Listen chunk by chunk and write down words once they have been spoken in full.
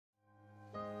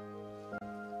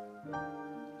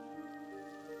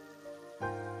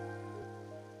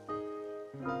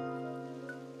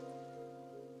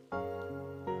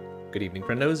Good evening,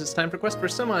 friendos. It's time for Quest for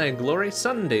Semi-Glory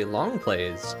Sunday long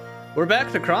plays. We're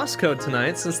back to CrossCode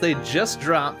tonight since they just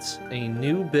dropped a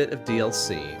new bit of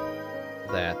DLC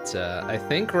that I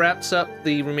think wraps up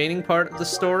the remaining part of the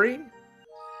story.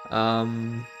 Oh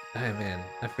man,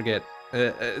 I forget.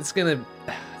 It's gonna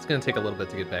take a little bit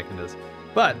to get back into this.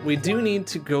 But we do need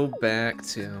to go back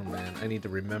to, oh man, I need to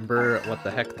remember what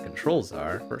the heck the controls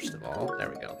are, first of all. There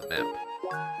we go, the map.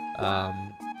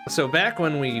 So back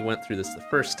when we went through this the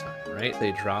first time, right,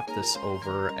 they dropped this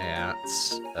over at,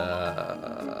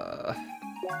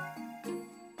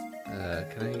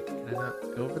 can I not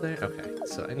go over there? Okay,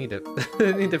 so I need to,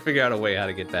 I need to figure out a way how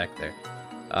to get back there.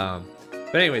 But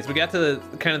anyways, we got to the,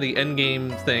 kind of the end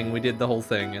game thing, we did the whole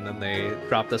thing, and then they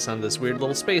dropped us on this weird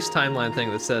little space timeline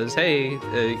thing that says, hey, you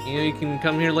know, you can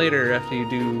come here later after you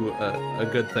do a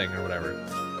good thing or whatever.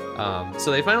 So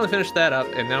they finally finished that up,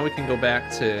 and now we can go back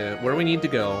to where we need to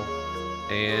go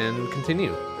and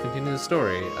continue the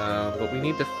story. But we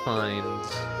need to find,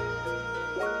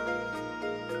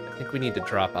 I think we need to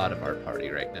drop out of our party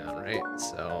right now, right?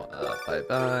 So,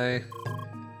 bye-bye.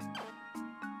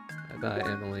 Bye-bye,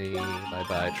 Emily.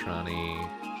 Bye-bye, Tronny.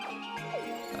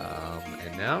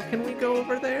 And now can we go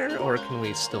over there, or can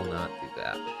we still not do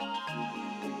that?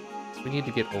 So we need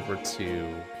to get over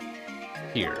to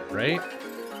here, right?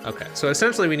 Okay, so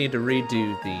essentially we need to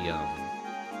redo the,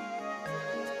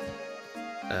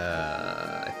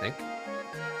 I think.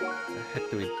 What the heck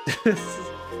do we...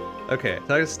 Okay, talk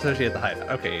to Satoshi at the hideout.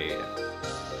 Okay,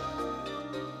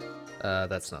 yeah.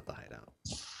 That's not the hideout.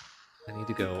 I need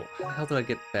to go... How the hell do I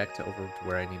get back to over to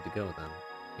where I need to go, then?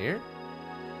 Here?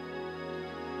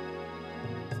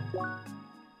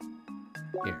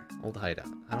 Here, old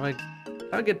hideout. How do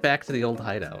I get back to the old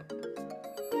hideout?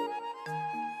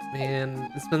 Man,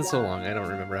 it's been so long, I don't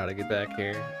remember how to get back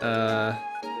here.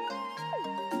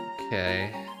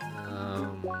 Okay.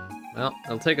 Well,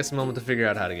 it'll take us a moment to figure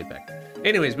out how to get back.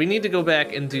 Anyways, we need to go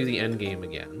back and do the end game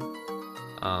again.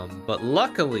 But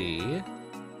luckily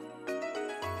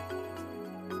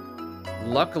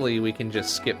we can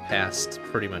just skip past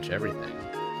pretty much everything.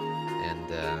 And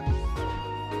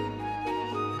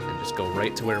just go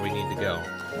right to where we need to go.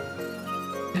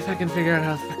 If I can figure out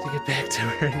how the fuck to get back to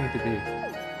where I need to be.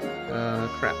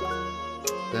 Crap.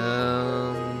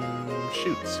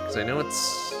 Shoot, because I know it's...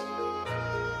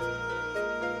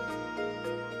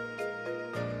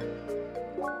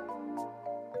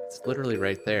 It's literally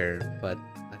right there, but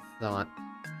I thought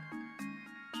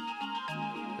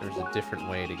there was a different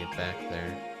way to get back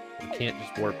there. We can't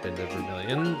just warp into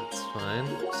Vermilion, that's fine.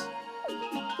 Oops.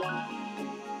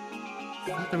 I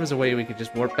thought there was a way we could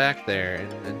just warp back there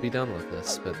and be done with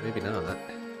this, but maybe not.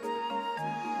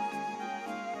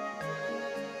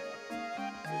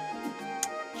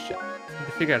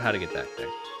 Figure out how to get back there.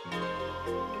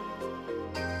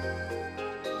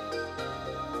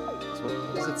 So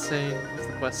what was it saying? What's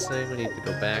the quest saying? We need to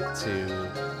go back to...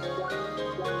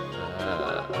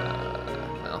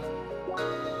 well...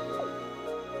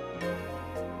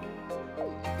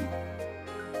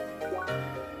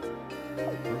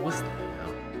 Where was that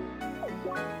now?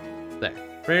 There.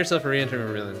 Prepare yourself for re-entry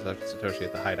Vermilion Satoshi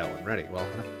at the hideout when ready. Well,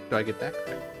 how do I get back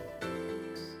there?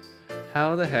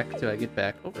 How the heck do I get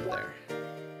back over there?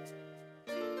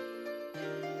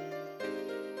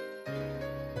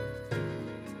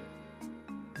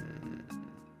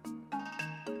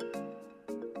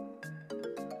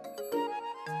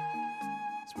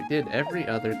 Did every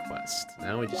other quest.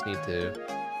 Now we just need to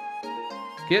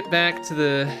get back to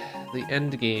the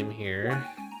end game here,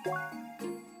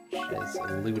 which is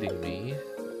eluding me.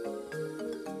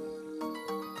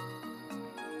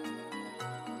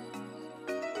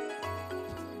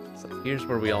 So here's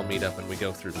where we all meet up and we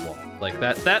go through the wall. Like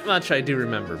that much I do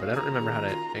remember, but I don't remember how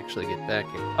to actually get back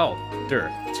here. Oh, to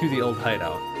the old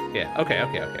hideout. Yeah, okay,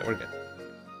 we're good.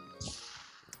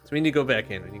 We need to go back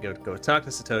in. We need to go talk to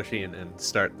Satoshi and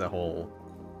start the whole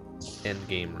end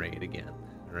game raid again,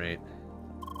 right?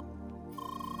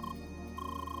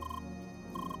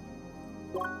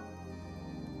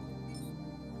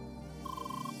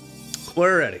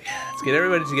 We're ready. Let's get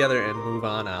everybody together and move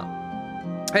on out.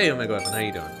 Hey, Omega Weapon, how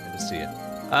you doing? Good to see you.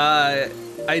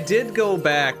 I did go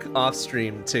back off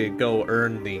stream to go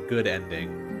earn the good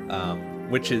ending,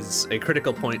 which is a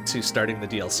critical point to starting the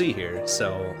DLC here,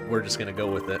 so we're just gonna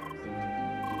go with it.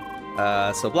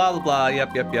 So blah blah blah,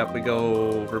 yep, we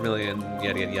go Vermilion,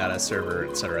 yada yada yada, server,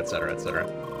 etc, etc, etc.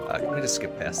 Can we just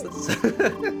skip past this?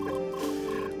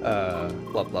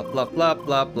 Blah blah blah blah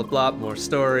blah blah blah, more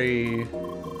story.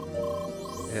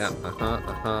 Yeah,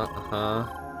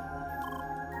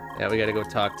 Yeah, we gotta go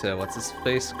talk to, what's his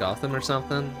face, Gotham or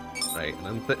something? Right,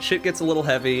 and then shit gets a little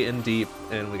heavy and deep,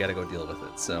 and we gotta go deal with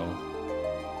it, so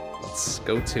let's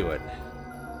go to it.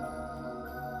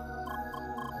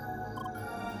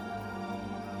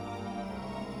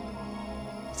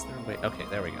 Is there a way? Okay,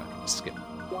 there we go. I can just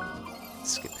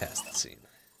skip past the scene.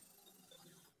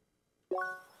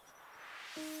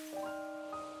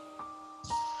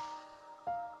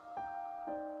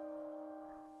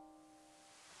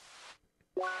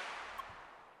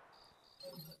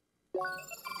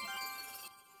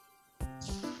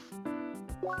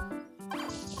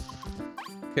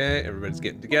 Okay, everybody's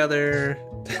getting together.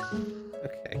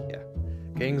 Okay, yeah.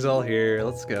 Gang's all here.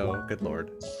 Let's go. Good lord.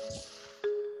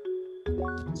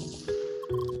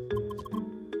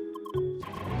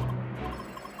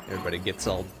 Everybody gets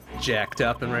all jacked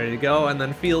up and ready to go, and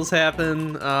then feels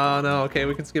happen. Oh no, okay,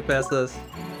 we can skip past this.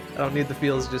 I don't need the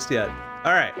feels just yet.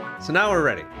 Alright, so now we're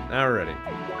ready.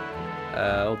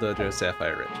 Old Dojo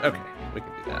Sapphire Ridge. Okay, we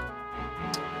can do that.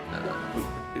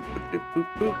 Boop, boop,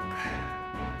 boop.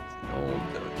 Old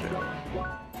Dojo.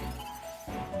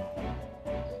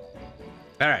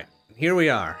 Alright, here we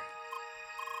are.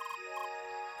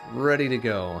 Ready to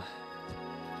go.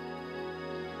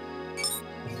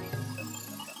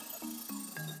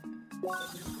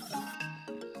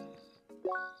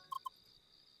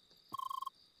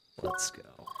 Let's go.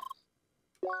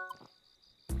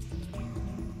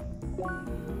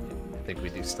 I think we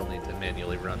do still need to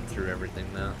manually run through everything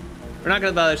though. We're not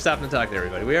gonna bother stopping to talk to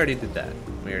everybody. We already did that.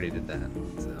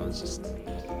 So let's just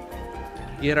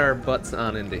get our butts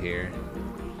on into here.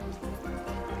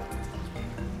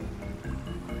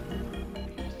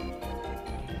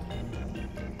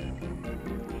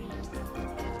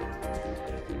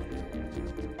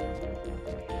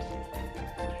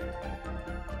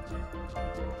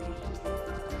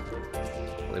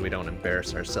 Hopefully we don't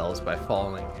embarrass ourselves by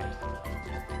falling.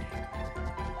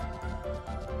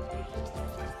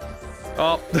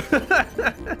 Oh,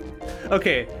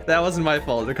 okay, that wasn't my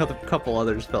fault. A couple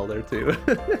others fell there too.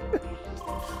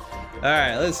 All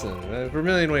right, listen,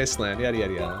 Vermilion Wasteland, yada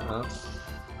yada yada. Huh?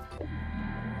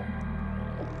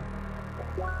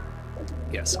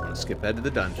 Yes, I'm gonna skip ahead to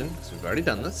the dungeon because we've already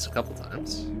done this a couple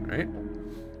times, right?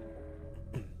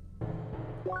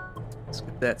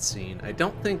 Skip that scene. I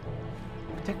don't think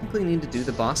we technically need to do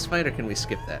the boss fight, or can we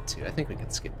skip that too? I think we can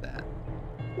skip that.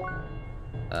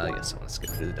 Yes, I want to skip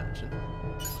through the dungeon.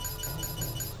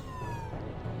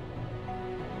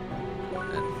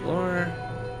 And floor.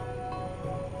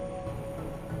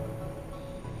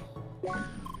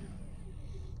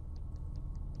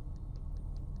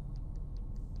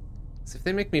 So if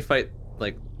they make me fight,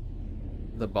 like,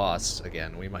 the boss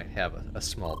again, we might have a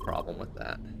small problem with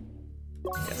that.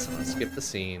 Yes, I want to skip the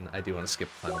scene. I do want to skip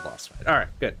the final boss fight. Alright,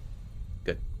 good.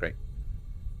 Good, great.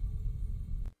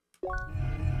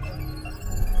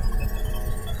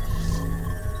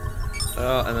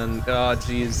 Oh, and then, oh,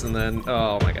 jeez, and then,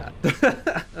 oh my god.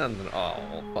 And then,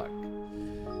 oh, fuck.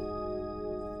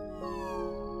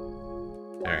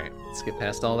 Alright, let's get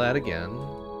past all that again.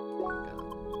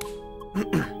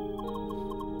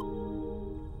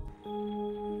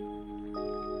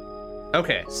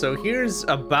 Okay, so here's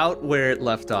about where it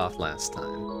left off last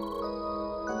time.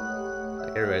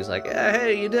 Like, everybody's like, yeah,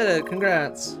 hey, you did it,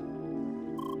 congrats.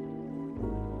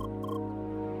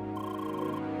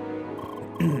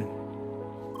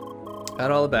 Got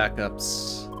all the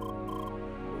backups.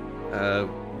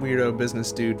 Weirdo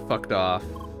business dude fucked off.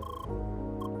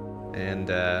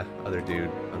 And other dude,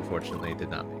 unfortunately, did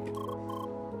not make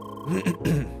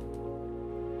it.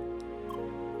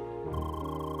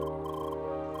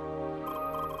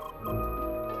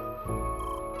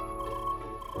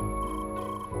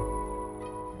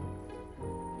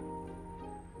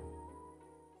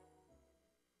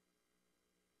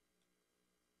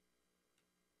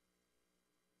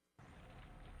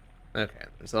 Okay,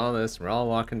 there's all this. We're all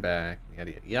walking back.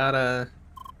 Yada yada yada.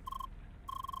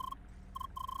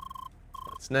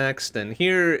 What's next? And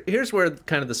here's where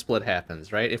kind of the split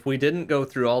happens, right? If we didn't go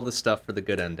through all the stuff for the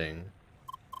good ending,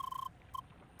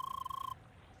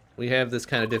 we have this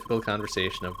kind of difficult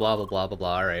conversation of blah blah blah blah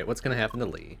blah. All right, what's gonna happen to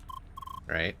Lee,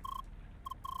 right?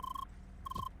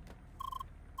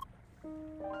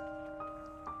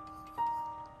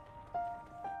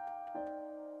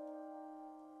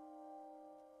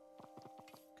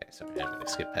 So I'm gonna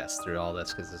skip past through all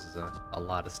this because this is a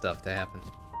lot of stuff to happen.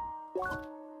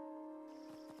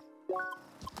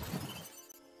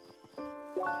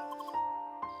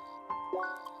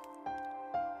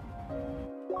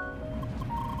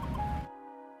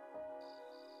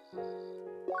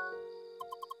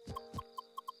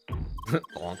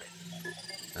 Bonk.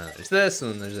 There's this,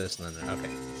 and then there's this, and then there, okay.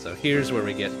 So here's where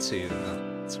we get to,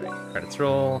 oh, that's right, credits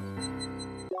roll.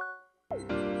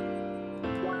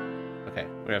 Okay,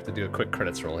 we have to do a quick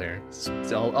credits roll here.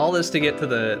 So all this to get to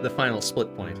the final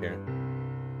split point here.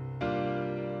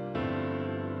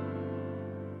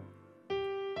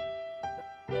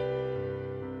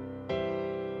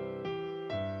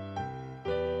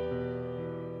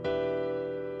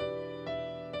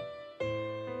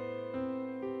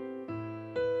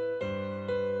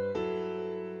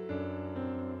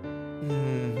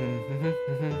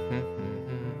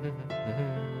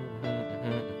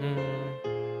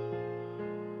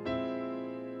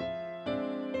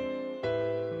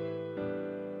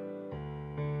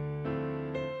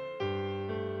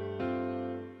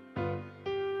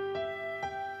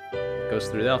 Goes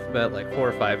through the alphabet like 4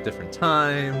 or 5 different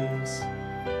times. I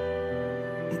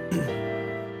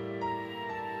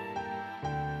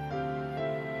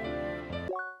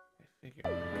figure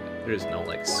there is no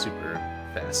like super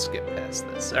fast skip past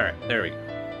this. All right, there we go.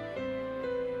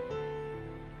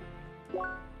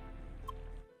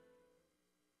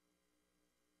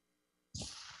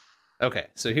 Okay,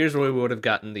 so here's where we would have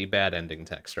gotten the bad ending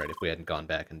text, right, if we hadn't gone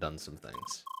back and done some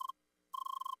things.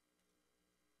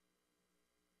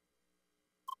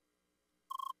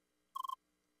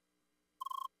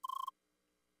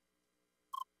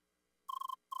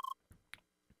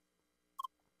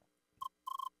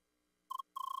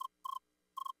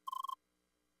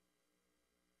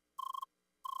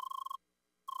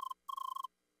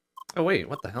 Oh, wait,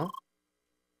 what the hell?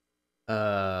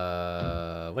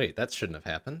 Wait, that shouldn't have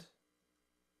happened.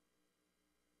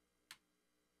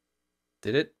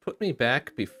 Did it put me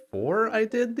back before I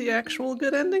did the actual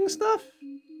good ending stuff?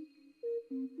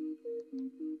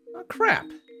 Oh, crap.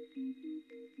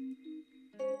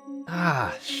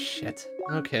 Ah, shit.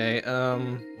 Okay,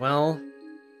 well...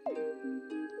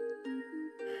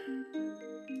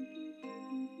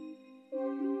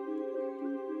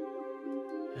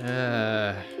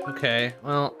 Okay,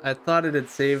 well, I thought it had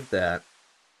saved that.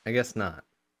 I guess not.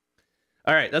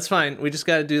 Alright, that's fine. We just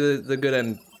gotta do the good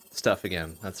end stuff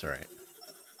again. That's alright.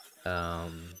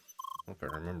 Hope I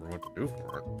remember what to do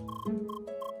for it.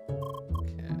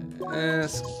 Okay,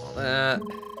 skip all that.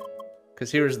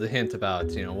 Because here's the hint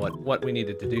about, you know, what we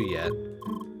needed to do yet.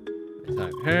 Talk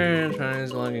to her,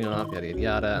 tries logging off, yada yada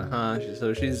yada.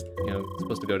 So she's, you know,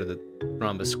 supposed to go to the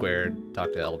rhombus square,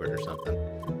 talk to Albert or something.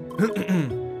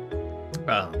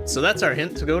 So that's our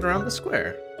hint to go to rhombus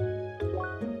square.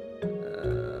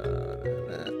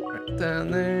 Right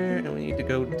down there, and we need to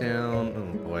go down.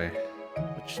 Oh boy,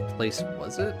 which place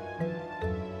was it?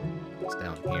 It's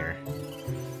down here.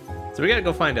 So we gotta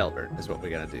go find Albert, is what we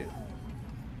gotta do.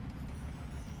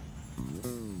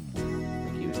 I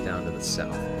think he was down to the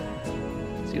south.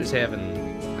 So he was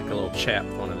having like a little chat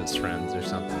with one of his friends or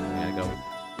something.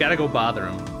 We gotta go bother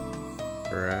him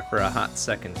for a hot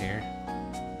second here.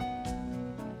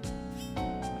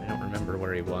 I don't remember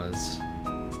where he was.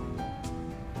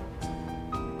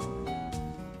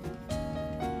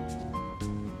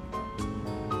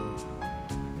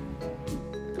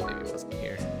 Maybe he wasn't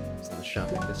here. He was in the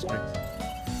shopping district.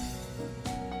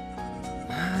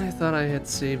 I thought I had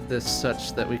saved this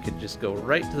such that we could just go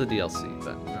right to the DLC,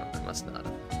 but no, I must not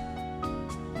have.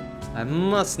 I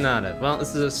must not have. Well,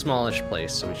 this is a smallish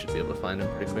place, so we should be able to find him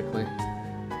pretty quickly.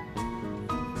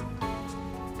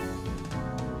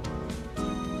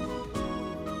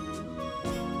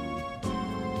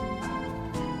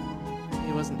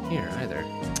 He wasn't here either.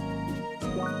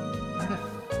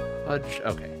 Fudge.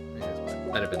 Okay,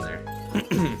 might have been there.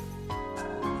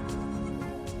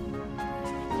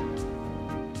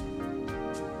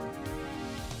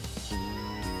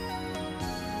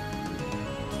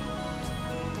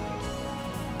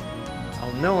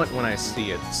 Know it when I see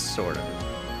it, sort of. I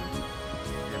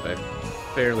have a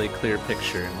fairly clear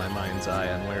picture in my mind's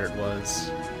eye on where it was.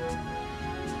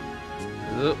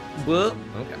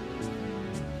 Okay.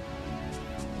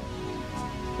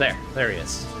 There he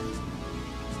is.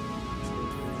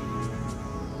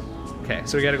 Okay,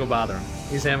 so we gotta go bother him.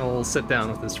 He's having a little sit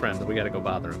down with his friend, but we gotta go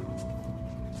bother him.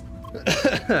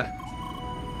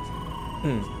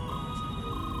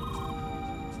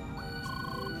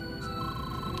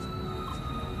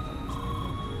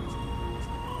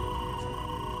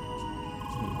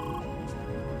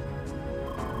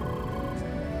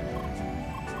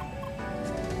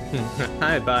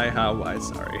 Hi, bye, how, why,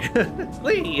 sorry.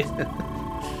 Lee!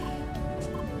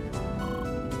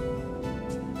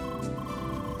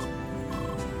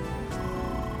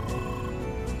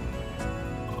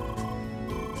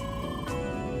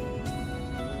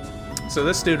 So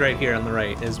this dude right here on the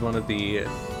right is one of the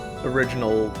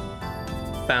original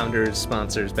founders,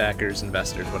 sponsors, backers,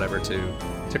 investors, whatever, to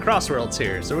Crossworlds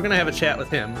here. So we're gonna have a chat with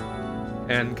him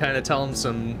and kind of tell him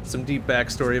some deep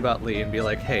backstory about Lee and be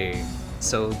like, hey,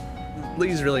 so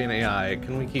Lee's really an AI.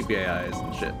 Can we keep AIs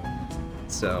and shit?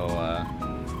 So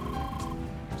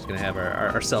we're just gonna have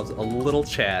ourselves a little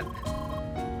chat.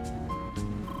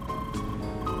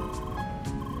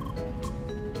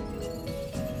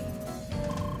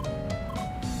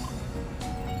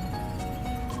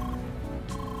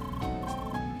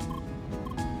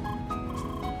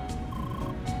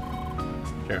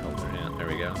 Shareholder, yeah, there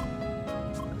we go.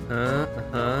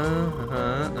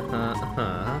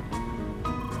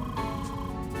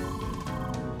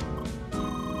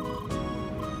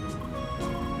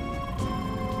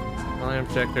 Volume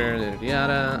projector, yada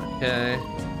yada, okay.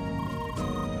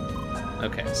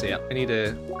 Okay, so yeah, we need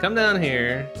to come down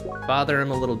here, bother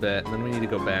him a little bit, and then we need to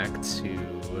go back to...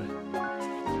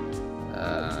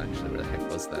 actually, where the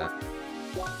heck was that?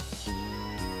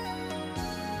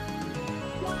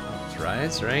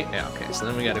 Rise, right? Yeah, okay, so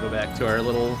then we gotta go back to our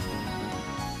little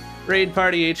raid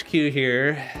party HQ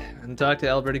here and talk to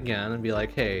Albert again and be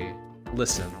like, hey,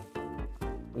 listen,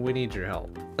 we need your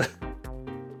help.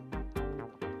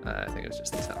 I think it was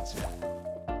just this house here.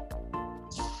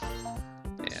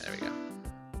 Yeah, there we go.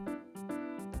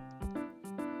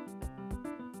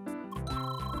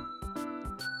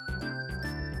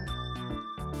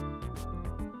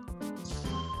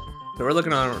 So we're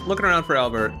looking around for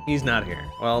Albert. He's not here.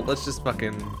 Well, let's just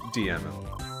fucking DM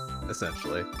him,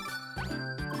 essentially.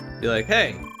 Be like,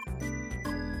 hey,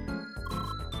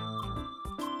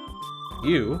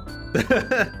 you,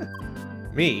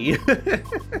 me,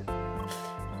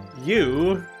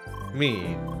 you,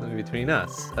 me, between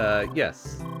us.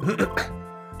 Yes.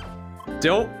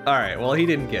 Dope. All right. Well, he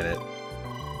didn't get it.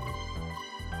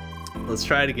 Let's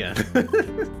try it again.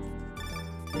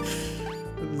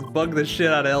 Let's bug the shit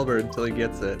out of Albert until he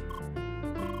gets it.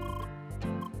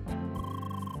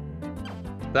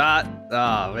 That.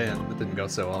 Ah, man, that didn't go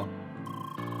so well.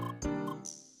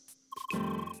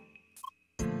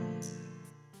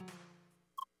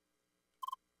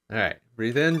 All right,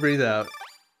 breathe in, breathe out.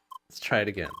 Let's try it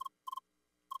again.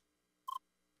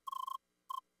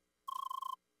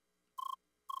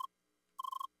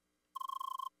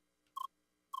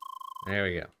 There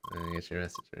we go. I get your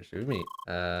message. Where should we meet?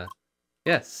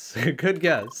 Yes, good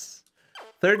guess.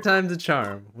 Third time's a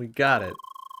charm. We got it.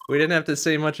 We didn't have to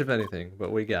say much of anything,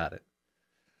 but we got it.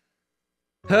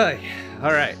 Hey,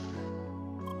 all right.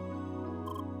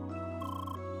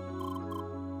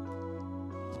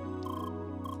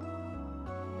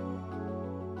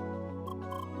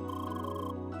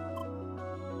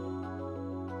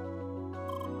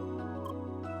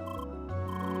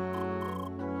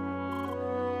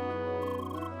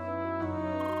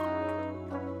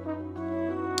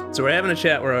 So we're having a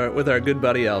chat with our good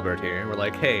buddy Albert here. We're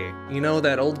like, hey, you know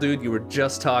that old dude you were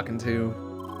just talking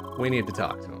to? We need to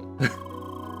talk to him.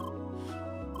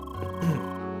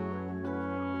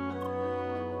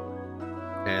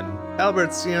 And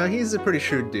Albert's, you know, he's a pretty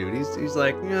shrewd dude. He's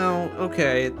like, you know,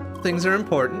 okay, things are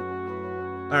important.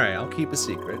 All right, I'll keep a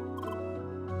secret.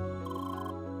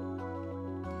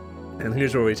 And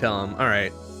here's where we tell him, all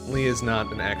right, Lee is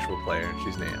not an actual player.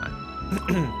 She's an AI.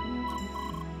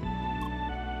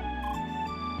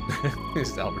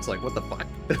 Albert's like, what the fuck?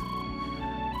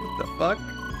 What the fuck?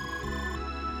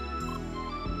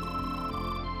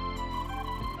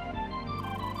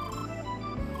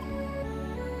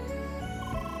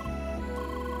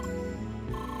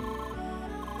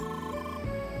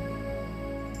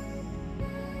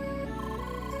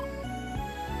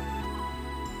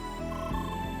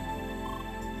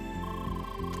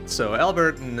 So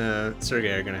Albert and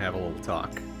Sergey are gonna have a little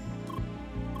talk.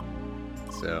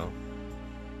 So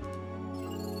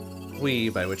we,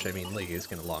 by which I mean Lee, is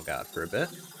gonna log out for a bit.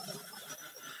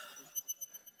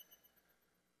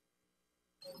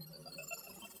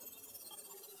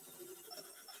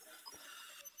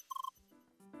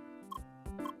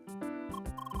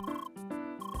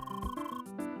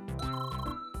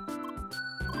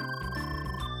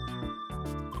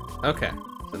 Okay,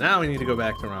 so now we need to go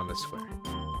back to Rhombus Square.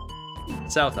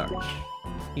 South Arch.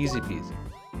 Easy peasy.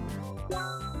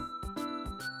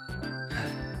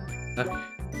 Okay.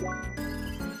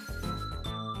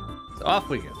 So off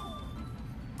we go.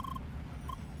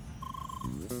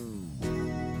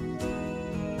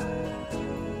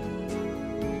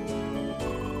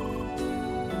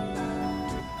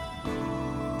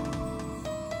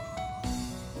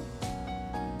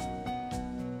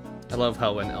 I love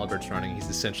how when Albert's running, he's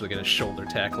essentially going to shoulder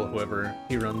tackle whoever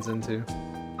he runs into.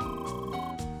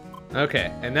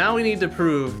 Okay, and now we need to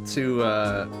prove to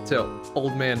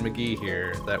Old Man McGee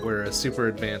here that we're a super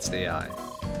advanced AI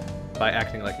by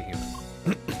acting like a human.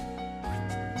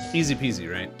 Easy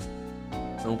peasy, right?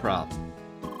 No problem.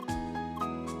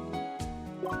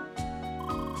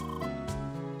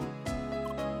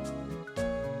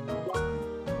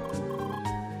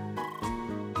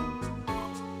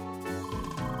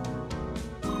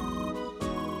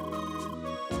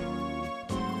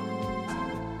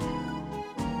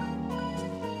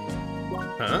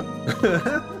 Huh?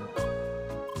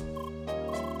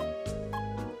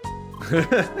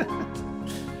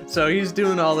 So he's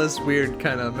doing all this weird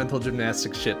kind of mental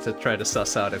gymnastics shit to try to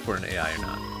suss out if we're an AI or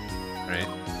not, right?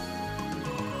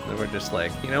 And we're just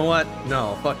like, you know what?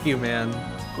 No, fuck you, man.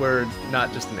 We're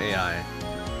not just an AI.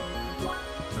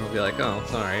 And we'll be like, oh,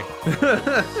 sorry.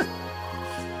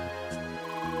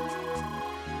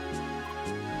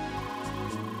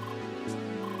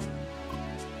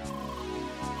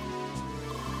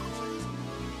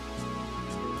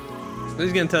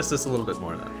 He's gonna test this a little bit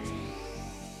more though.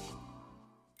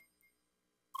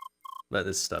 But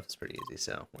this stuff is pretty easy,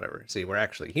 so whatever. See, we're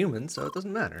actually human, so it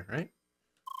doesn't matter, right?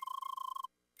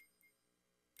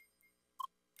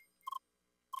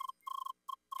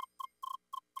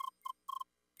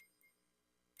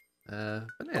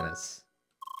 Bananas.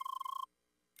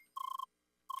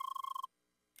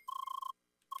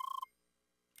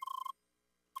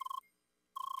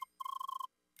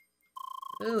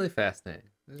 Really fascinating.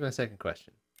 This is my second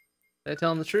question. Did I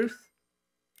tell him the truth?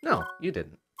 No, you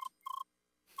didn't.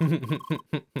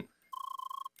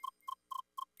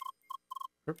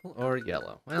 Purple or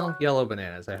yellow? Well, yellow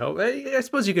bananas, I hope. I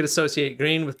suppose you could associate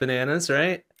green with bananas,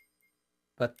 right?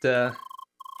 But,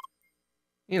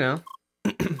 you know.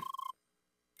 I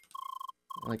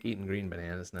don't like eating green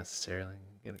bananas necessarily.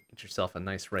 Get yourself a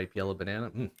nice ripe yellow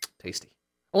banana. Tasty.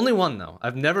 Only one, though.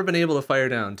 I've never been able to fire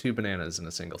down 2 bananas in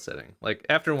a single sitting. Like,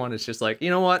 after one, it's just like,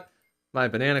 you know what? My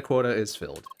banana quota is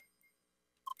filled.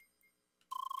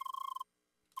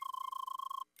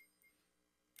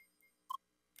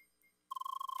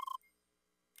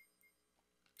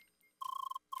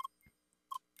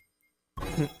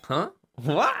 Huh?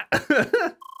 What?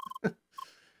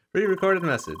 Pre-recorded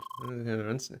message.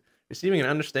 Receiving and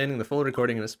understanding the full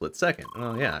recording in a split second.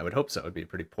 Well, yeah, I would hope so. It would be a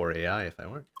pretty poor AI if I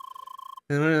weren't.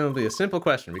 And it'll be a simple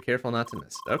question. Be careful not to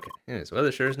miss it. Okay. Anyways,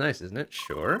 weather sure is nice, isn't it?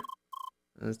 Sure.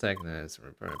 Let's take this.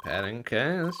 Padding.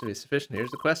 Okay, that should be sufficient.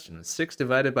 Here's the question. 6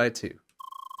 divided by 2.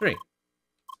 3.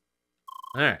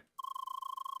 Alright.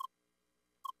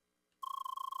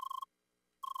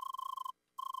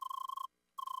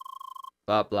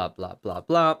 Blah, blah, blah, blah,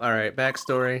 blah. Alright,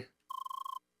 backstory.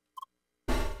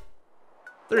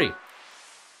 3.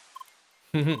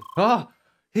 Oh,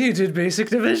 he did basic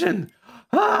division.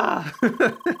 Ah!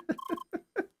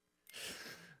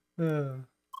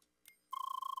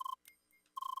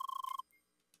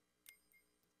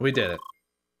 We did it.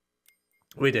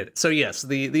 We did it. So yes,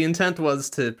 the intent was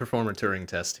to perform a Turing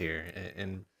test here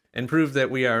and prove that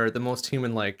we are the most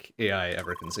human-like AI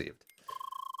ever conceived.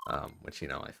 Which, you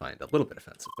know, I find a little bit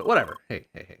offensive, but whatever. Hey,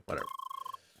 whatever.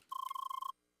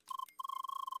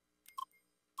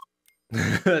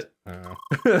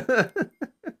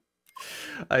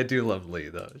 I do love Lee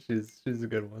though. She's a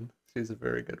good one. She's a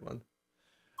very good one.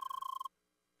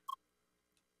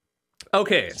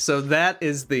 Okay, so that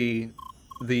is the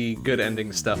good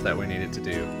ending stuff that we needed to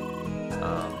do.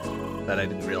 That I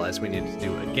didn't realize we needed to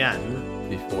do again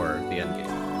before the end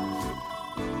game.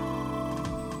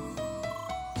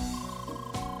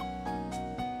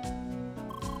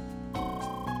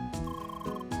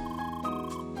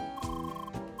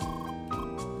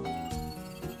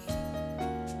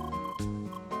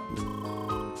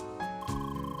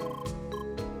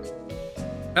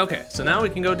 Okay, so now we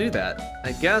can go do that.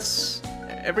 I guess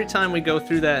every time we go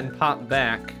through that and pop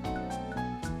back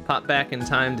in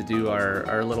time to do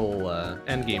our little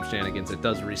endgame shenanigans, it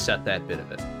does reset that bit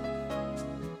of it.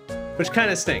 Which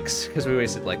kind of stinks, because we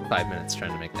wasted like 5 minutes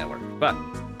trying to make that work. But,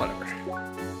 whatever.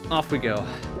 Off we go.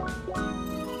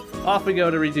 Off we go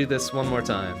to redo this one more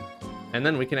time. And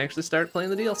then we can actually start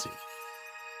playing the DLC.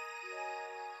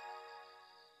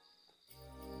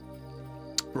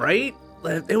 Right?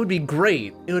 It would be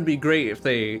great. It would be great if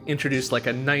they introduced like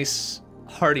a nice,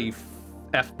 hearty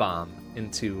F-bomb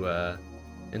into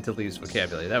Lee's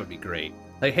vocabulary. That would be great.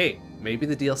 Like, hey, maybe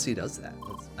the DLC does that.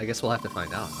 I guess we'll have to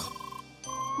find out. Huh?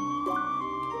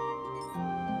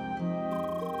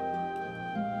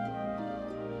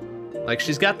 Like,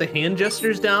 she's got the hand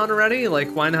gestures down already.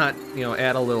 Like, why not, you know,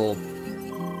 add a little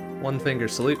one-finger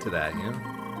salute to that, you know?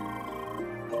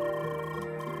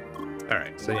 All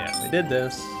right, so yeah, we did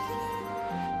this.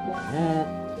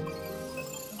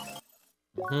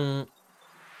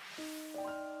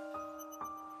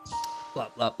 Blah,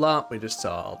 blah, blah. We just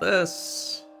saw all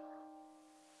this.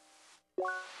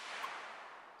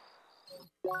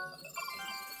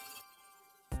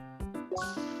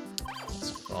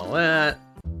 Skip all that.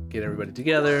 Get everybody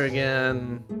together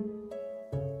again.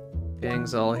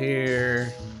 Gang's all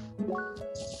here.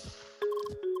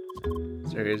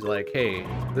 So he's like, hey,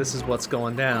 this is what's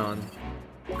going down.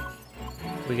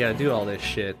 We gotta do all this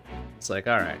shit. It's like,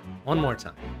 alright, one more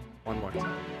time. One more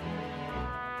time.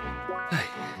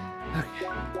 Okay.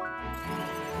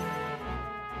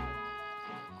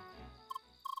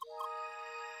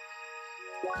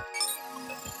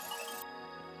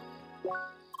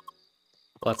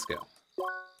 Let's go.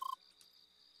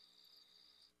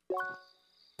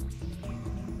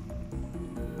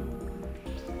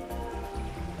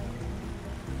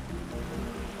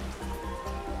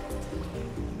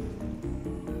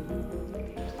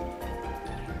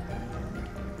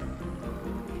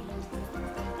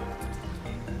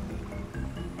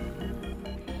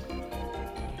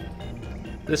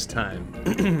 This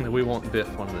time, we won't biff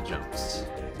one of the jumps.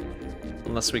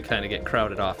 Unless we kind of get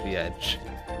crowded off the edge.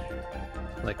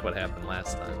 Like what happened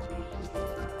last time.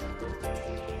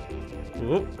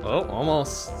 Oop, oh,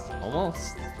 almost.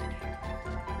 Almost.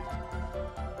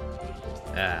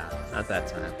 Ah, not that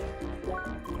time.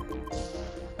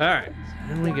 Alright,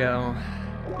 in we go.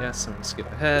 Yes, I'm gonna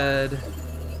skip ahead.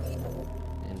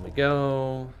 In we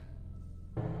go.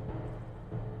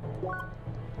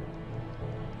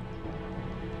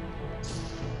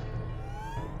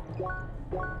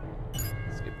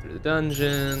 Skip through the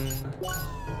dungeon.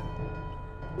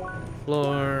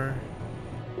 Floor.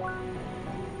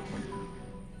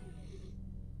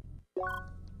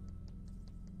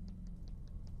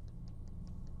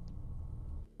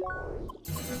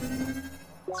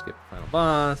 Skip the final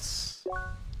boss.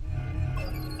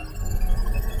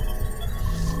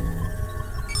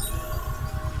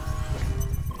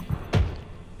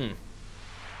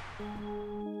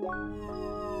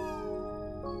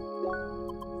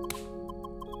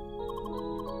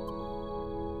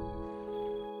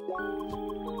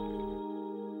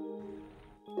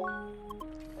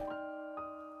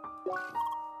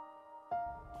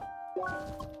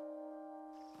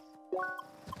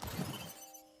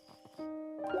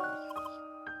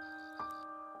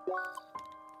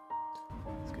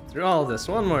 Let's get through all of this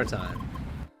one more time.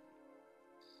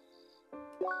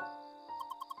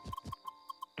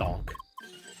 Donk.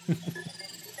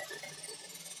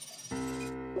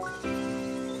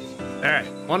 Alright,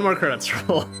 one more credits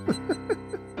roll.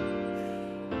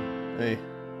 Hey.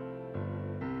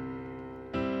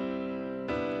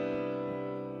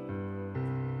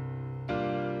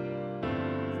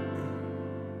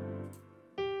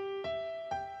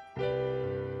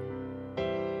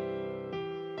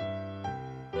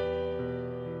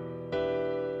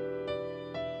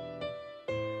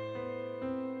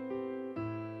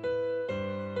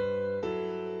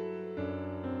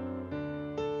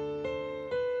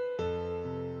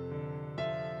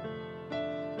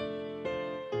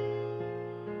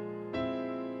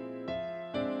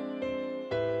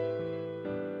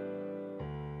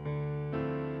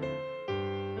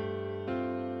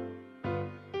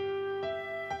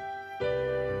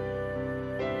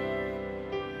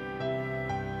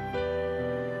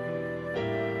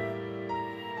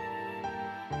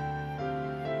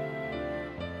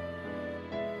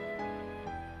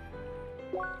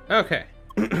 Okay.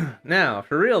 Now,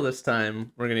 for real this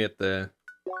time, we're gonna get the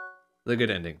good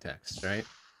ending text, right?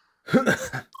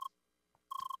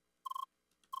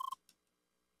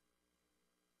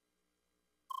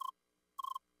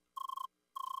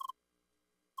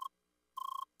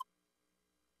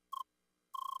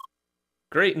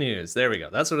 Great news. There we go.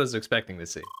 That's what I was expecting to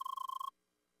see.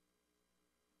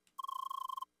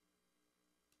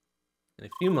 In a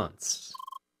few months.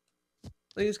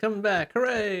 Please come back.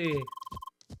 Hooray!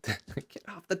 Get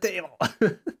off the table.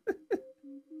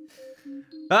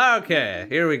 Okay,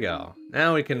 here we go.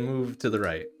 Now we can move to the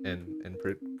right and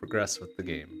progress with the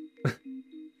game.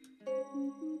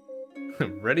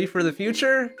 Ready for the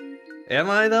future? Am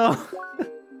I, though?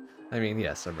 I mean,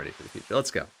 yes, I'm ready for the future.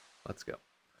 Let's go. Let's go.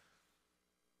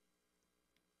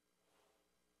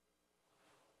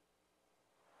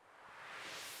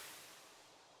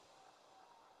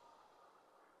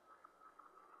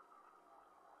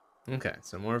 Okay,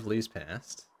 so more of Lee's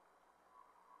past.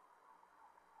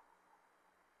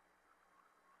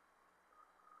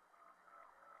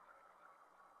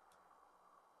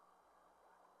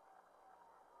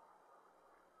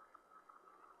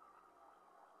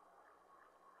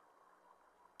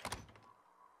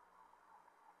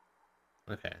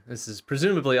 Okay, this is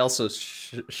presumably also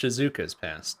Shizuka's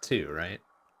past too, right?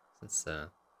 Since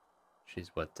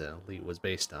she's what Lee was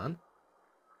based on.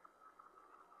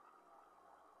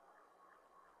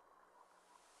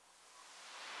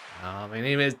 My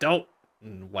name is Dope,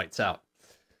 and whites out.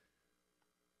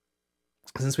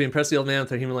 Since we impressed the old man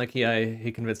with our human-like AI,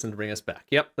 he convinced him to bring us back.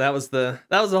 Yep, that was the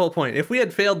whole point. If we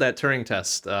had failed that Turing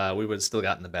test, we would have still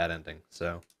gotten the bad ending.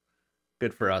 So,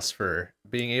 good for us for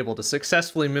being able to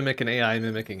successfully mimic an AI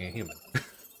mimicking a human.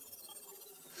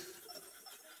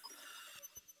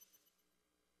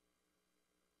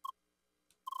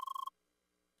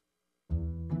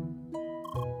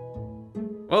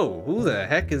 Whoa, who the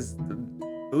heck is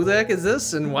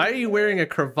this? And why are you wearing a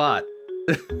cravat?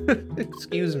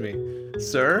 Excuse me,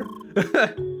 sir?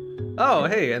 Oh,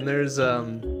 hey, and there's,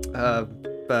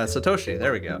 Satoshi,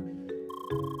 there we go.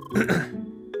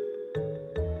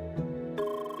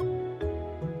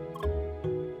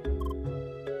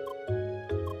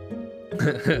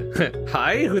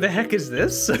 Hi, who the heck is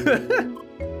this?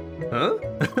 Huh?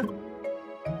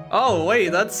 Oh, wait,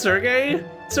 that's Sergey?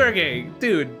 Sergey,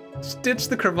 dude, ditch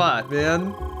the cravat,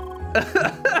 man.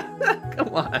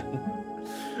 Come on.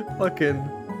 Fucking.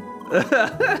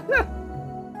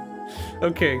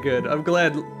 Okay, good. I'm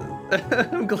glad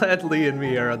Lee and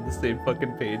me are on the same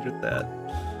fucking page with that.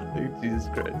 Like, Jesus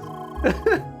Christ.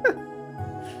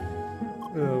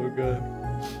 Oh god.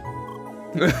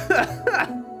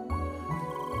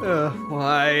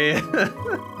 Why?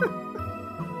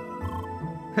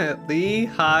 Lee,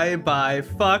 hi, bye,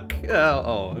 fuck.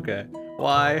 Oh, okay.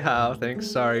 Why, how,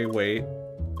 thanks, sorry, wait.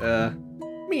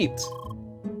 Meet.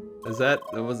 Was it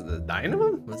 9 of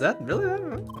them? Was that really that?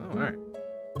 Oh, alright.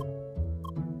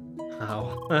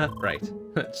 How? Right.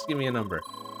 Just give me a number.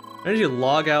 Where did you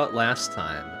log out last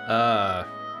time?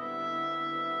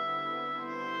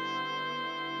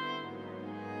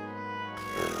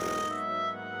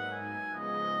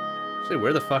 Actually,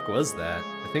 where the fuck was that?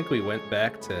 I think we went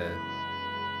back to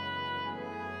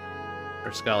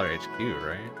our Scholar HQ,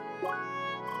 right?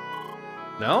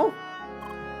 No?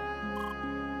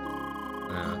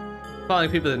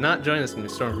 Following people did not join us when we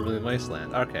stormed Vermilion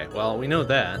Wasteland. Okay, well, we know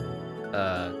that.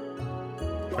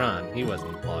 Tron, he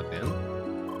wasn't logged in.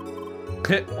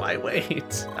 Why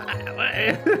wait?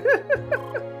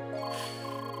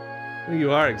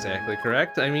 You are exactly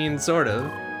correct. I mean, sort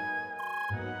of.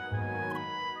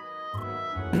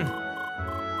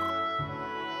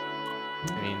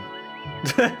 I mean...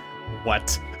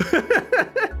 What?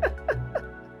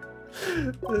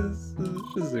 This is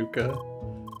Shizuka.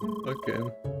 Okay.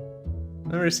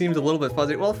 Memory seems a little bit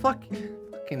fuzzy. Well,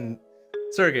 fucking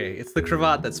Sergey, it's the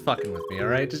cravat that's fucking with me,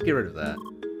 alright? Just get rid of that.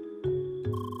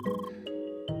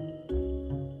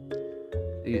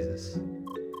 Jesus.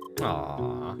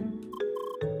 Aww.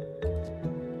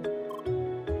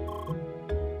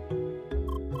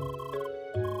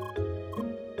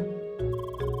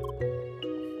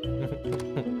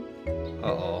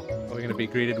 Uh-oh. Are we gonna be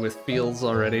greeted with feels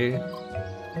already?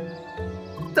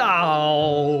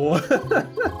 Oh!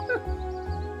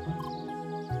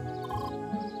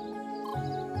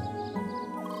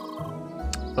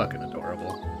 Fucking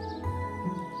adorable.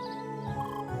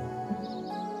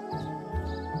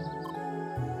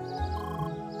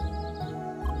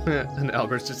 And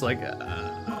Albert's just like,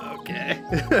 okay.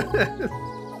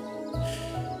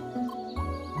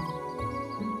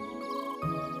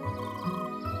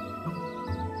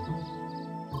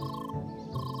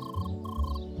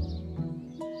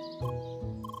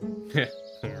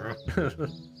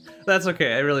 That's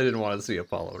okay, I really didn't want to see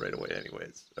Apollo right away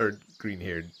anyways. Or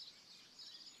green-haired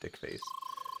dick face.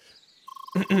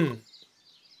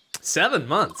 7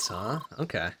 months, huh?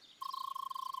 Okay.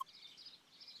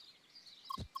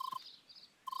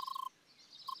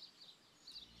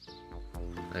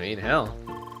 I mean, hell.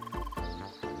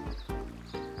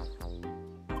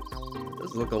 It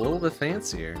does look a little bit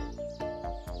fancier.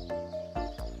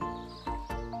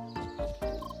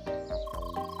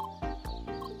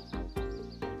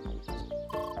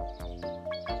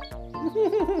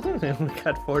 And we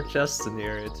got 4 chests in the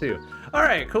area too.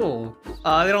 Alright, cool.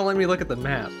 They don't let me look at the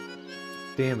map.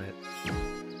 Damn it.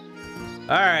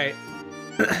 Alright.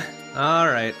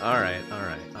 Alright.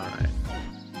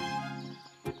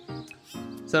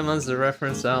 7 months is a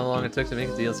reference to how long it took to make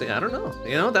a DLC. I don't know.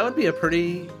 You know, that would be a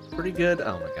pretty good.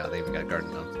 Oh my god, they even got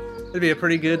garden gnomes. It'd be a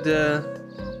pretty good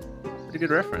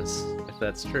reference if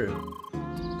that's true.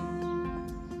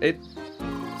 It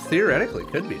theoretically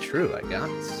could be true, I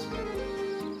guess.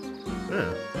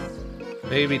 Yeah.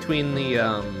 Maybe between the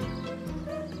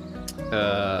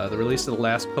release of the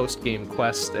last post-game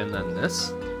quest and then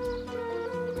this.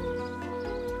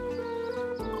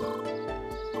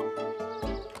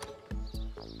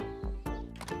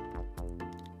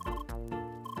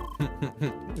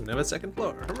 You have a second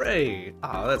floor. Hooray!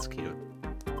 Oh, that's cute.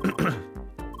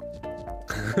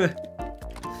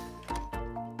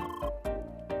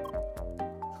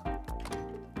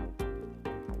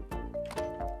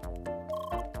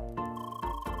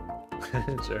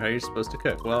 Sure, how you're supposed to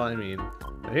cook. Well, I mean,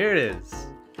 here it is.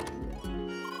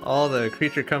 All the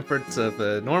creature comforts of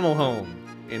a normal home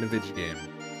in a video game.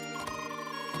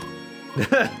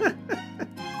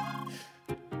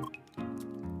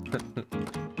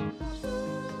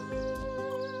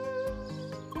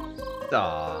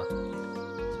 Aww.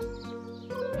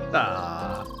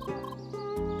 Aww.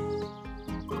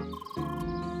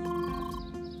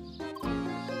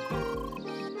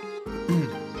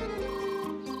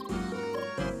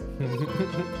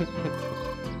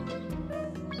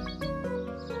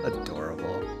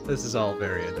 Adorable. This is all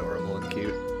very adorable and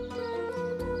cute.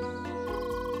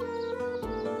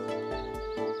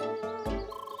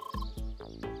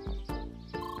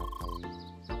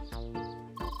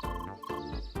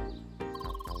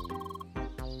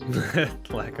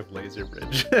 Lack of laser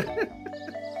bridge.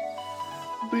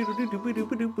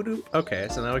 Okay,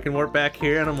 so now we can warp back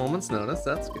here on a moment's notice.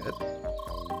 That's good.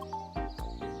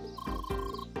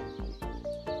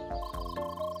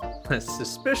 A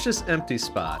suspicious empty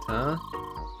spot, huh?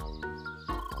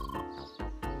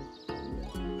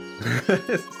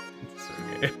 It's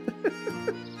okay.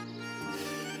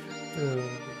 Oh,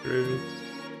 groovy.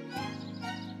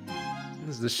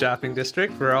 This is the shopping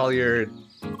district for all your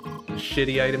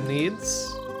shitty item needs.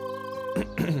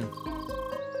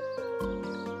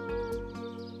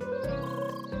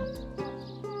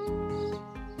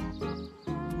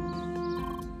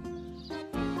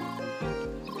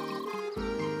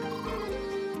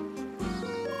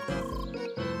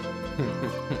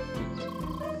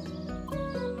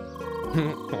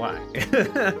 Why?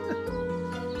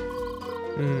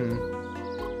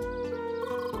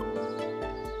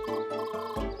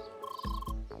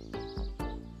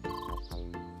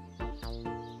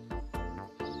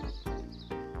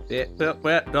 Yeah,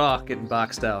 oh, getting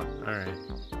boxed out. All right.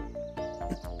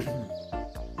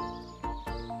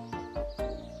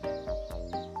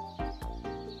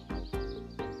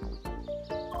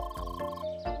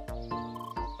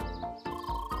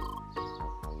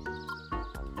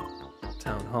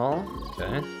 Town hall.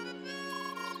 Okay.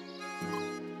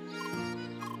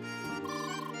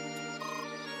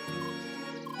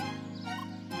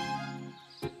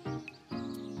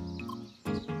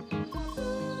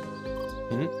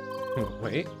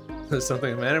 Wait, there's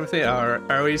something the matter with it?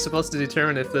 Are we supposed to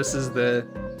determine if this is the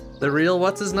real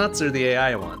what's his nuts or the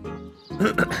AI one?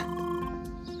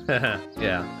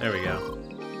 Yeah, there we go.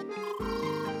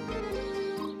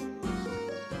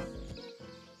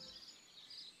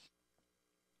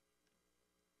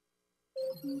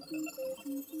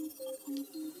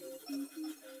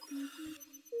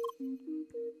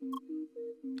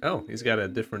 Oh, he's got a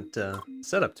different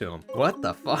setup to him. What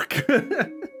the fuck?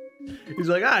 He's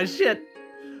like, ah, shit.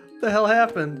 What the hell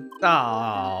happened?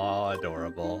 Oh,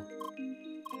 adorable.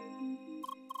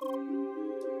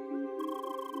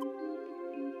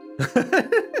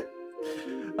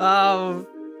 Oh,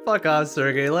 fuck off,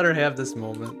 Sergey. Let her have this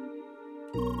moment.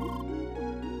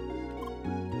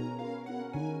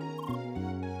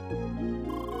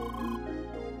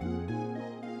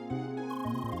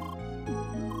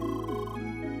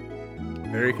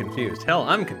 Very confused. Hell,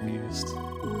 I'm confused.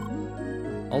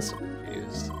 Also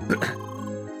confused.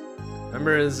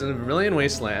 Remember, it was in a Vermilion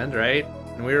Wasteland, right?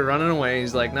 And we were running away.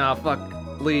 He's like, nah, fuck,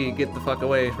 Lee, get the fuck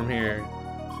away from here.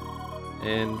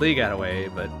 And Lee got away,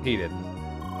 but he didn't.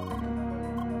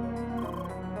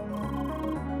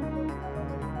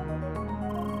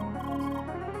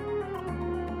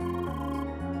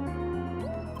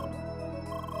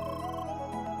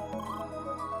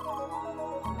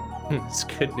 It's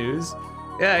good news.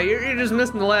 Yeah, you're just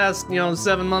missing the last,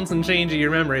 7 months and change of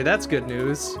your memory. That's good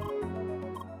news.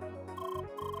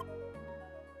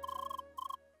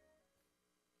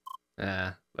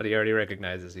 But he already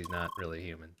recognizes he's not really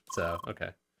human, so,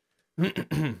 okay.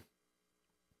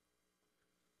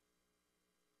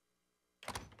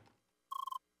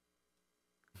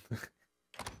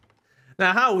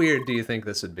 Now, how weird do you think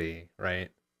this would be, right?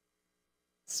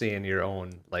 Seeing your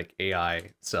own, like,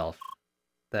 AI self.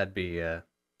 That'd be,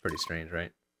 pretty strange,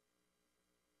 right?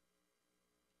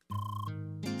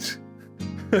 It's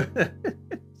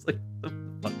like, what the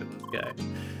fuck is this guy?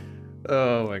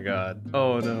 Oh my god.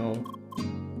 Oh no.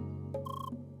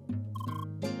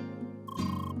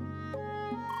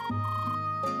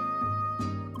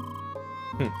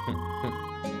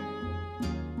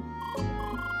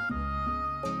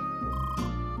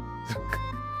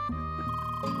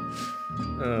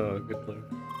 Oh, good lord.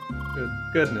 Good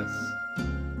goodness.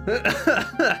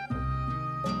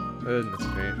 Goodness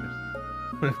gracious.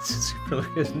 Super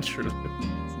Lucas and true.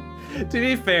 To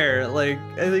be fair, like,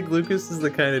 I think Lucas is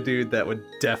the kind of dude that would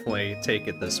definitely take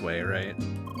it this way, right?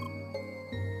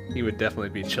 He would definitely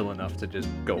be chill enough to just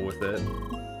go with it.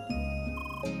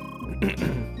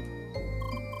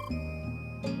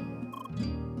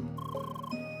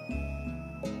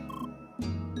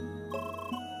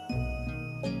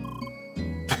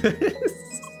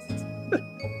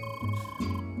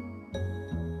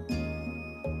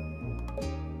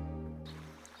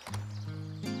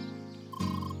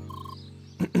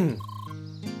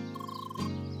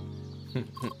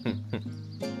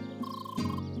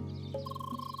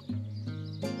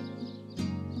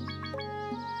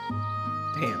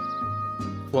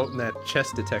 Damn. Floating that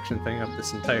chest detection thing up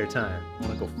this entire time. I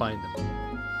want to go find him.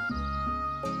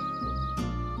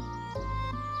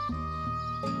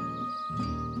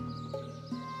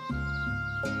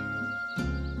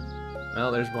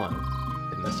 Well, there's one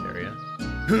in this area.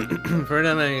 For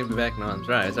now, I be back in Autumn's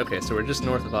Rise. Okay, so we're just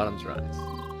north of Autumn's Rise.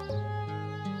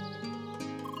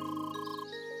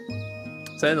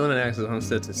 Decided to limit access to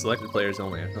homestead to selected players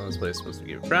only. I know this place is supposed to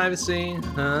give privacy.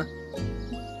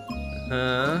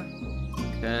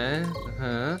 Okay.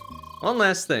 One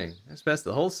last thing. Let's pass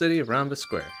the whole city of Rhombus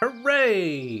Square.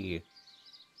 Hooray!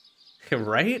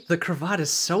 Right? The cravat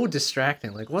is so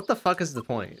distracting. Like, what the fuck is the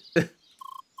point? This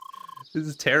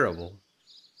is terrible.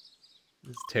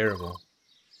 This is terrible.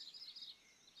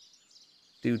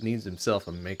 Dude needs himself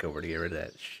a makeover to get rid of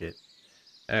that shit.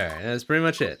 Alright, that's pretty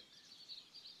much it.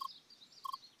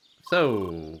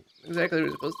 So, exactly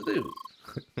what we're supposed to do.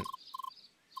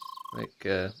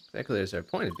 Exactly there's our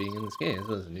point of being in this game. This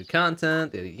was new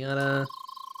content, yada yada.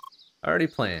 Already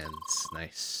planned.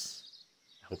 Nice.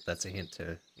 I hope that's a hint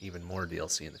to even more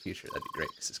DLC in the future. That'd be great,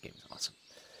 because this game is awesome.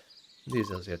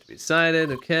 Details you have to be decided.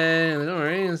 Okay, don't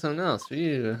worry, something else for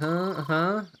you.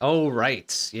 Oh,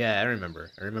 right. Yeah, I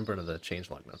remember. I remember one of the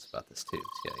changelog notes about this too.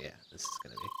 So yeah, this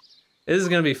is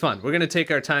gonna be fun. We're gonna take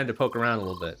our time to poke around a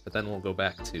little bit, but then we'll go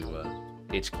back to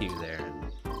HQ there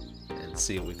and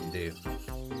see what we can do.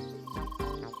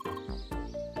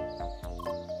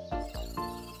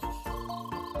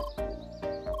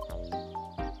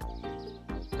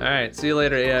 All right, see you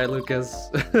later, AI Lucas.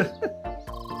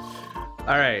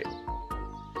 All right.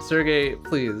 Sergey,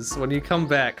 please, when you come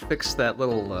back, fix that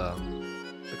little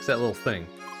thing.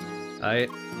 Alright?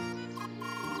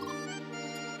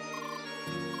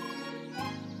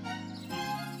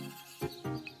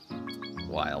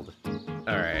 Wild.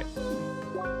 Alright.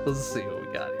 Let's see what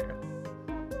we got here.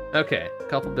 Okay, a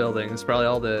couple buildings, probably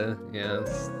all the,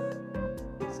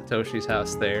 Satoshi's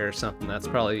house there or something. That's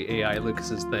probably AI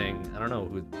Lucas's thing. I don't know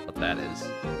what that is.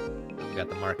 We got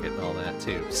the market and all that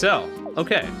too. So,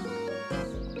 okay.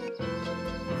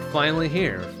 Finally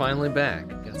here, we're finally back.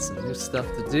 Got some new stuff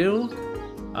to do.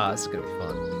 This is gonna be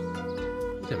fun.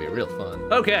 It's gonna be real fun.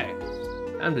 Okay,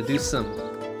 time to do some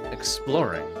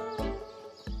exploring.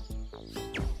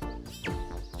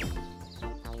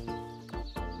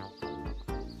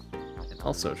 And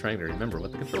also trying to remember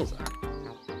what the controls are.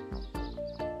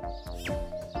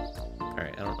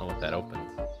 Alright, I don't know what that opened.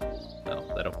 Oh,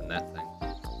 that opened that thing.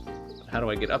 But how do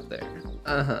I get up there?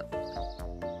 Uh-huh.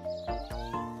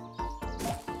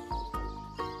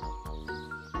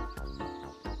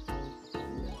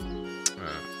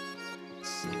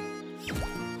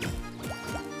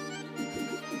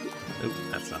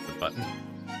 Button.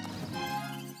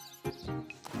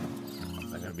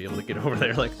 I'm not gonna be able to get over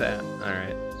there like that.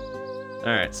 Alright.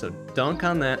 Alright, so dunk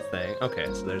on that thing. Okay,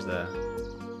 so there's a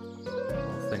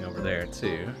little thing over there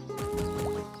too.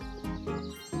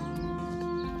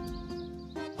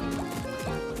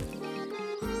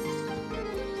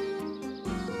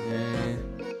 Okay.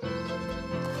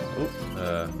 Oop,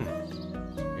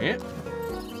 yeah.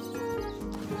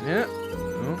 Yeah.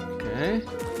 Okay.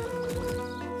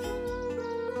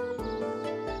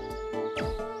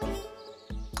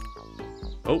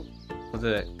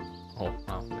 Oh,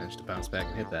 wow, managed to bounce back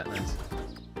and hit that. Nice.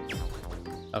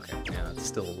 Okay, yeah, that's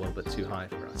still a little bit too high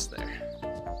for us there.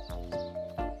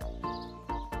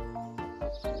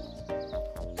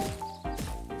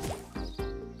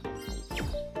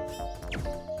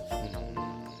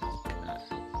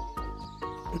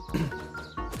 Okay.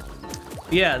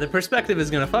 Yeah, the perspective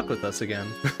is gonna fuck with us again.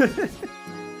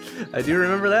 I do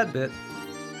remember that bit.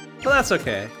 But that's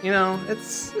okay. You know,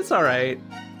 it's alright.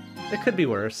 It could be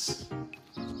worse.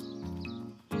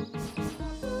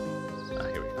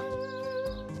 Here we go.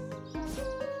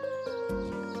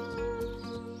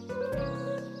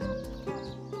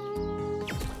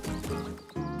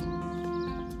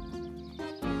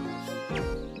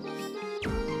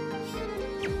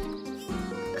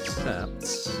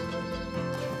 concepts.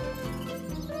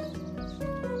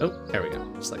 Oh, there we go,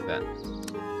 just like that.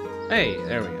 Hey,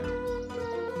 there we go.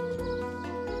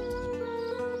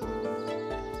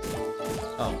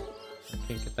 Oh, I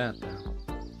can't get that now.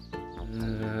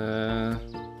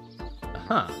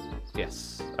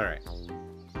 Yes, alright.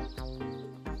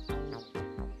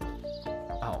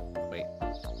 Oh, wait.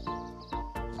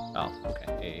 Oh,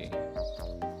 okay.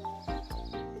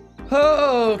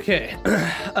 Okay.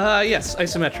 Yes,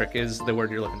 isometric is the word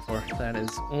you're looking for. That is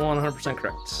 100%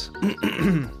 correct.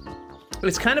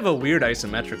 It's kind of a weird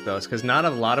isometric, though, because not a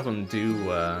lot of them do,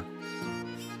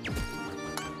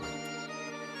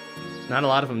 not a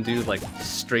lot of them do, like,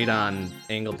 straight on,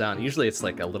 angled down. Usually it's,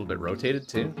 like, a little bit rotated,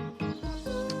 too.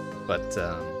 But,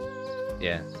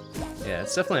 yeah. Yeah,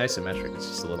 it's definitely isometric. It's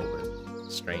just a little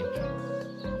bit strange.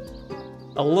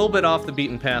 A little bit off the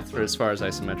beaten path for as far as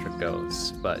isometric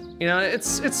goes. But, you know, it's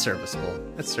serviceable.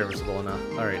 It's serviceable enough.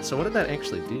 Alright, so what did that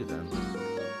actually do, then?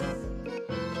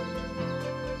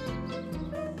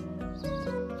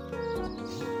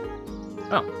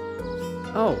 Oh.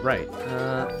 Oh, right.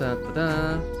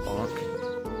 Bonk.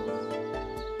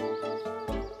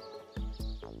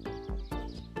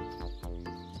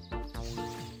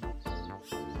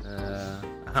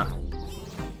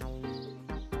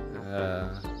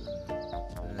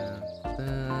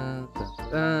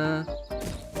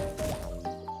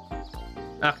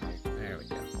 Okay, there we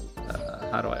go.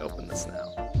 How do I open this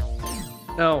now?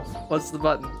 No, what's the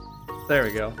button? There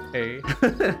we go. Hey.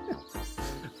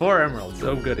 4 emeralds,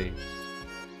 oh goody.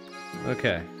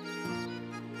 Okay.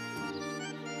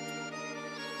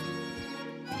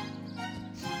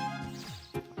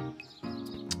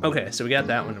 Okay, so we got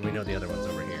that one and we know the other one's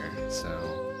over here. So,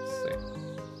 let's see.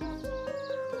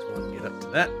 Just want to get up to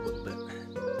that a little bit.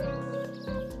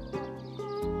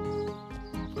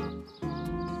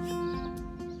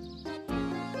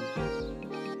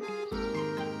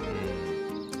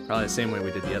 Probably the same way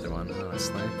we did the other one,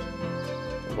 honestly.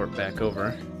 Warp back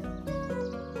over.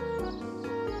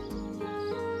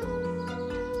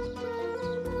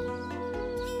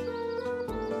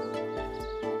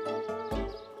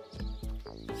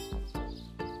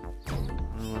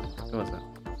 What was that?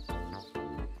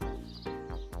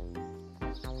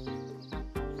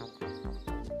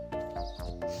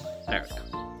 There we go.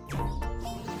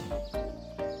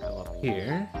 Go up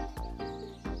here.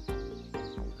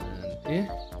 And here.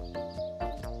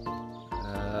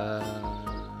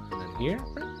 And then here.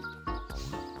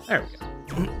 There we go.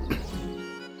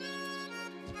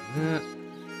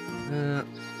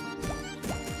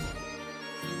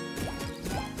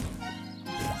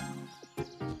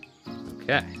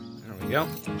 Okay, there we go.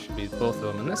 There should be both of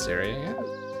them in this area, yeah?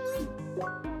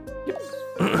 Yep.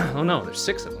 Oh no, there's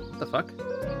 6 of them. What the fuck?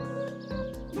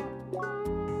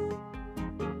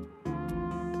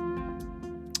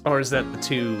 Or is that the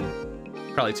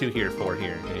 2? Probably 2 here, 4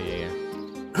 here. Yeah.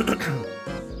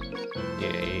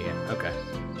 Yeah. Okay.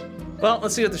 Well,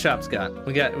 let's see what the shop's got.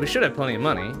 We should have plenty of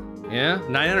money. Yeah?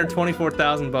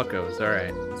 924,000 buckos.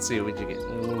 Alright. Let's see what you get.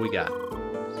 What do we got?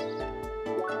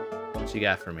 What you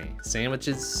got for me?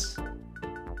 Sandwiches?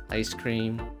 Ice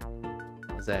cream?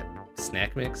 Is that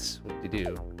snack mix? What do you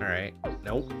do? Alright.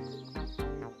 Nope.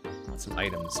 Some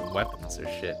items, some weapons or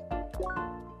shit.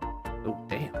 Oh,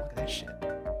 damn. Look at that shit.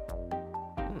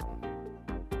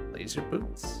 Laser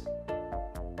boots.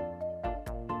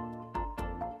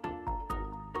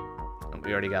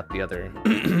 We already got the other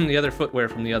the other footwear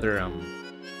from the other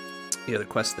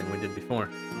quest thing we did before.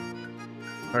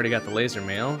 Already got the laser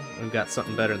mail. We've got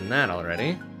something better than that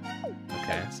already.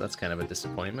 Okay, so that's kind of a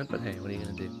disappointment, but hey, what are you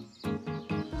gonna do?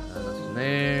 Nothing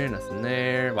there, nothing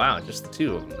there. Wow, just the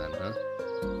 2 of them then, huh?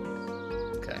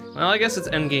 Okay, well, I guess it's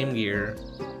endgame gear.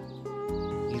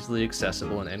 Easily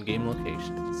accessible in endgame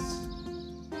locations.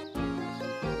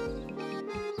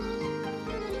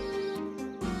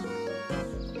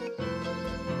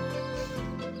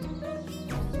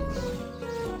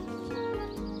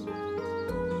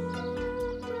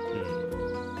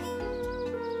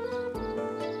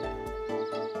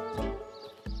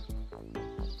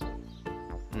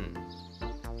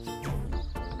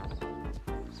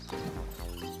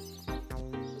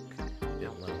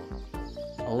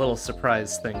 A little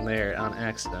surprise thing there on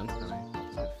accident. I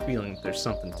have a feeling there's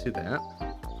something to that.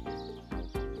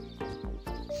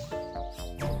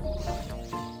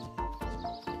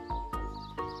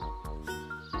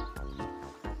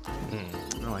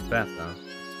 I like that though.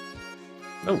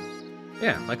 Oh,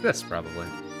 yeah, like this probably.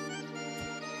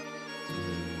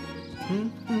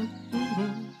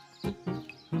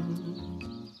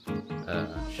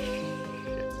 Shit.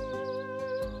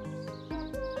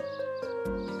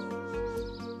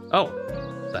 Oh,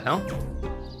 The hell?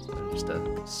 Just a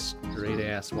straight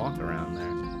ass walk around there.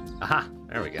 Aha!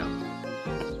 There we go.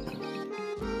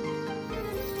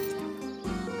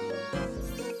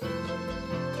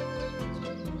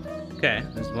 Okay,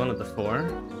 there's one of the 4.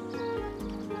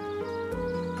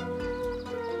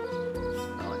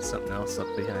 Oh, there's something else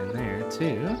up behind there,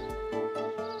 too.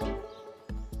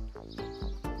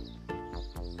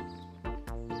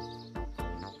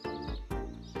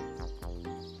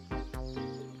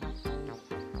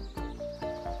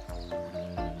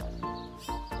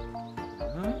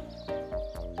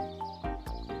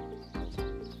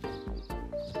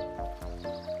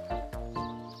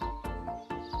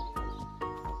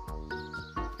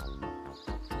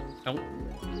 Oh.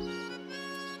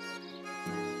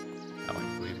 Oh, wait,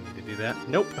 do we even need to do that?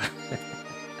 Nope.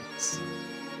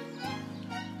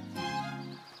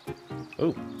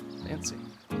 Oh, fancy.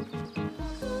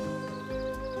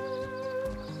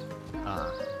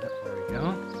 Ah, there we go.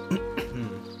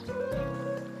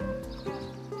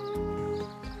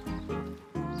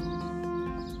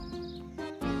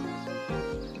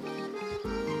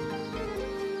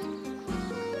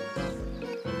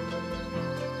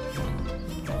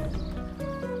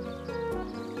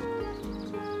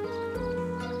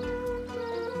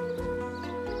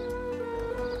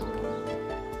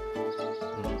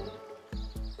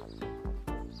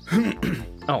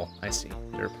 Oh, I see.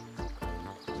 Derp.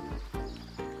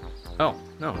 Oh,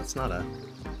 no, it's not a...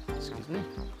 Excuse me?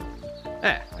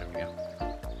 Ah, there we go.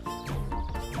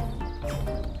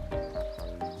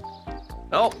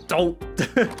 Oh, don't!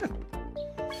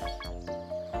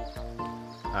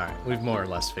 Alright, we've more or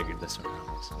less figured this one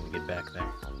out, so we can get back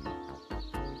there.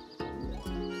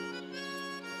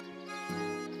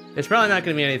 It's probably not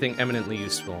going to be anything eminently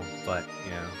useful, but,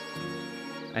 you know,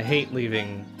 I hate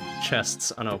leaving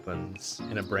chests unopened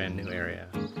in a brand new area.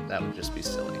 That would just be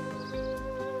silly.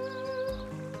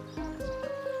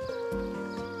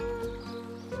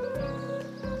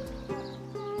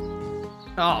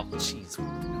 Oh, jeez.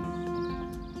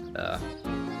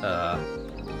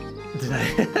 Did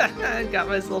I got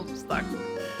myself stuck?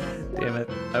 Damn it.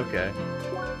 Okay.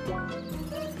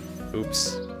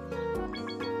 Oops.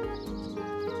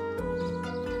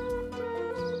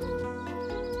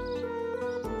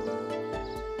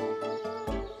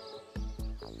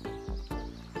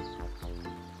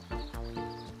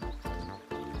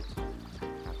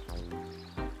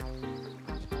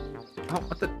 Oh,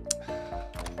 what the?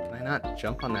 Can I not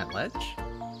jump on that ledge?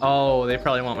 Oh, they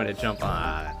probably want me to jump.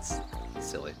 Ah, it's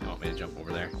silly. They want me to jump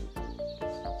over there.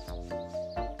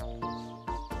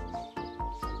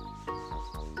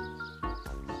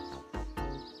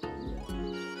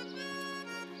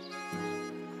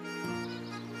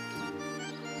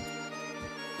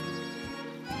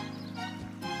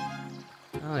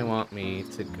 Now they want me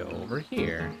to go over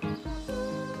here.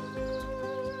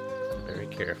 Very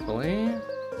carefully.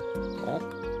 Oh.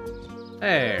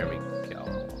 There we go.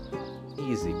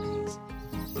 Easy peasy.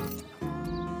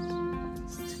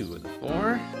 It's 2 of the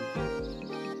 4.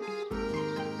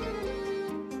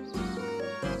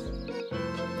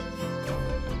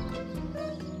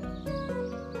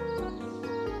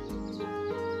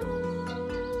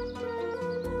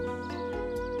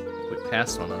 We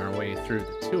passed one on our way through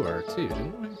the tour too,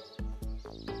 didn't we?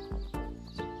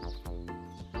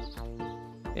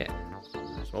 Yeah.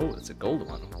 Oh, it's a gold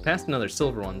one. We passed another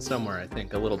silver one somewhere, I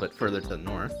think, a little bit further to the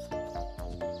north.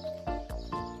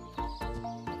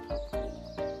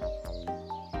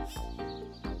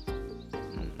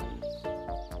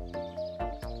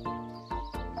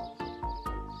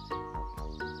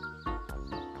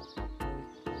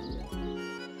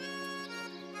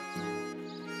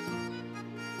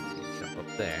 Jump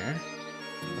up there.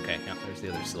 Okay, yeah, there's the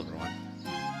other silver one.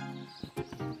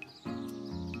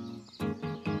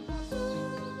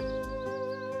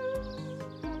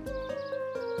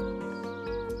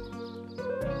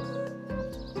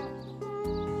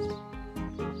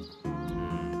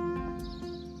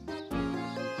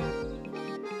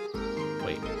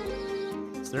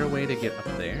 Is there a way to get up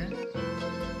there?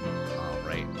 Oh,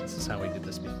 right. This is how we did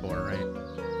this before, right?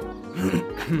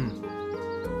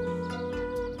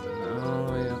 All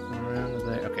the way up and around to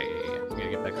there. Okay, yeah. We gotta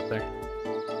get back up there.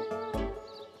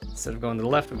 Instead of going to the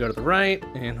left, we go to the right,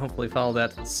 and hopefully follow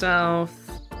that to the south.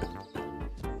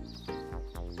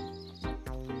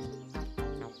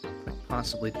 Could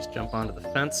possibly just jump onto the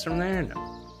fence from there? No,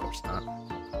 of course not.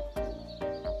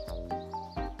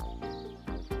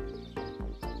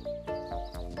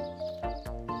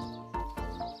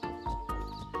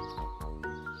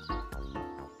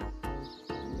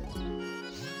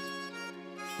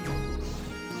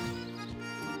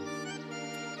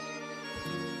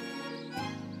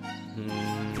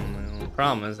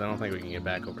 Problem is, I don't think we can get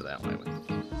back over that way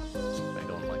by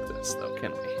going like this, though,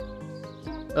 can we?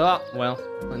 Oh, well,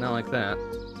 not like that.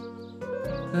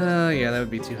 Yeah, that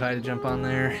would be too high to jump on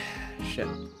there. Shit.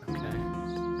 Okay.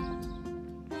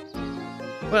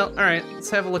 Well, alright,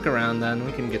 let's have a look around then.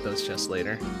 We can get those chests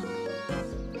later.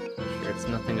 Sure, it's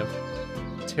nothing of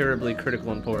terribly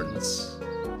critical importance.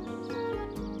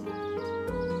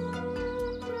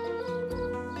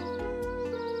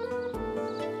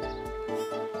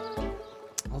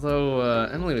 Although,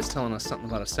 Emily was telling us something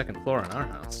about a second floor in our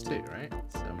house, too, right?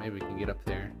 So maybe we can get up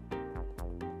there.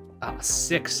 Ah,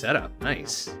 sick setup.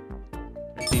 Nice.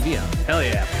 TV on. Hell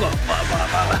yeah. Blah, blah, blah,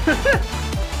 blah.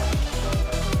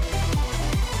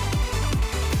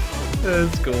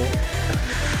 That's cool.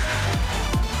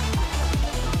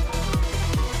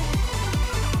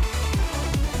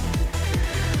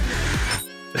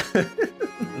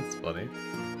 That's funny.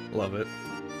 Love it.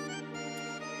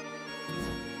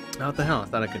 Oh, what the hell? I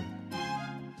thought I could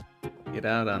get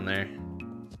out on there.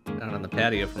 Out on the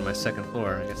patio from my second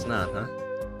floor. I guess not, huh?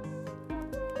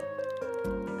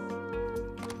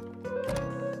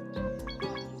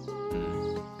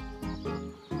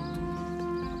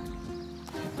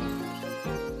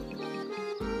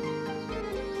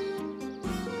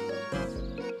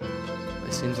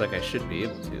 It seems like I should be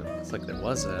able to. It's like there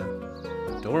was a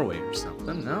doorway or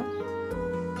something, no?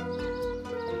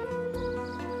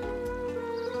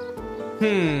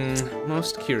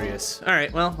 Most curious.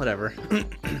 Alright, well, whatever.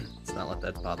 Let's not let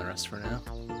that bother us for now.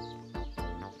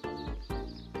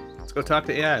 Let's go talk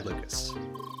to AI, Lucas.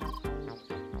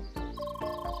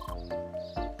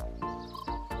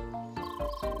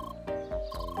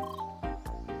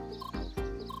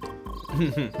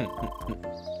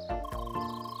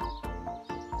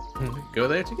 Go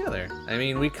there together. I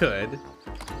mean, we could.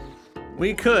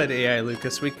 We could, AI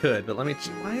Lucas, we could, but let me...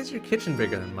 Why is your kitchen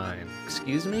bigger than mine?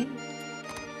 Excuse me?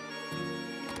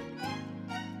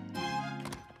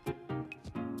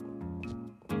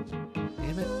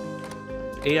 Damn it.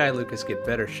 AI Lucas get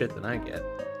better shit than I get.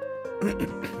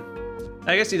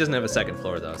 I guess he doesn't have a second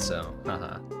floor, though, so...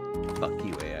 Haha. Fuck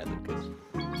you, AI Lucas.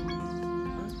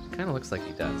 Kinda looks like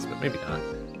he does, but maybe not.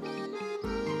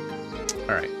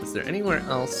 Alright, is there anywhere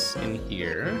else in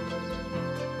here?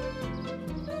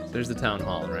 There's the town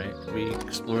hall, right? Can we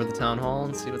explore the town hall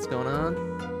and see what's going on?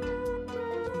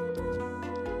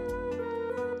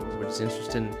 We're just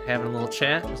interested in having a little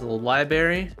chat. There's a little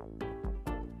library.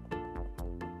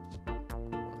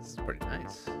 This is pretty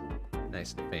nice.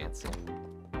 Nice and fancy.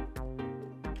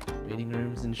 Meeting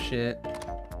rooms and shit.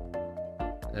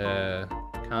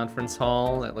 Conference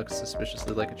hall that looks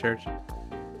suspiciously like a church.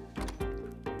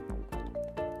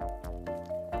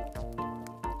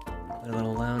 A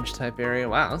little lounge type area.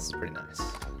 Wow, this is pretty nice.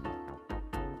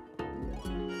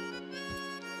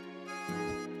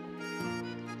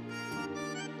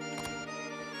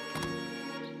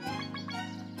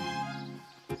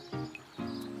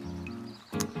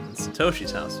 And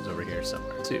Satoshi's house is over here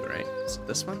somewhere too, right? Is it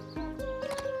this one?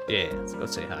 Yeah, let's go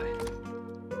say hi.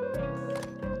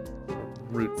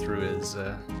 Root through his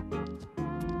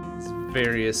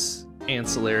various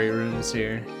ancillary rooms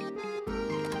here.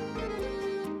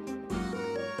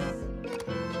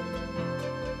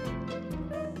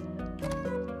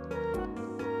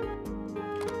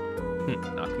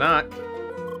 Knock, knock.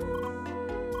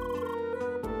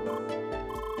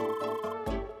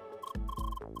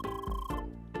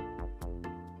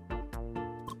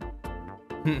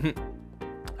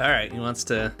 Alright, he wants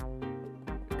to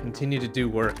continue to do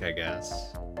work, I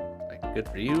guess. Like, good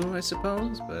for you, I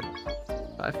suppose, but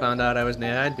if I found out I was an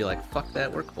AI, I'd be like, fuck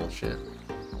that work bullshit.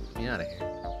 Get me out of here.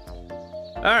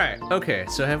 Alright, okay,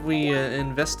 so have we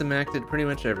investimacted pretty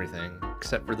much everything,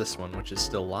 except for this one, which is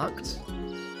still locked?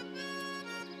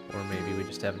 Or maybe we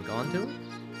just haven't gone to it?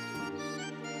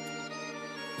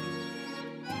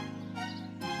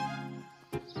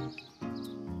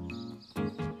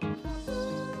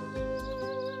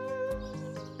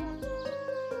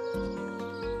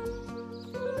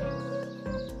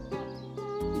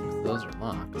 Those are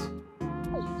locked.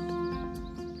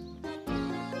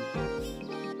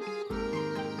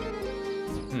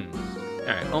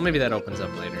 Alright, well maybe that opens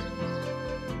up later.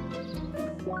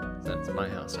 That's my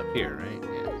house up here, right? Yeah.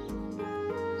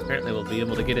 Apparently we'll be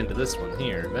able to get into this one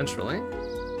here eventually.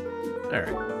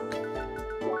 Alright.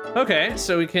 Okay,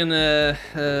 so we can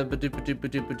ba-doop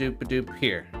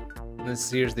here.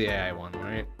 Here's the AI one,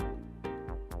 right?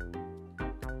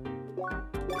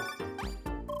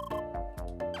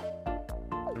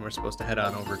 And we're supposed to head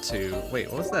on over to... Wait,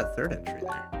 what was that third entry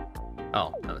there?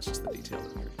 Oh, no, it's just the detailed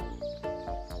entry.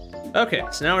 Okay,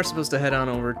 so now we're supposed to head on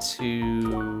over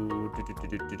to...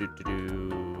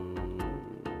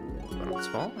 Autumn's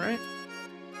Fall, right?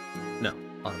 No,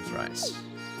 Autumn's Rise.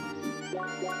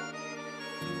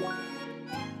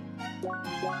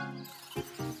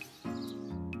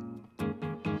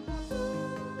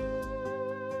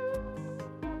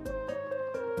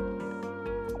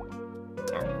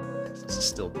 Oh, this is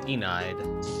still denied.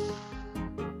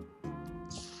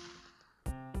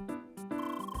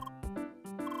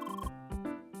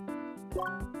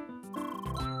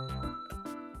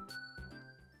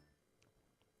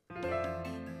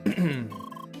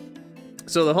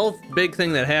 So the whole big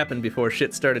thing that happened before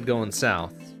shit started going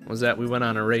south was that we went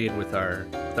on a raid with our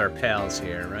pals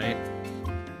here, right?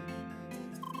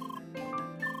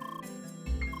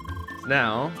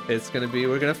 Now it's gonna be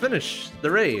we're gonna finish the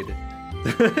raid.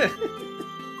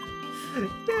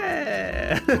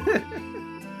 Yeah.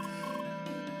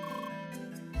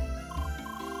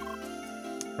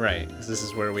 Right, 'cause this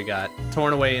is where we got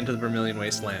torn away into the Vermilion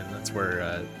Wasteland. That's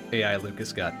where AI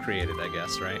Lucas got created, I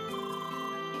guess, right?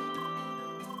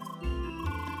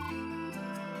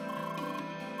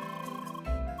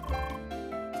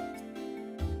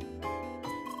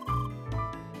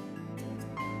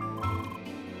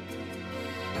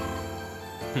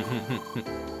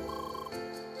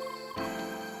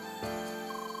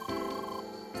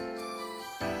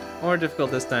 More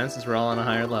difficult this time since we're all on a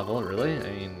higher level, really?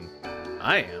 I mean,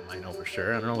 I am, I know for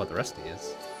sure. I don't know about the rest of you.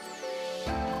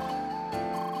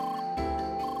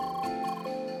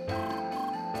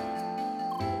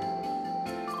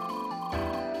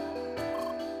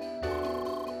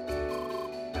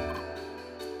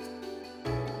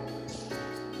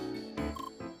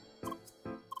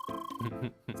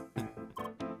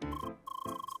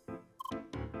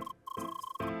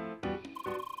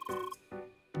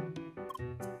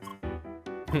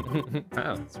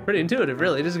 Wow, it's pretty intuitive,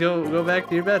 really. Just go back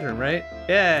to your bedroom, right?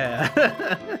 Yeah.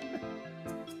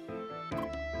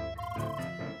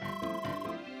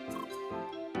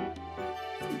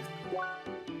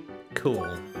 Cool.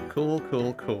 All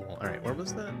right, where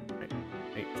was that? Right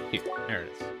here. There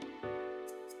it is.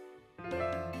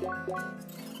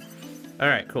 All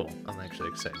right, cool. I'm actually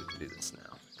excited to do this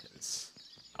now because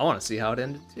I want to see how it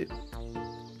ended too.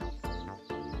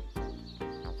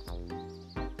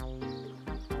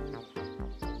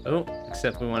 Oh,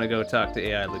 except we want to go talk to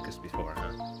AI Lucas before,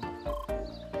 huh?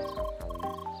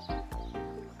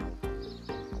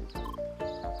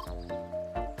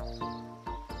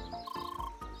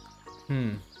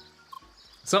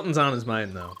 Something's on his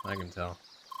mind, though. I can tell.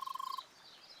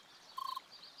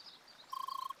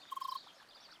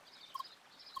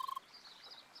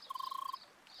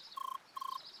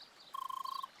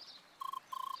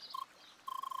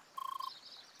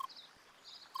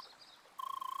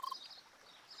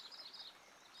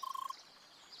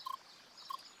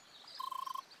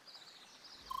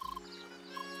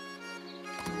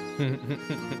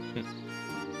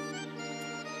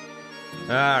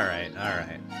 All right.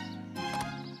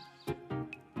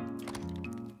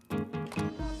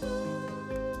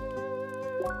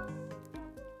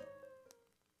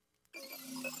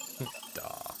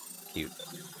 Aw, cute.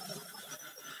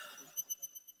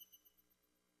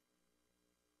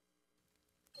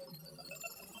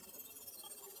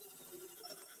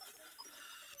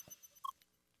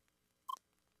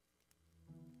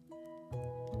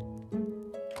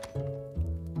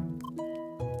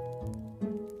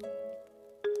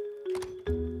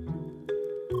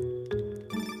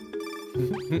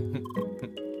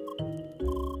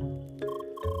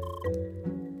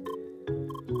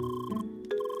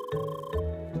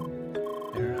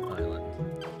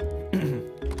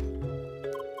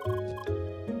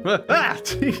 Ah,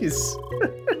 jeez.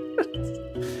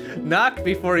 Knock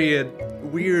before you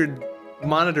weird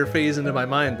monitor phase into my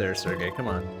mind there, Sergey. Come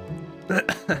on.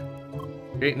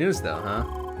 Great news, though, huh?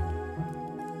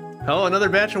 Oh, another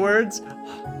batch of words?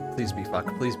 Please be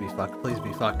fuck, please be fuck, please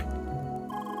be fuck.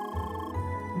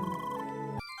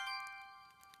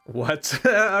 What?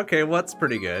 Okay, what's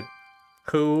pretty good?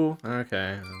 Who?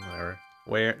 Okay, whatever.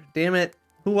 Where? Damn it.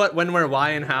 Who, what, when, where,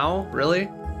 why, and how? Really?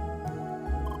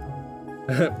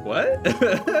 What?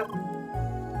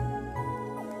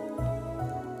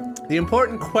 The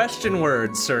important question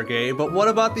words, Sergey, but what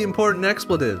about the important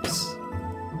expletives?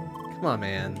 Come on,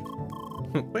 man.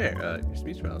 Where? Your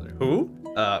speech browser. Who?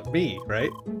 Me,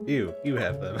 right? You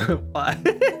have them. Why?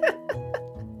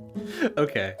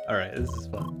 Okay, alright, this is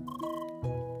fun.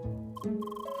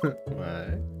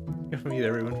 Why? You gonna meet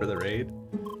everyone for the raid?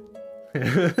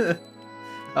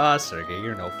 Ah, Sergey,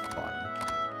 you're no fun.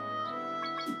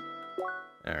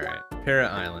 Alright, Para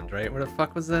Island, right? Where the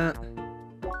fuck was that?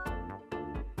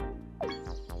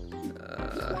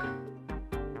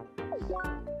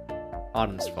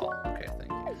 Autumn's Fall. Okay,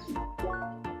 thank you.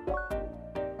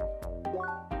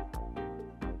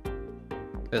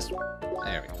 This one.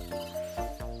 There we go.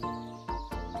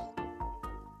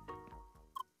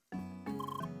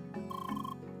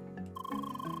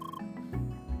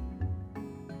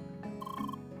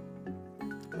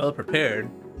 Well prepared.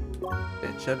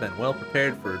 Bitch, I've been well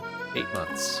prepared for 8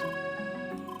 months.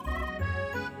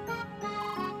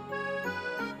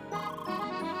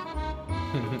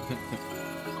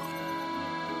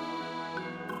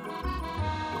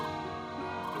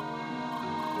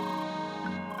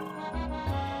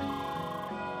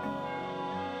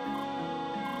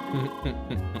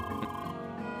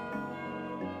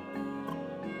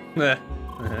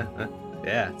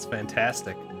 Yeah, it's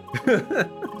fantastic.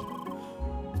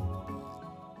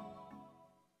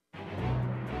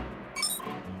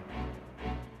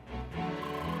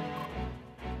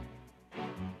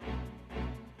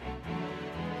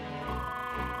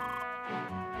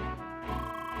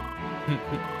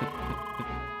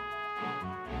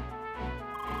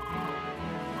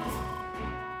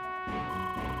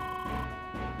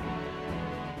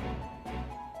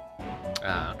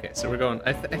 Ah, okay, so we're going.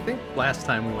 I think last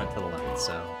time we went to the left,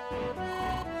 so.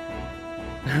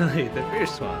 The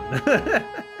fierce one.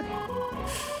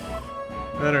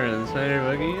 Better than Spider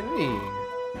Buggy and me.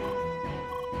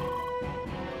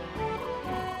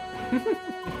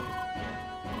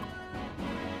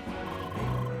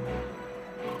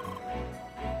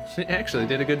 She actually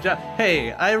did a good job.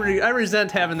 Hey, I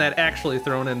resent having that actually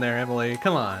thrown in there, Emily.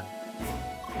 Come on.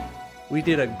 We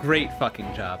did a great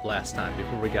fucking job last time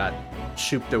before we got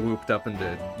shooped-a-whooped up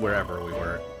into wherever we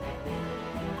were.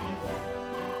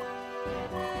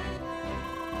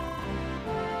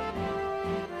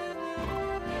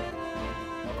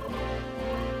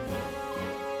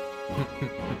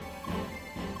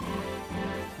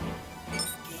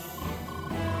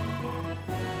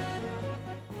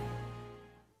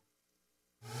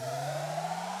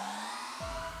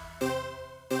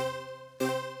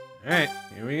 Alright,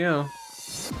 here we go.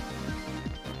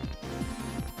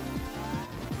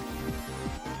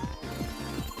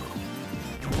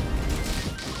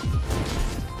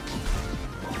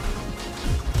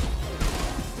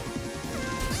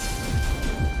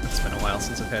 It's been a while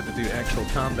since I've had to do actual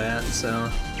combat, so...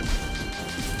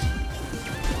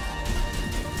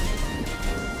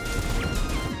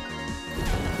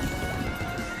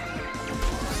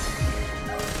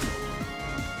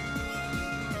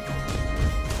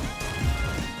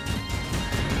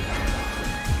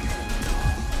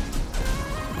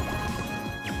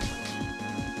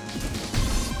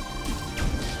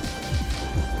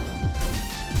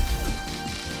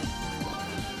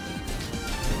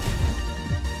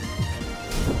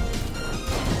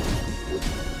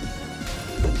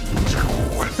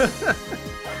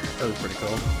 That was pretty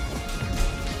cool.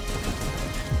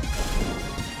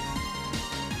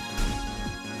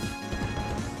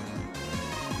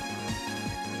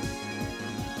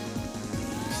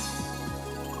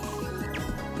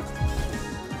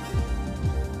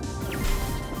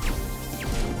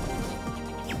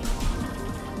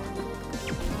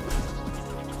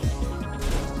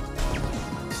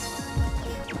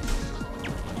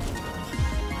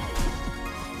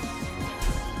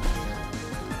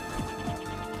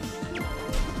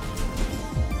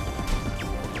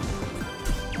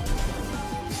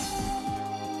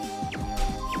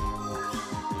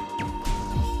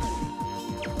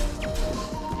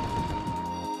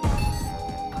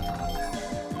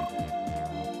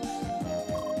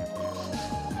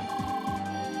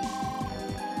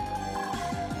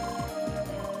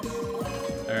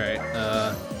 Alright,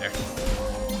 there.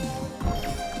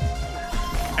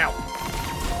 Ow!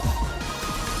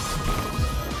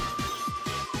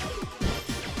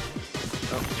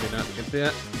 Oh, did not get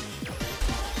that.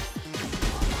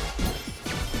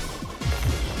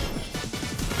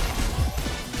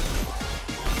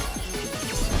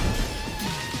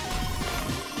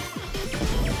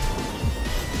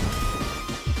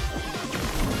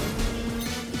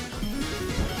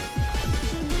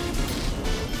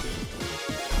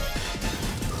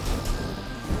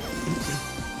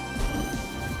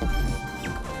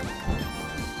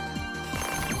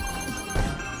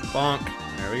 Bonk.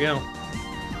 There we go.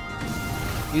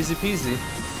 Easy peasy.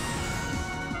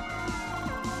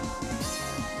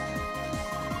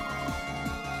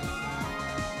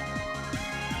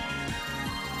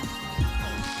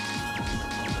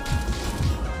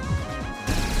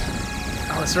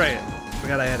 Oh, that's right.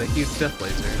 Forgot I had a huge death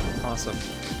laser. Awesome.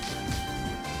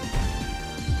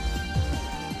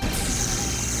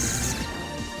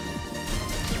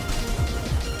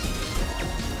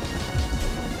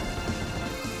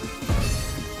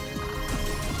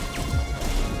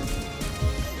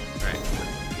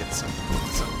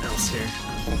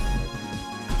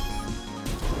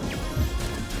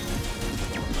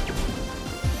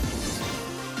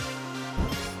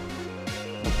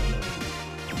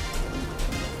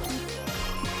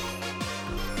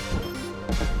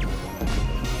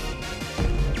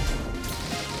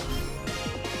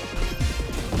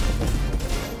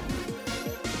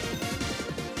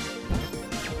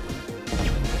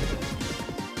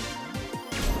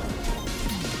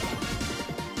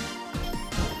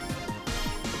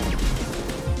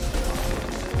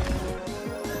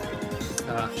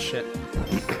 shit.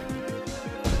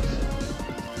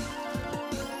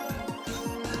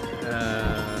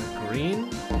 Green?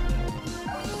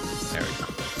 There we go.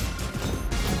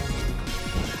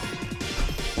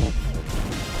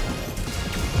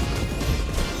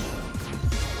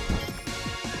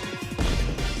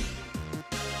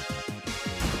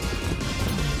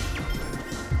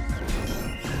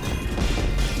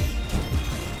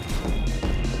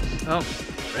 Oh,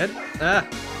 red? Ah!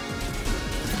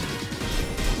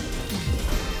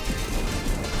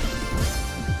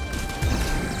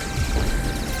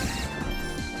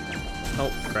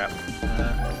 Oh, crap.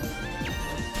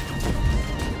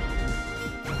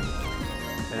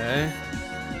 Okay.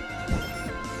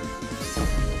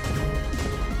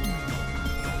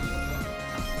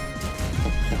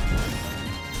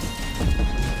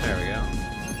 There we go,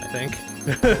 I think.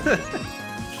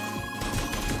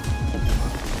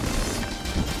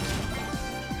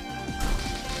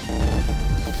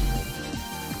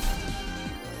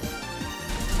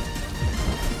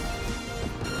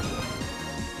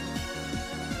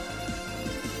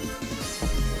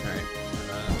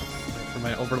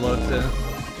 My overload to...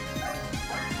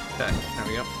 Okay, there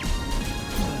we go.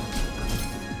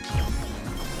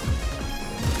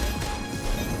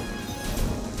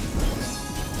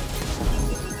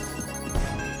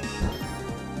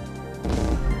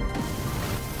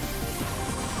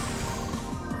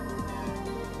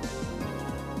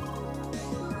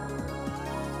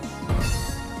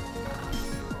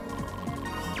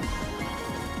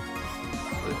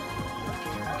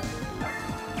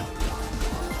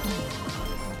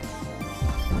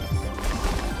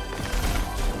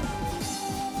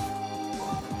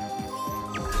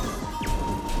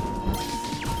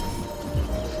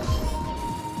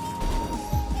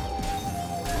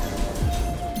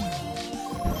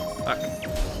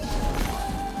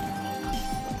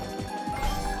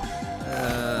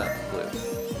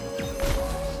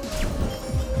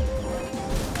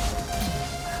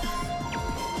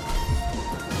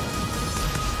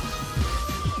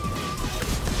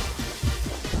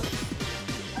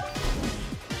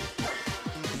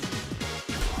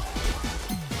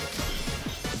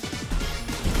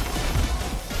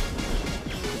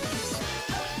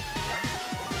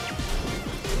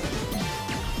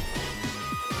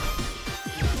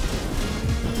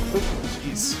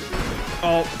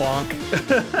 Oh, bonk.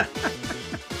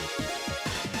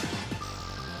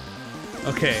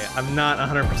 Okay, I'm not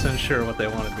 100% sure what they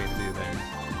wanted me to do there.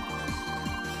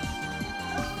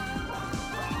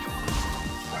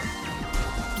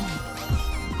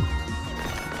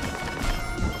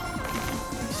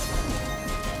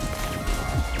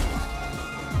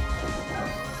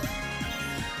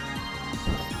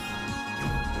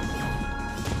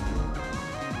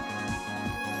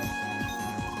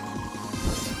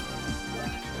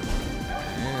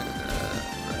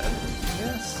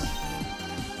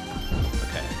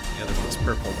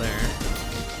 Purple there.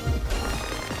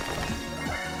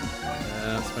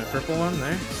 That's my purple one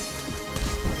there.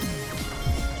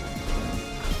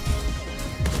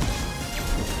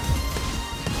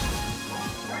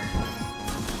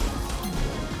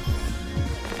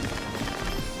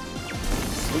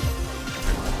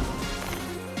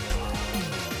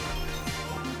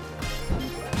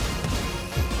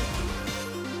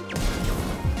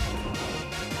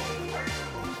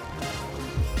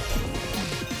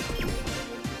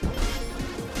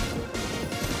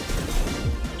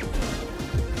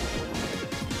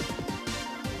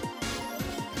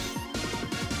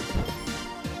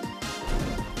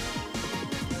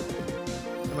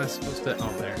 Am I supposed to?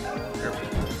 Oh, there.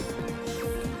 Perfect.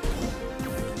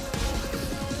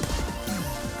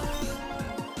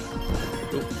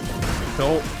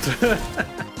 Oh.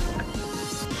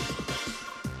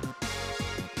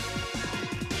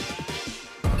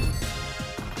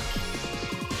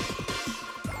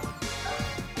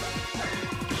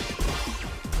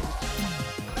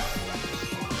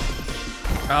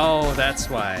 Oh, that's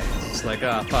why. It's like,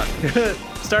 oh, fuck.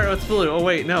 Start with blue. Oh,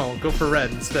 wait, no. Go for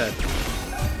red instead.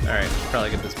 Alright, should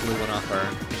probably get this blue one off our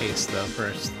case, though,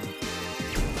 first.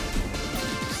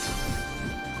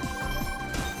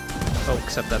 Oh,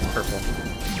 except that's purple.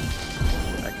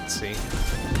 I can see. Is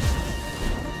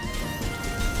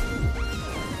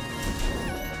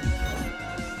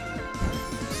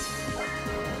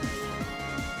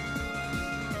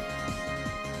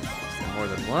there more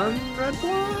than one red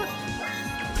block?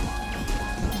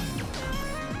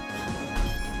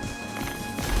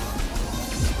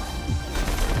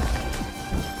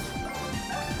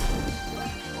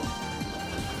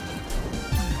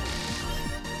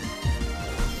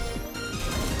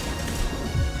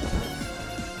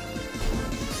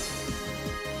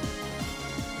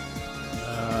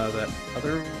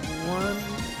 other one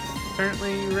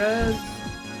apparently red.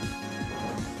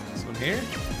 This one here.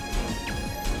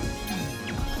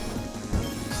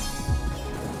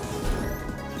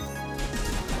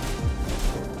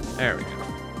 There we go.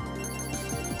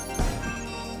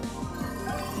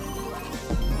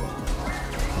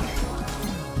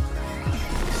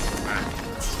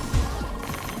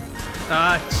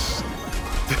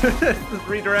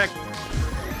 Redirect.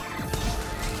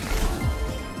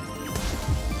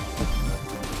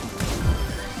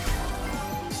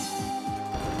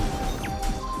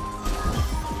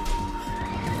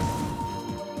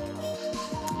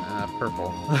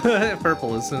 Purple.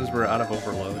 Purple as soon as we're out of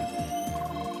overload.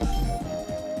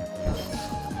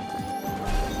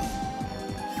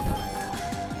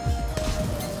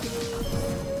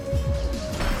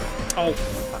 Oh,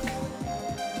 fuck.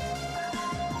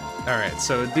 Alright,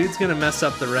 so dude's gonna mess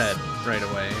up the red right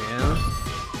away, yeah?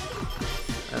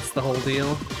 That's the whole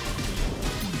deal.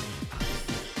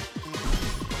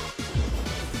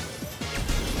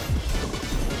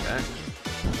 Okay.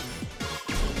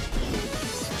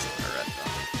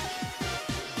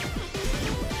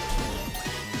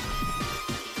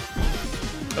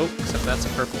 Oh, except that's a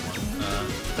purple one.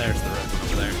 There's the red one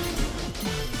over there.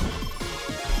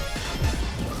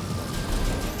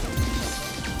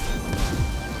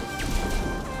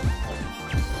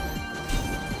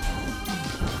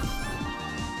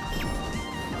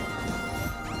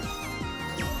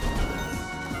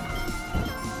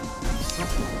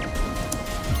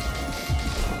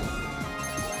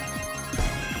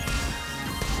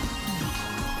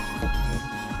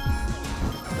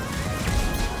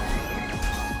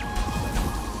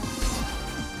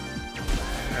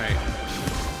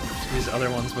 Other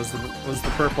ones was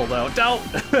the purple though. Don't.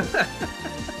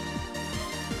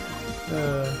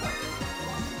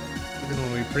 Even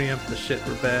when we preempt the shit,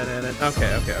 we're bad at it.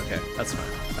 Okay, that's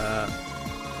fine.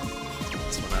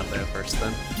 This one out there first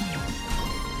then.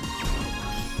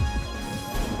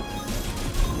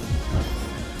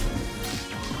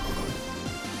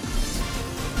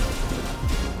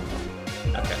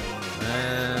 Okay,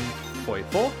 and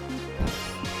purple.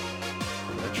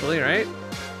 Eventually, right?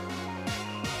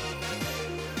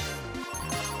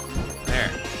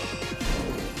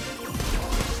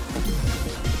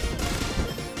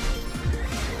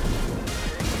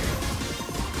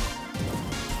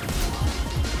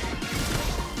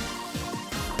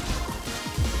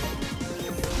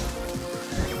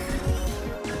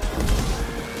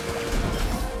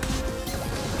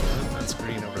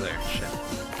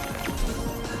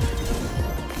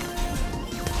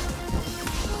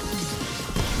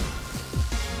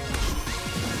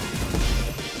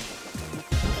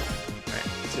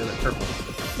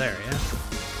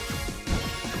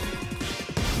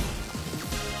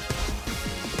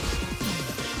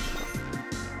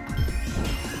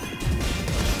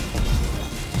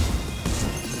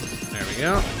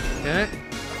 Yeah, okay.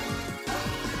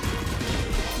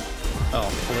 Oh,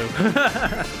 blue.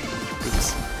 Oops.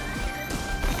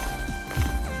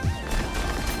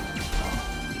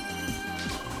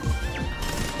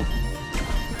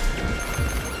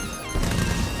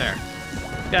 There.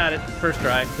 Got it. First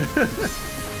try.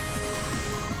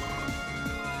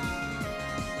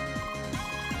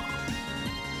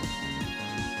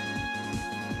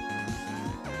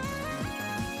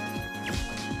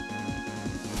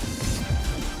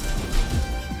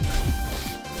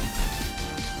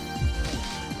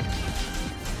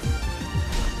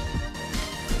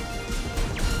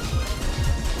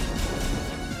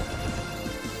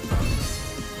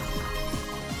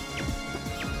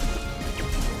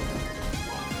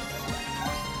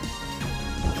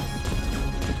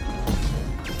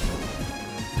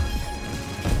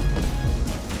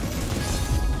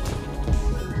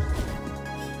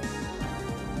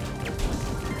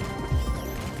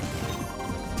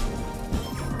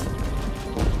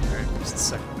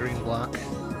 Second green block. There,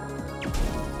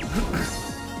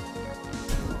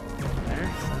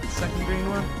 is that the second green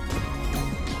one?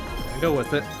 I'll go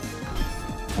with it.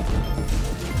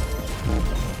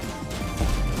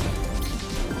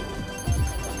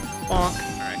 Bonk.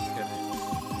 Alright, good.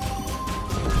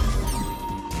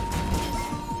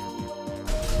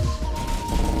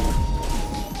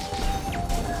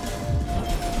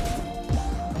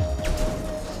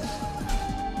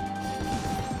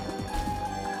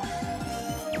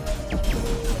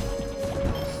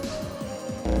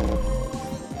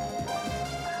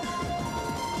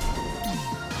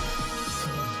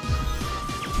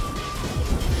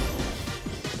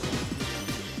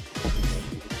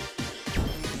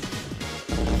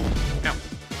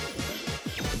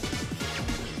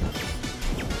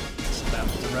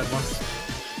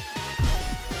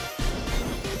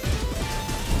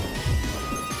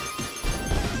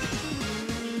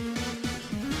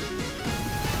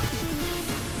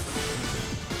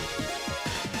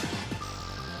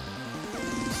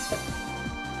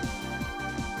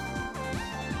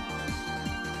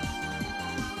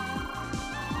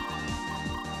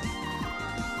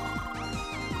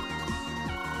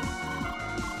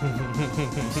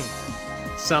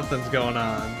 Something's going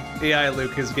on. AI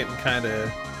Luke is getting kind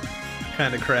of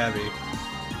crabby.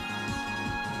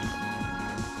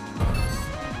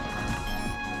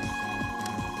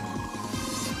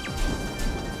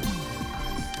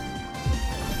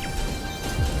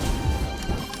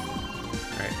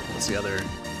 All right, what's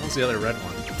the other red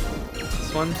one?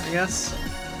 This one, I guess.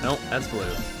 Nope, that's blue.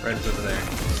 Red is over there.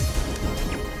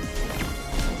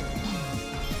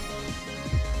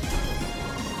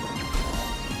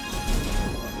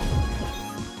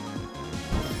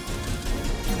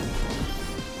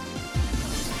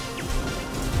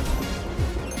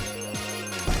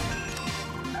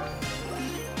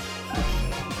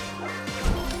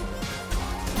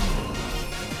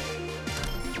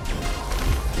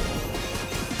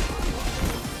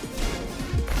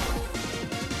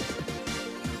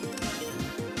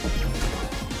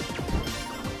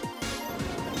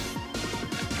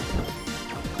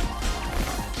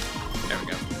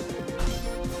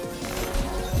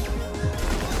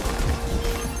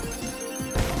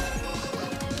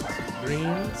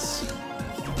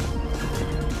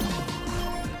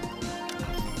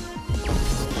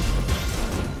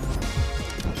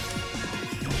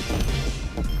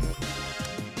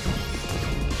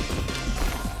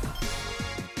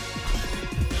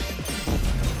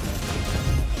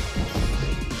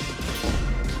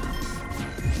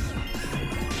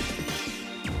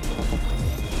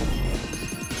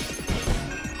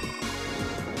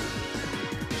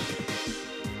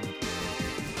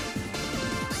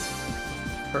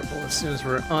 Purple as soon as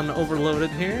we're unoverloaded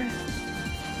here.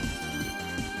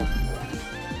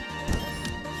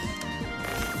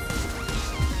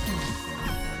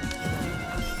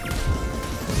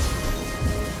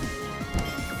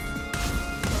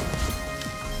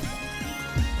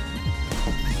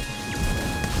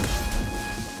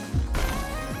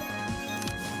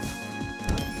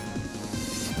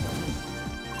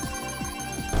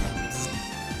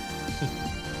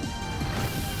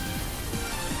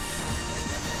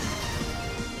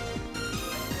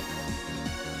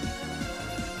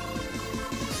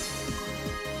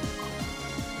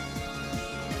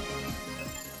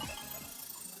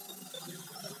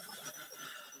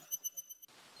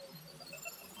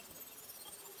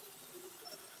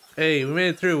 Hey, we made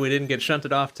it through. We didn't get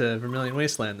shunted off to Vermilion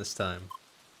Wasteland this time.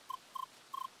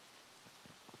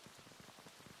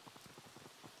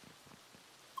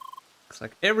 Looks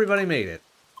like everybody made it.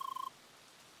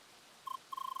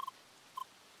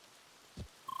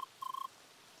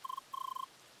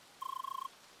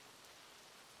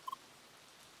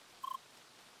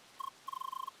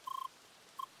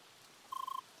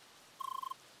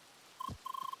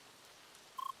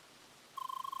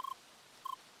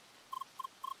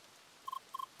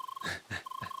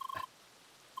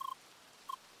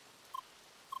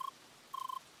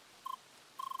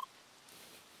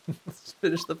 Let's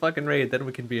finish the fucking raid, then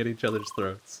we can be at each other's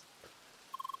throats.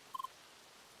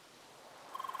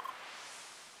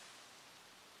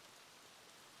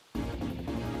 Ooh,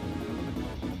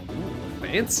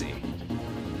 fancy.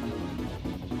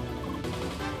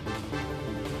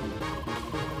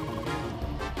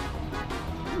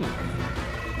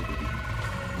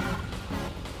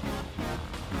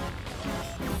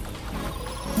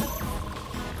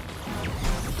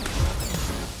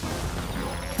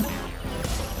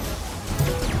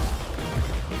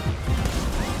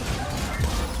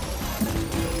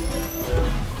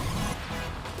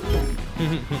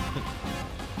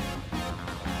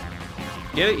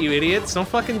 Get it, you idiots. Don't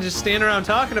fucking just stand around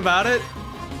talking about it.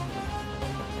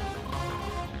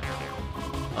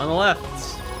 On the left.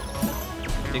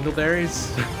 Dingleberries.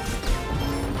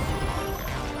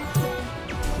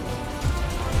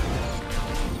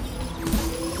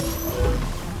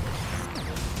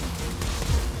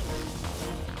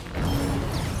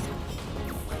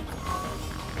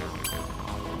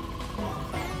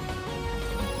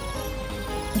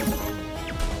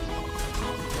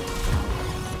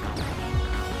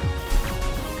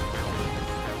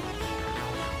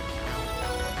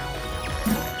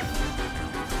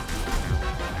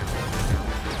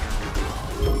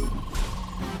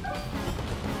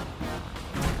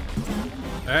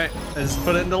 Alright, I just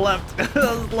put it in the left.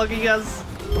 Lucky guess.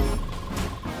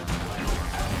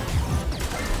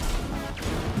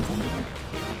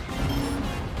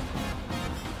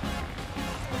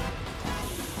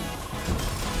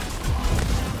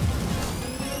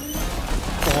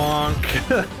 Bonk.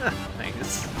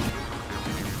 Nice.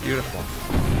 Beautiful.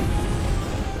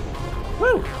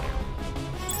 Woo!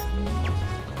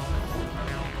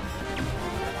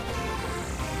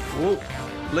 Whoa.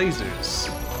 Lasers.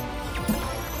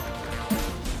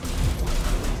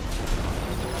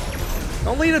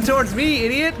 Don't lean it towards me,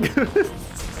 idiot!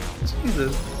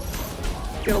 Jesus.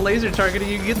 Get a laser target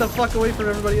and you can get the fuck away from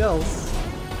everybody else.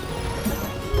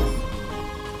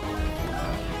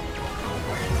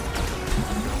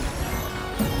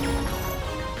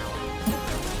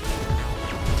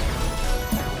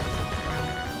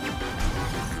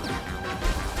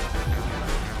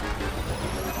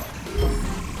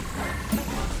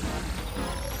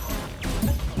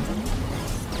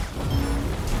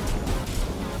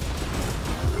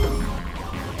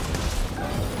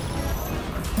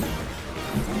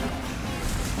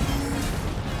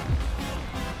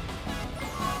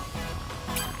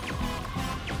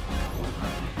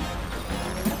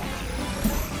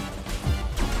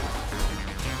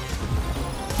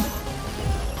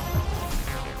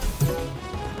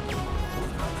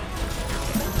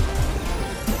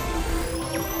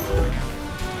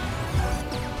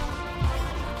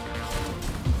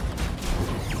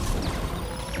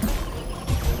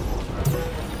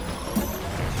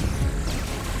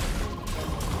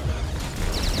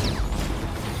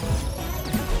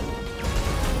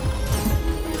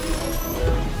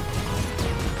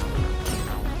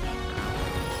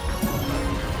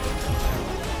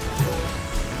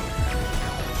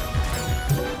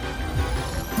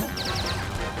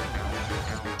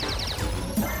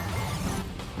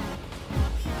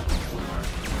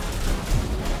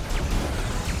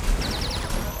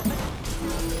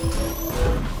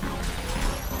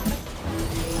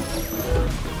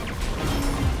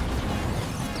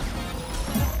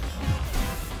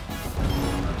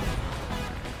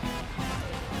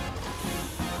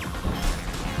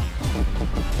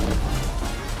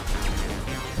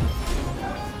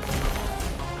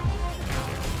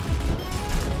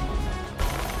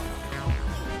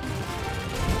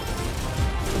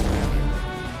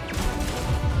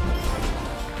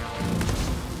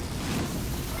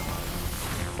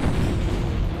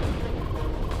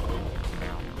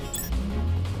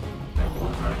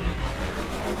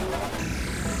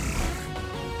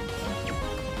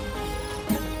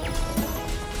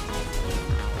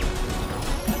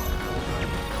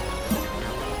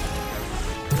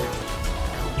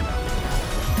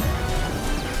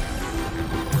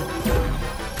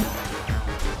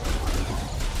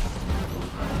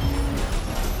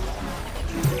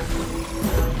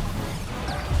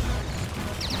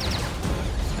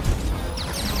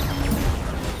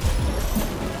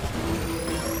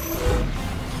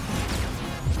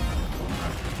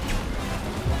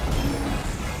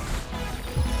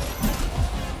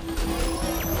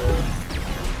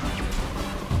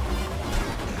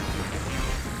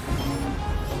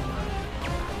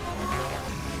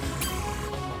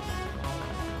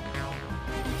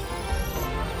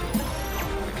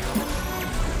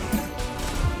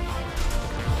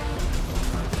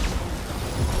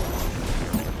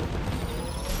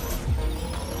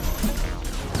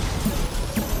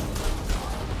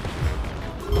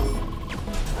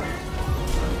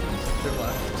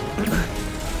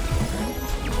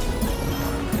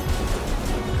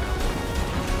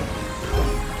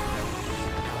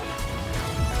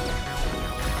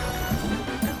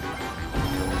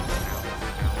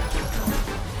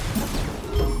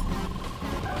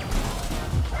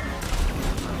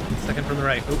 Second from the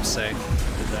right. Oops, say.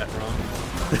 Did that wrong.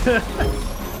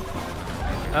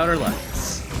 Outer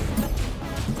lefts.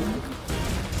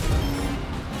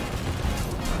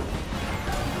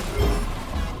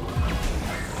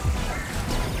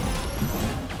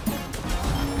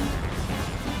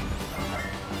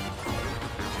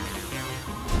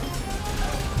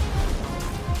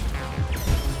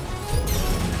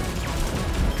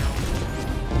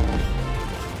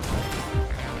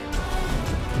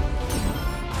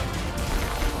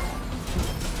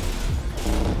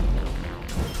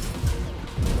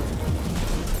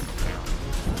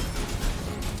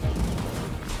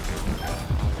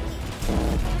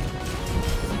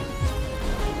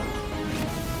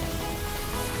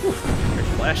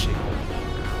 Flashy.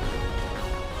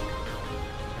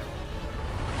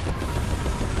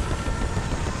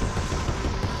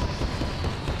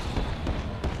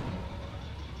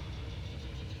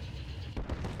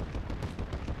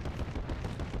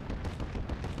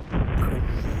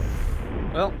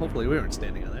 Well, hopefully we weren't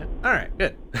standing on that. Alright,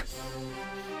 good.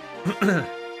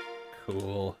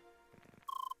 Cool.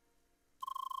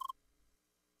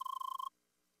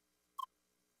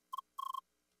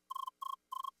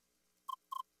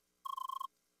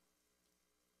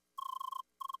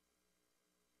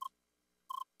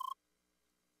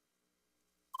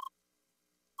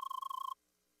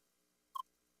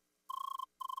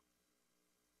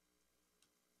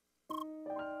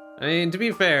 I mean, to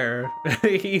be fair,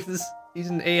 he's He's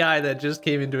an AI that just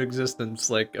came into existence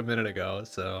like a minute ago,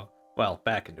 so... Well,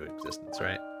 back into existence,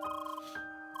 right?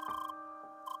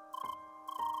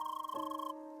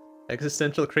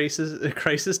 Existential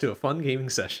crisis to a fun gaming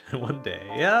session one day.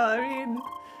 Yeah, I mean,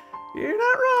 you're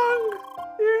not wrong.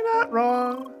 You're not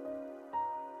wrong.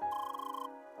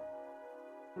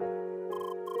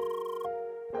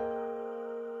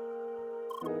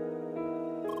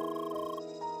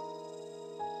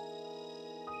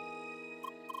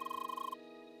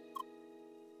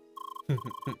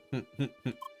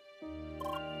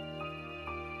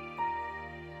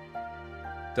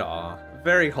 Daw.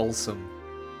 Very wholesome.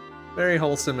 Very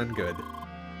wholesome and good.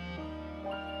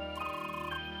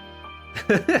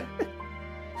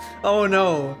 Oh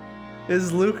no.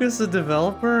 Is Lucas a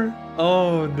developer?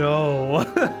 Oh no.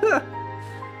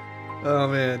 Oh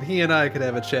man, he and I could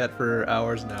have a chat for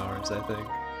hours and hours, I think.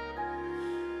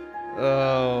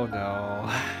 Oh no.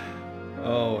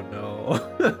 Oh no.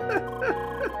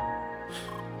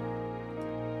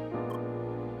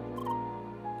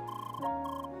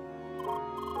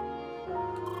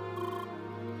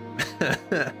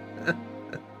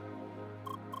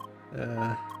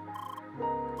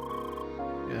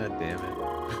 God damn it.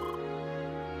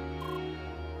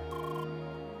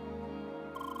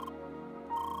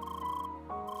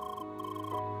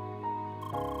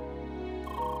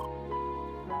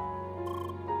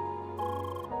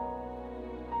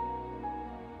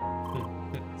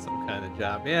 Some kind of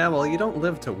job. Yeah, well, you don't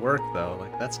live to work, though.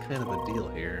 Like, that's kind of the deal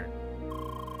here.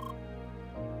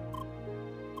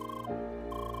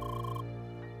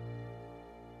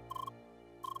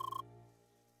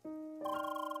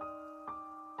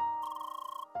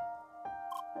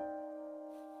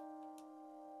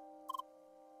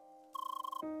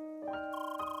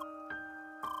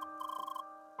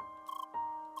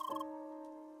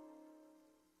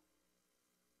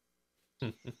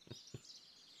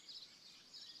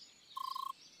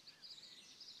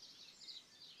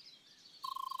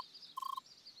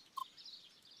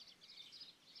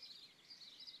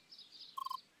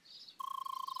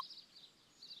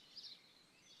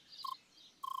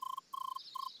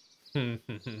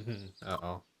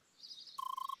 Uh-oh.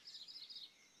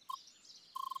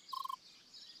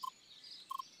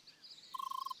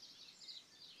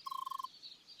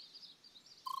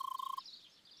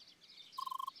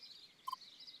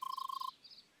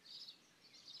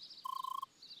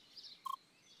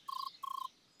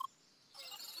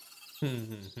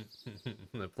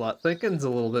 The plot thickens a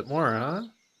little bit more, huh?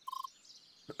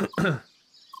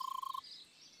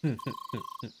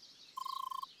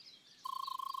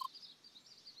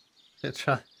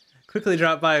 Quickly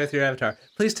drop by with your avatar.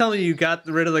 Please tell me you got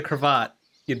rid of the cravat,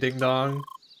 you ding dong.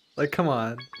 Like, come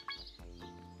on.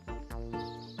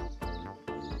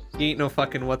 He ain't no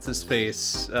fucking what's his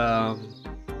face.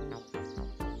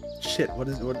 Shit,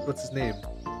 what's his name?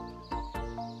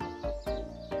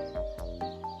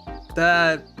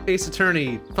 That Ace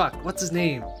Attorney. Fuck, what's his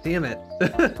name? Damn it.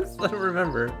 I don't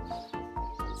remember.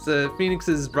 It's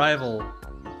Phoenix's rival.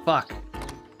 Fuck.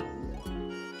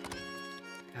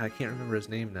 God, I can't remember his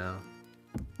name now.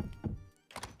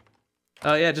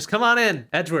 Oh yeah, just come on in.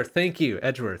 Edgeworth, thank you.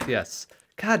 Edgeworth, yes.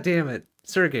 God damn it.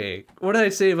 Sergey, what did I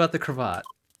say about the cravat?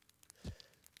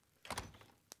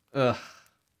 Ugh.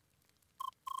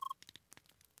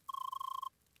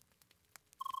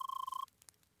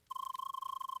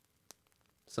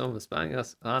 Someone was spying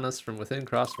on us from within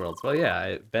Crossworlds. Well, yeah,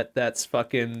 I bet that's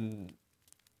fucking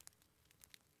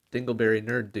Dingleberry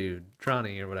nerd dude,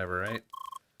 Tronny or whatever, right?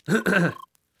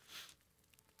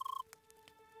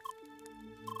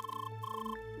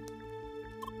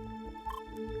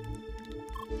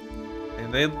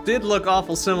 And they did look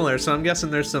awful similar, so I'm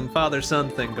guessing there's some father-son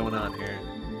thing going on here.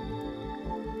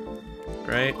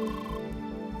 Right?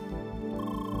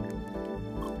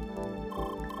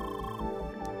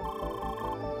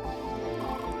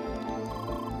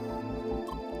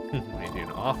 Made you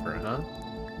an offer, huh?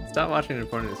 Stop watching and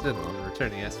reporting this didn't. In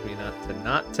return, he asked me to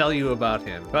not tell you about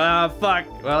him. Ah, fuck!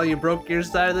 Well, you broke your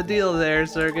side of the deal there,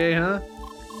 Sergey, huh?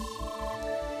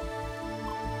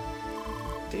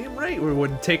 Damn right, we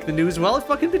wouldn't take the news well. He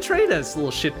fucking betrayed us,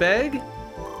 little shitbag.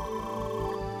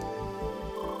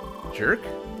 Jerk.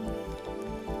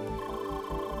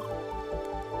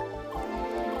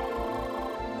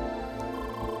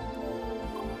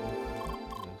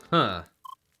 Huh.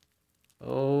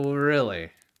 Oh,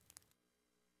 really?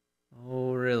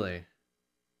 Oh, really?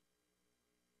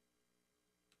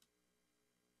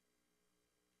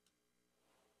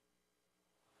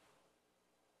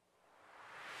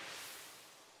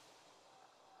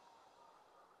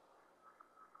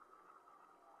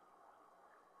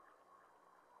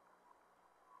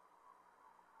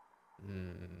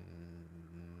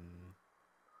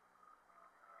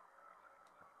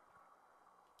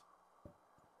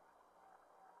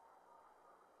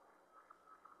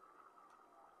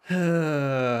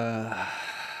 Oh,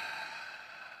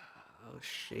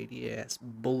 shady ass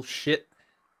bullshit.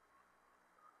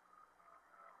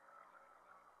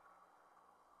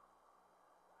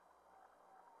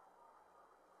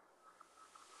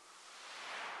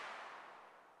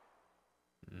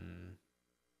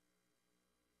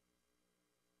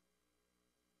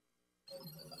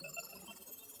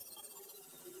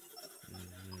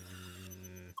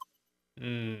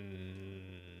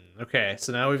 Okay,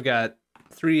 so now we've got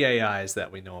 3 AIs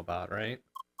that we know about, right?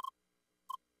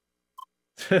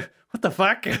 What the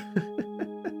fuck?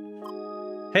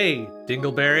 Hey,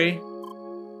 Dingleberry.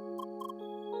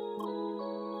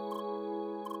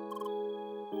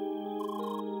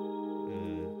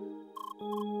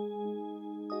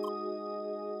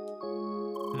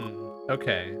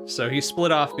 Okay, so he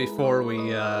split off before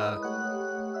we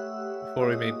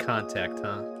made contact,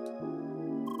 huh?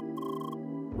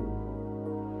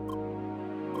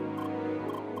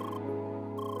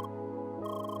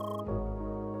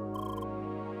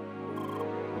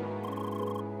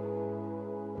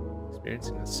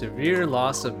 Experiencing a severe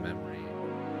loss of memory.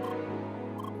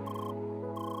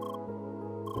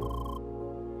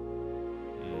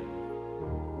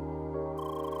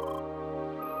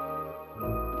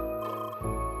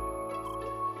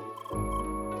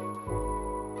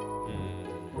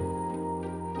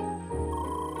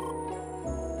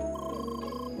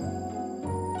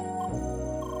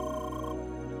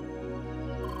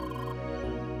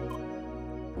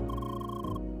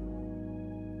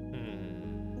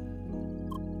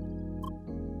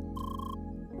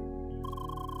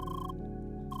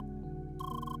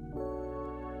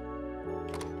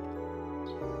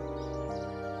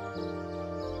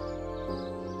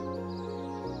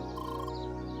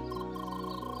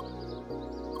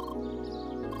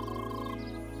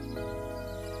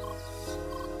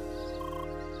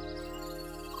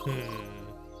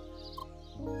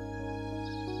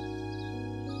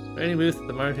 Training booth at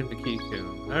the Martin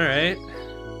Bakiku. Alright.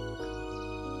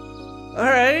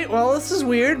 Alright, well, this is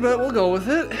weird, but we'll go with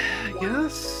it, I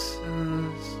guess.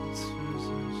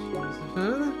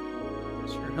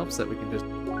 Sure helps that we can just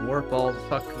warp all the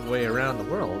fucking way around the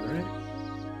world, right?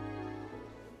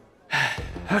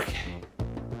 Okay.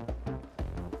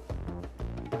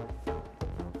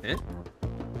 Eh?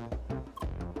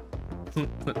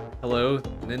 Hello,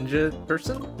 ninja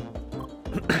person?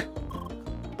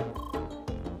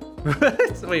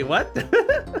 Wait, what?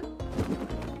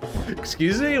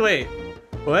 Excuse me? Wait,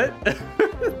 what?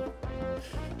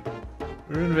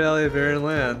 Maroon Valley of Barren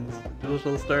Lands. The duel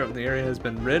shall start when the area has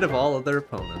been rid of all other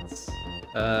opponents.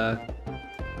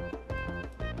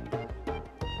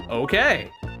 Okay.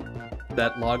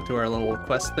 That log to our little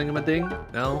quest thingamading?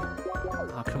 No?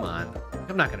 Oh, come on.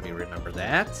 I'm not gonna remember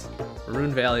that.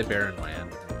 Maroon Valley, Barren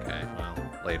Land. Okay, well,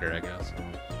 later, I guess.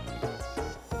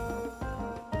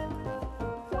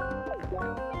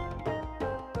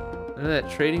 That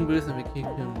trading booth in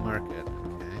Bakiku Market.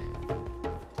 Okay.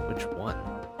 Which one?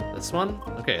 This one?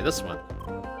 Okay, this one.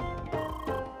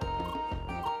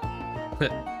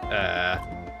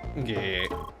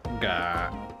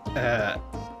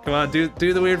 Come on, do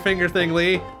the weird finger thing,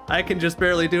 Lee. I can just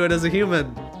barely do it as a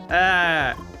human.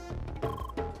 Yeah,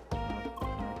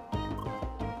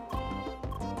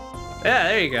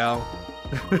 there you go.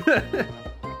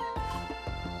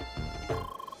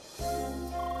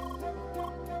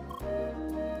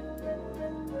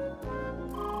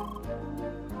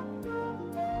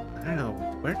 I don't know,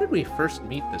 where did we first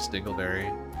meet this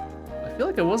Dingleberry? I feel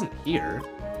like I wasn't here.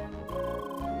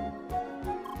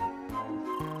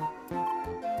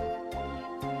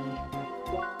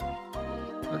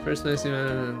 First nice in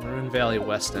Maroon Valley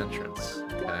West entrance.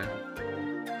 Okay.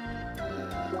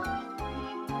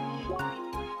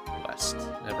 West.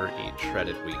 Never eat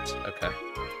shredded wheat. Okay.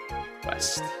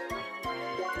 West.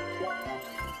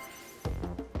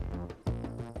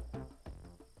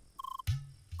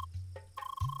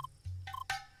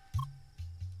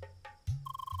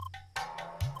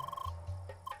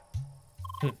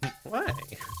 Why?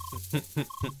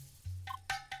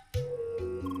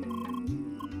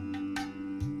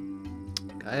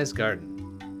 Guy's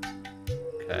Garden.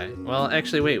 Okay. Well,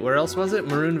 actually, wait. Where else was it?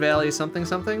 Maroon Valley something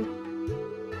something?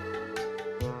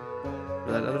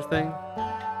 Or that other thing?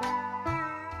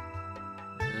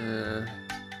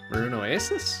 Maroon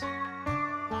Oasis? I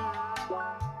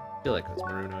feel like it was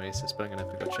Maroon Oasis, but I'm gonna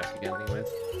have to go check again anyways.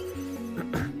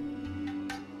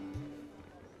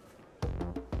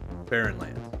 Barren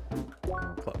Land.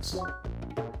 Close.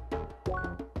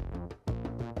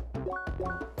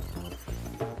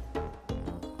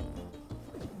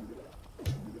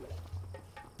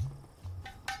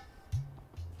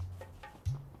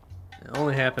 It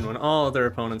only happened when all other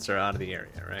opponents are out of the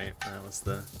area, right? That was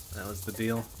the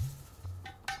deal.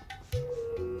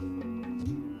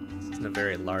 This isn't a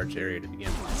very large area to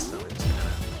begin with, so we're just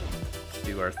gonna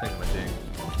do our thingamajig.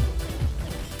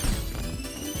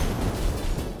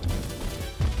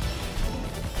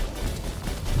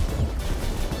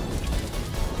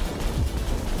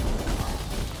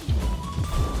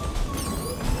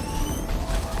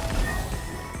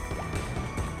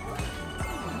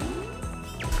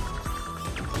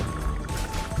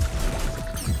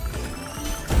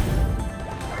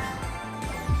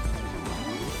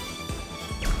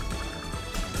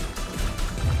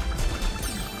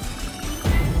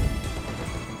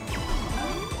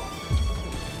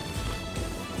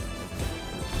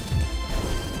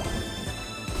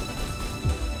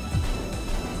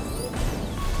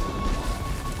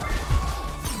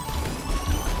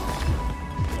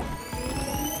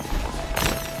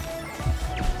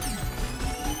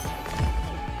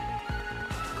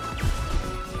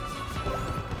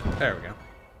 There we go.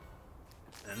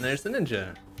 And there's the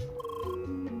ninja.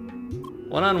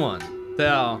 One-on-one.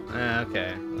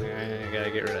 Okay. I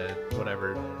gotta get rid of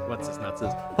whatever, what's his nuts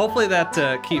is. Hopefully that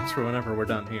keeps for whenever we're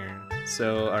done here.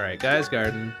 So, alright, Guy's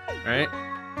Garden, right?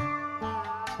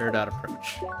 Third out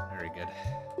approach. Very good.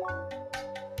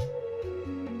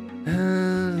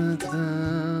 There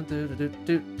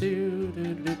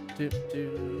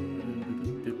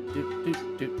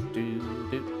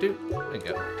you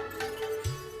go.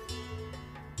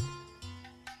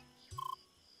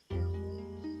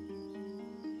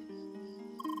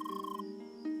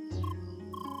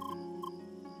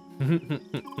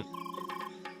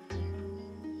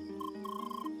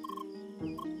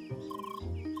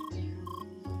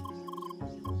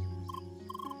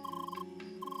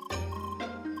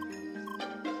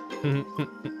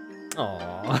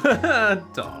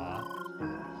 Aww. Daw.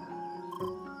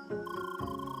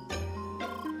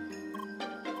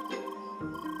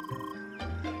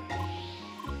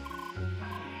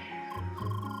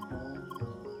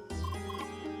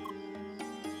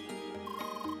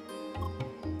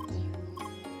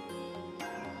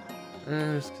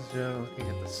 Just because you're looking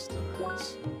at the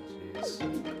stars. Jeez.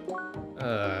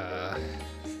 Oh,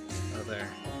 there.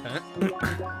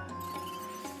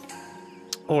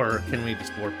 Or can we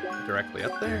just warp directly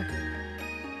up there?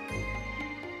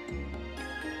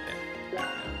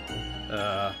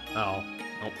 Yeah. Oh.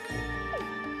 Nope.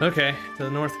 Okay, to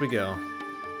the north we go.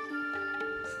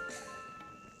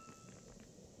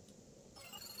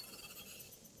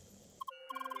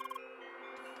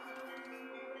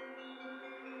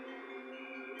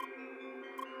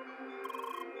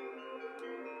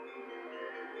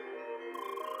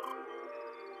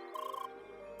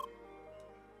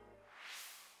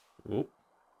 Oop.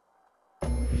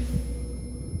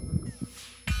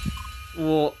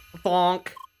 Well, bonk.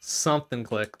 Something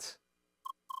clicked.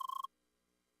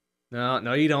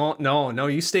 No, you don't. No,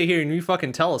 you stay here and you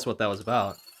fucking tell us what that was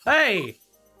about. Hey!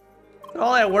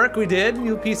 All that work we did,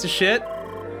 you piece of shit.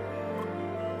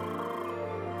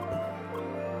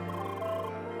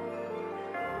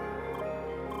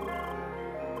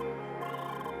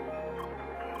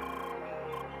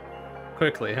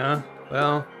 Quickly, huh?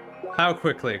 Well, how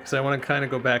quickly? Because I want to kind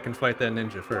of go back and fight that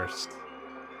ninja first.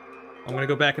 I'm gonna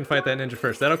go back and fight that ninja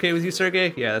first. Is that okay with you,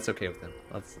 Sergey? Yeah, that's okay with him.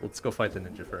 Let's go fight the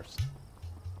ninja first.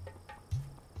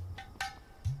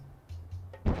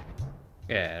 Yeah,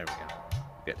 there we go.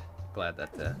 Good. Glad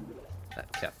that that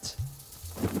kept.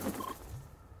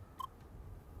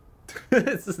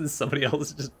 This is somebody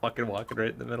else just fucking walking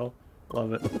right in the middle.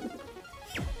 Love it.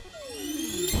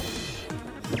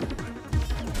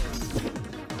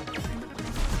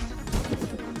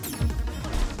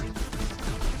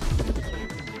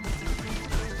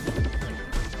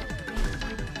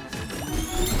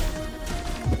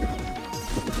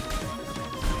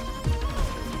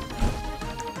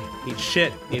 Eat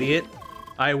shit, idiot.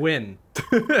 I win.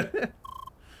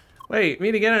 Wait,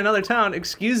 meet again in another town.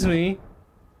 Excuse me.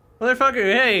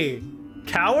 Motherfucker, hey!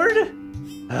 Coward?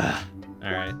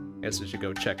 Alright, guess we should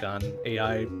go check on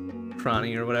AI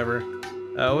Cronny or whatever.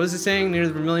 What was it saying? Near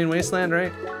the Vermilion Wasteland,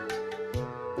 right?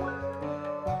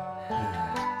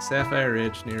 Sapphire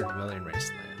Ridge near Vermilion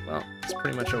Wasteland. Well, it's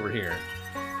pretty much over here.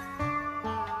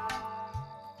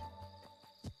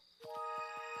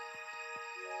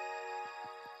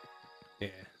 Yeah.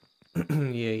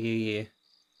 Yeah.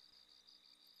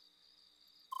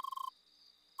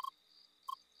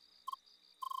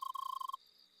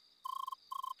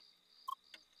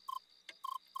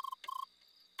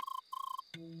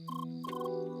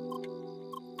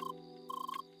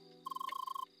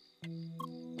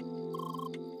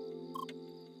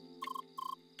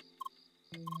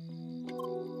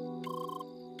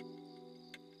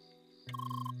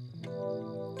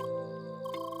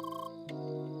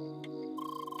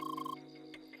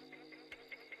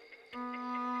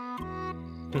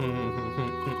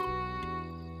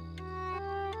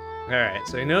 Alright,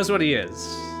 so he knows what he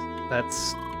is.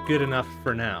 That's good enough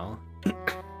for now.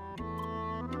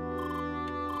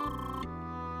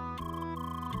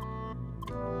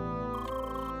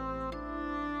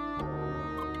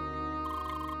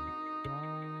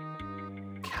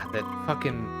 God, that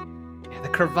fucking... Yeah, the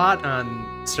cravat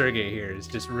on Sergey here is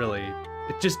just really...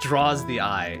 It just draws the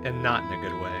eye, and not in a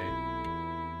good way.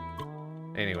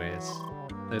 Anyways.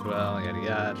 Did well, yada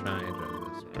yada, trying to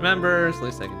remember, it's the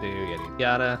least I can do, yada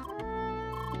yada.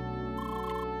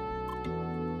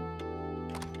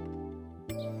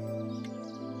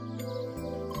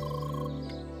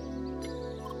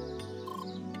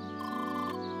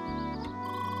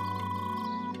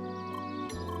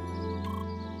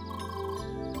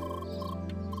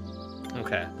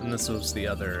 Okay, and this was the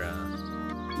other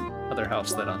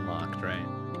house that unlocked, right?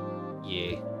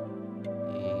 Yeah.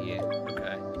 Yeah,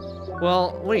 okay.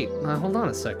 Well, wait, hold on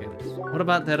a second. What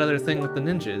about that other thing with the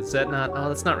ninja? Is that not... Oh,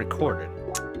 that's not recorded.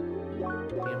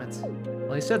 Damn it.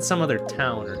 Well, he said some other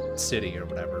town or city or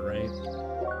whatever, right?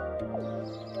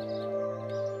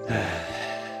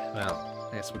 Well,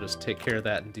 I guess we'll just take care of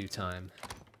that in due time.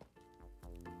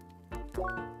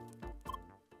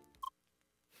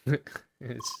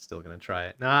 It's still gonna try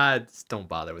it. Nah, just don't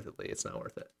bother with it, Lee. It's not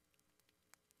worth it.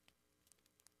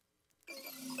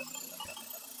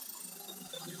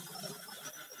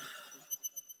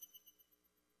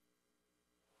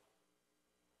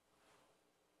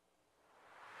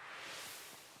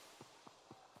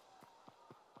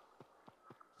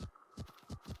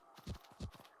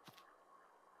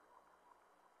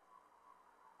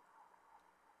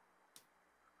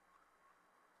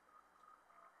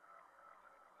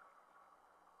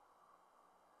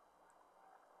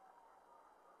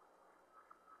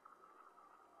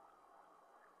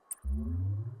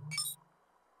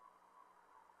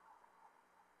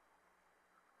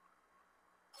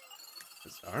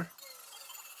 Bizarre.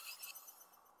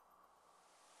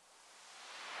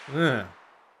 Yeah.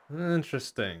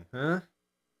 Interesting, huh?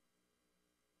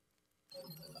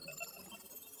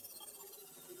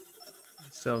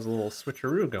 So there's a little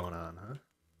switcheroo going on, huh?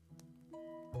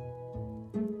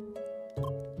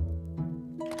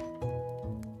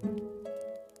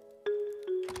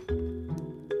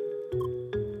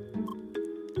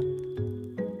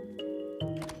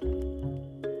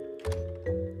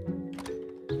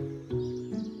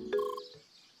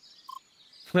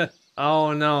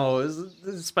 Oh no,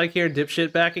 is Spike here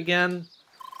dipshit back again?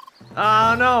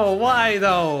 Oh no, why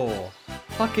though?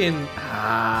 Fucking,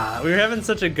 we were having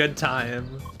such a good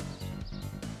time.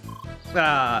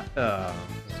 Okay.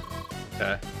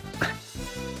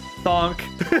 Thonk.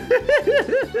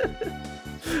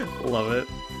 Love it.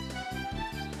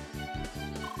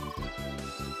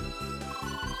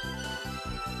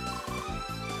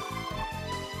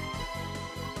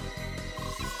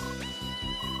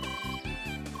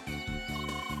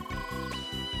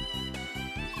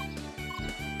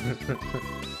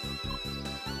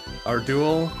 Our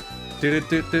duel?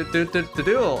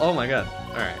 Duel! Oh my god.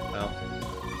 Alright, well.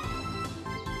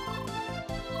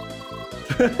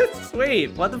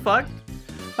 Sweet, what the fuck?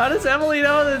 How does Emily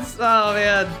know this? Oh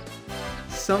man.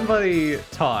 Somebody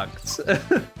talked.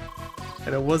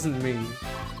 And it wasn't me.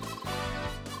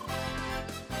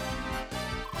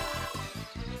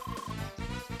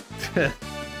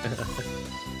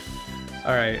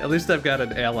 Alright, at least I've got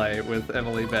an ally with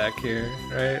Emily back here,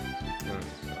 right?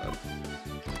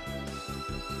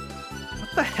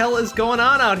 What the hell is going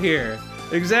on out here?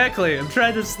 Exactly, I'm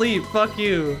trying to sleep, fuck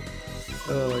you.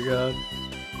 Oh my god.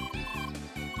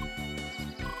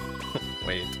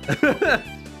 Wait.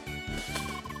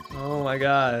 Oh my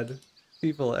god.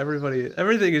 People, everybody,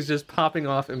 everything is just popping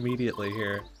off immediately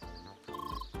here.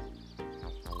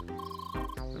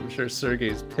 I'm sure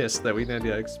Sergey's pissed that we need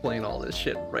to explain all this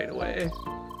shit right away.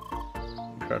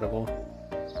 Incredible.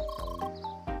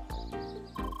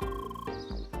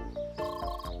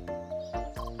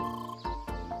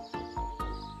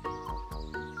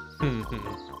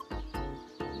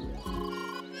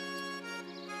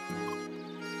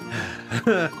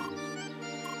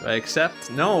 Do I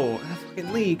accept? No!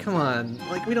 Fucking Lee, come on.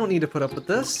 Like, we don't need to put up with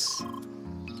this.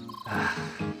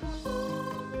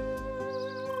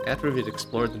 After we've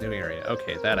explored the new area.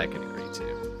 Okay, that I can agree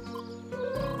to.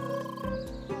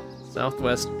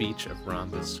 Southwest beach of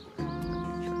Rhombus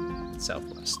Square.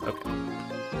 Southwest, okay.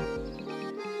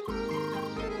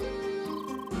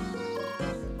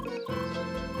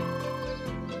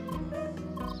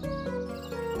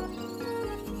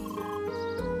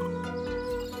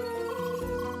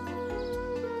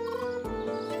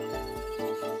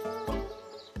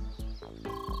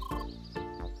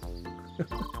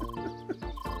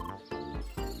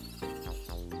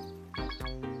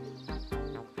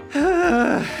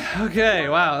 Okay,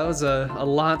 wow, that was a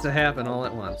lot to happen all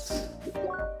at once.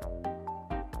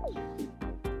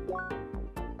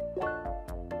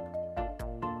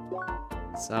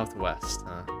 Southwest,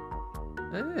 huh?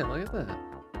 Hey, look at that.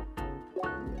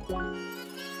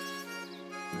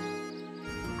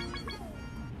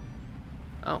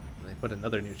 Oh, they put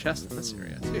another new chest in this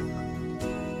area, too.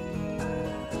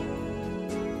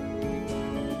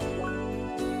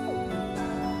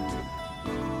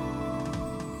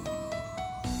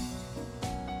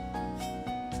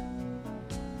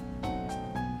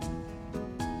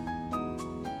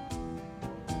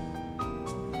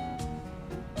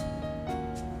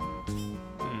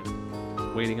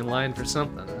 Waiting in line for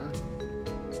something, huh?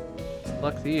 Good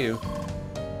luck to you.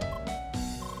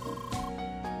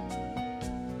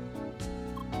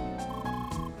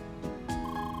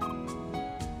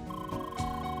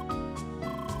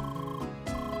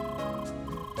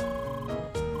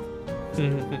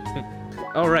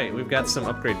 Oh right, we've got some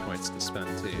upgrade points to spend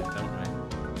too, don't we?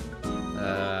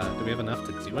 Do we have enough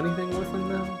to do anything with them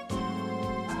though?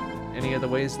 Any of the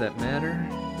ways that matter?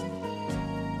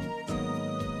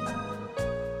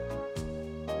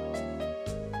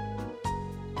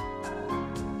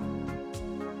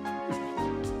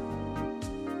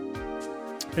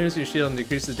 Increases your shield and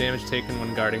decreases damage taken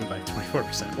when guarding by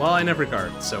 24%. Well, I never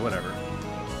guard, so whatever.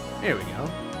 Here we go.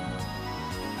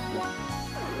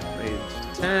 Ranged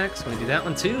attacks. Want to do that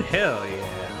one too? Hell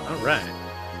yeah. Alright.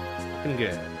 Looking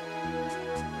good.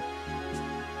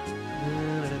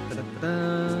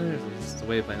 It's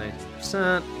away by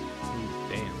 90%.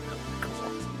 Damn, that was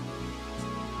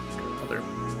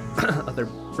cool. Other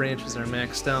branches are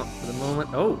maxed out for the moment.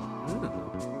 Oh.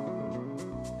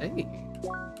 Hey.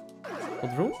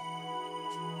 Hold room.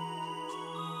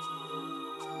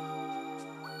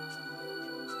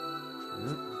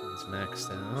 It's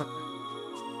maxed out.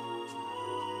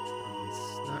 It's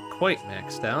not quite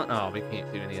maxed out. Oh, we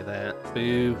can't do any of that.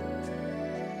 Boo.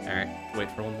 Alright,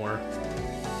 wait for one more.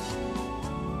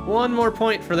 One more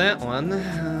point for that one.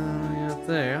 Up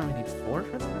there. Oh, we need 4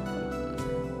 for that?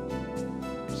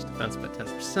 Just defense by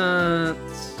 10%.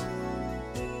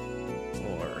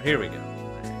 Or, here we go.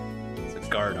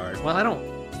 Guard art. Well, I don't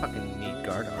fucking need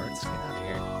guard arts. Get out of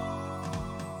here.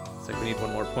 Looks like we need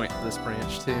one more point for this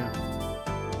branch, too.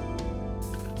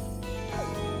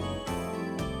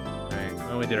 Alright,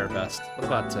 well, we did our best. What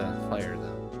about fire,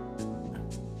 though?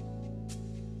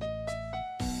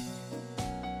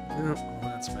 Nope, well,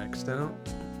 that's maxed out.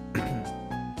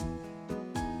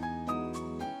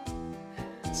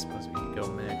 I suppose we can go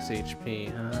max HP,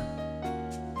 huh?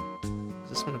 Does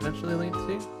this one eventually lead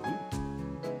to?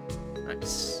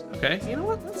 Nice. Okay, you know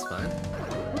what? That's fine.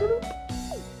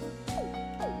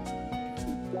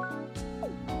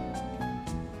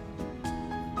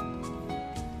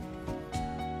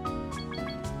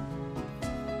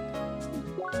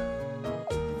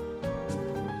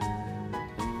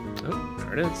 Oh,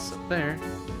 there it is, up there.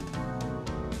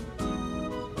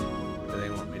 Do they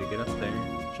want me to get up there?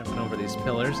 Jumping over these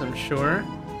pillars, I'm sure.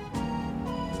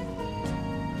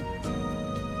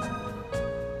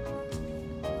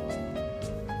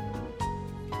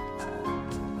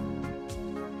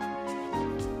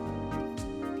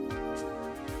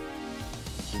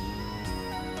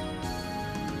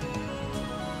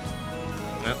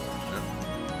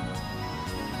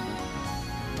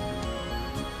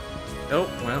 Oh,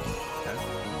 well, okay.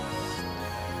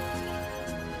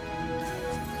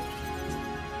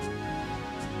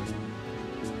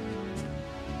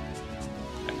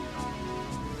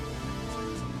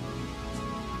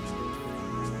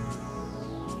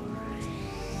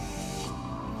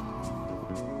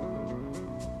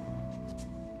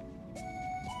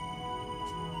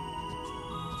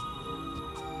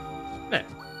 There,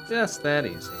 just that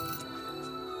easy.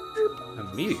 A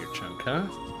meteor chunk, huh?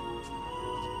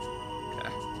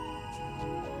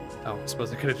 Oh, I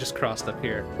suppose I could have just crossed up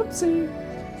here. Whoopsie!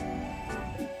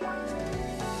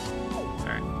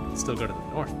 Alright, still go to the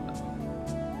north, though.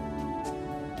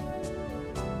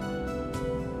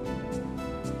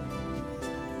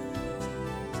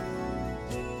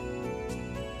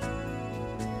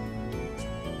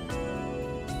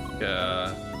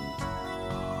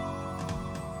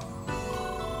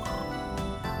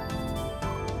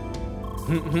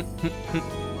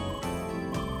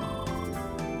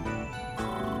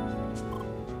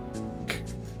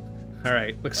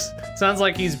 Alright, sounds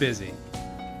like he's busy.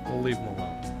 We'll leave him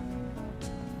alone.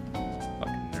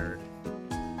 Fucking nerd.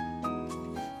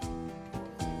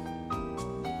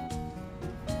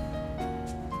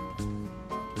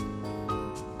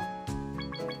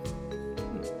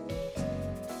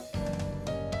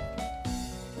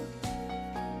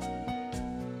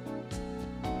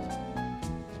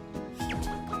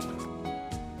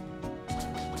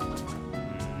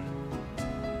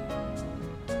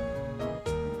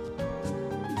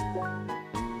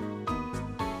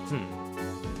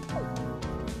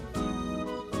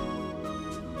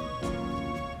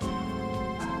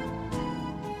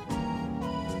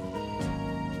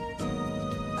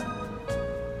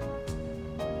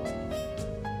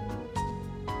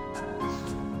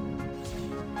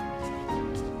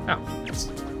 Oh, nice.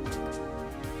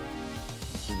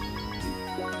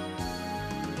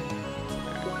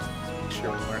 Make sure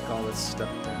we mark all this stuff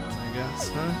down, I guess,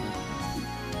 huh?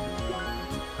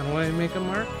 How do I make a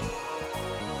mark?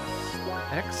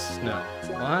 X? No.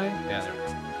 Y? Yeah, there we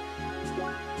go.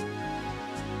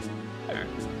 There.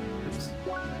 Oops.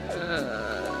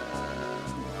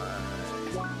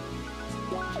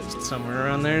 Just somewhere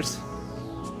around there's.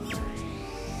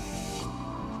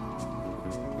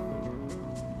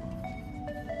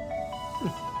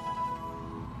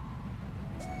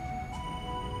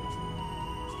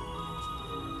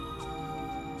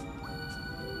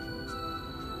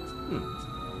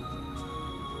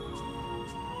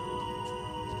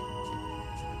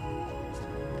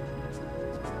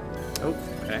 Oh,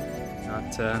 okay.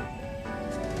 Not,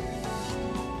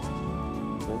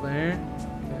 pull there.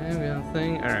 Okay, we got a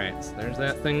thing. Alright, so there's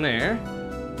that thing there.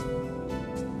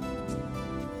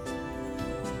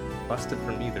 Bust it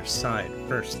from either side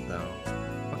first, though.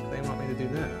 Fuck, they want me to do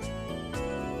that.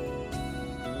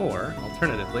 Or,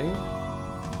 alternatively,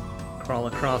 crawl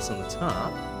across on the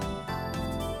top.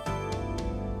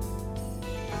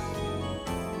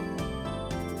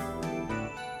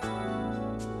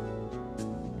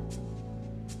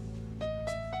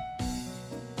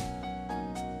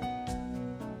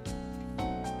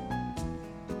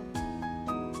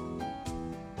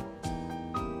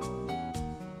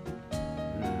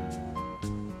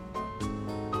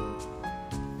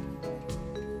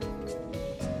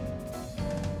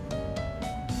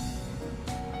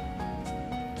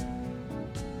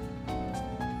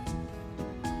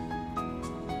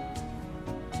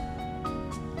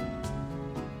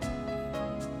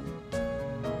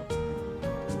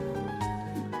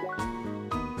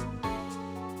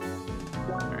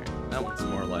 That one's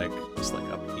more like, just like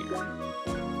up here.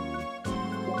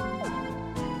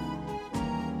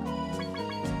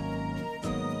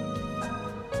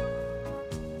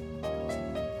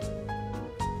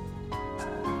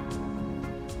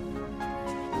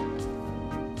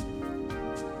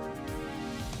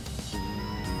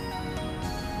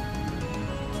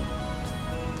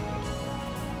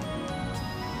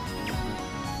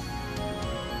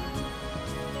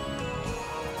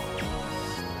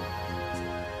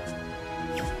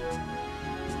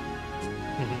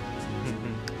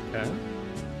 Okay.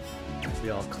 Be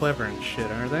all clever and shit,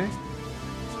 are they?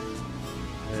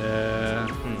 Ah.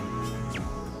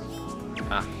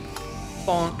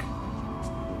 Bonk.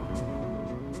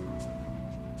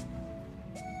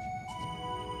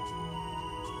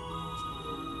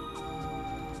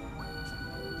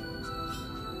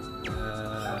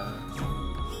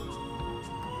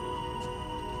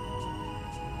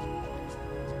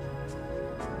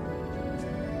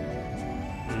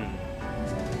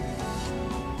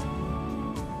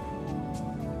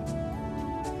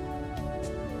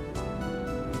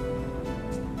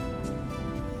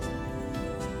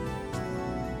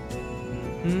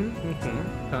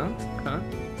 Huh?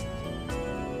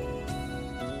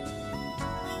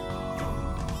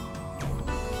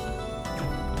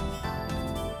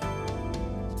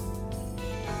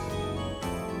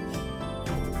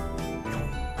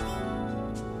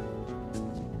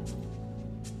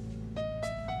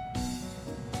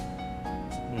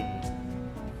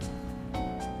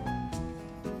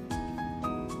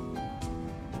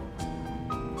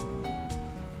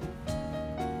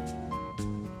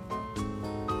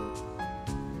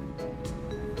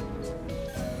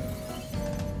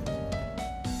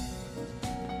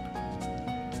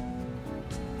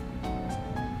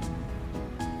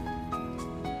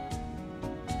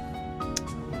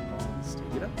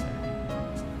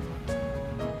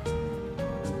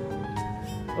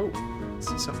 Oh, I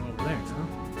see something over there now.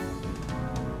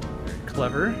 Very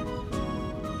clever.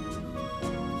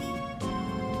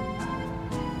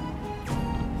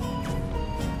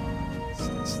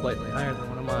 It's slightly higher than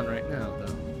what I'm on right now, though.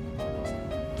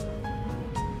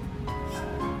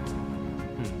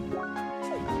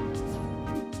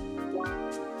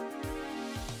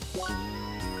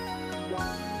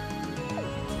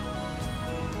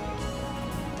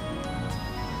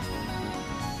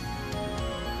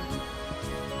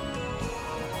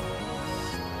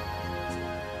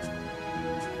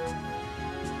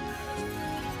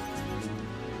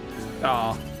 Oh,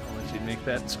 I'll let you make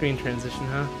that screen transition,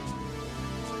 huh?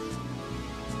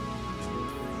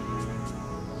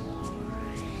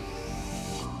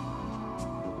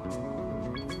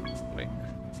 Wait.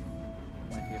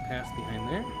 Might be a path behind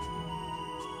there.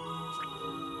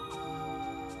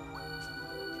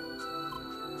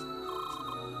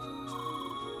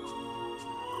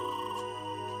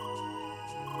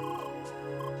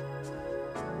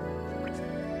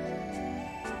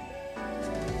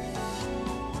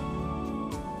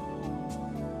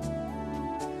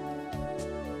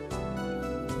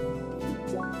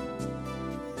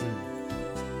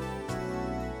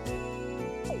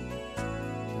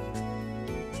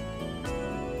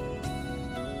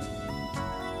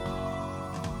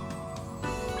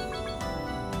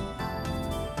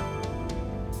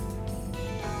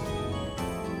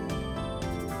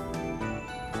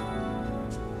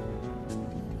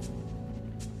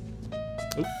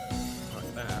 Oop,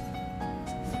 like that.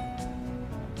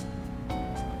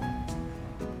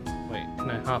 Wait, can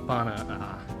I hop on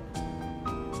a...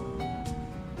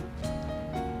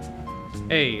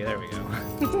 Hey, there we go.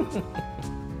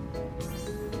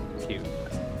 Cute.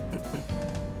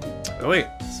 Oh wait,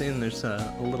 seeing there's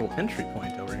a little entry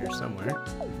point over here somewhere.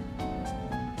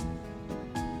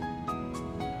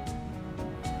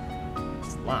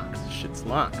 It's locked. Shit's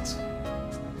locked.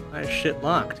 Why is shit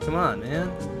locked? Come on, man.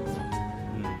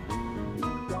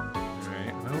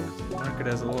 Alright, well, mark it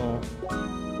as a little...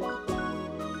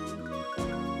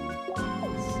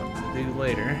 something to do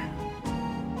later.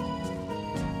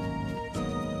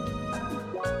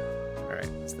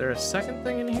 Is there a second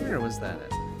thing in here, or was that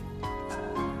it?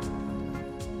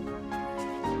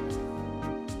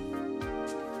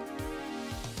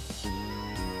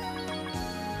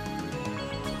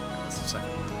 That's the second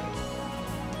one.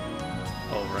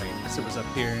 Oh, right. I guess it was up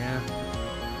here, yeah.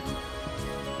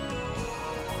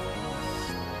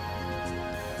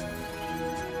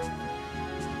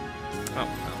 Oh,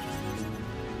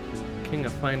 no. King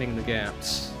of finding the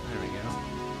gaps. There we go.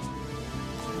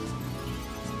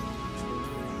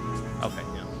 Okay,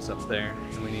 yeah, it's up there,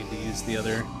 and we need to use the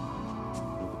other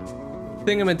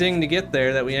thingamading to get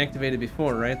there that we activated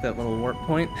before, right? That little warp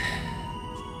point.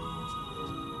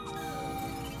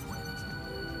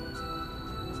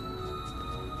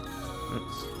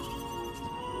 Oops.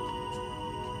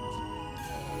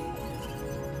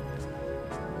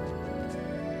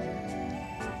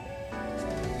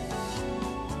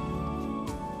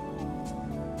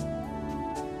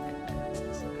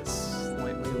 It's like a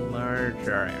slightly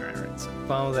larger. All right. So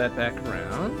follow that back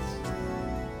around.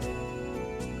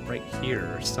 Right here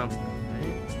or something,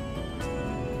 right?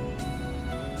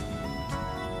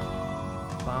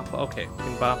 Bop, okay, we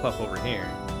can bop up over here.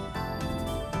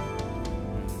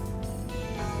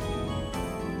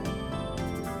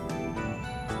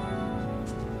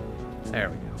 There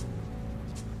we go.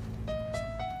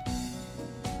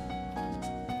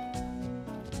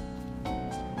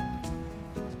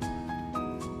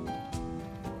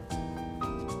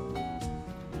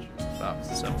 Bop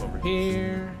this up over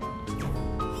here.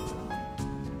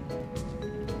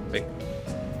 Big.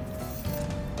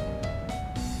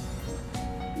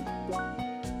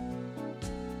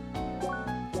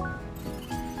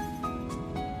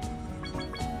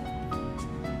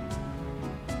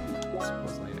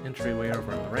 Supposedly an entryway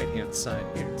over on the right-hand side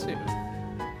here too.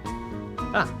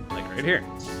 Ah, like right here.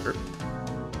 Perfect.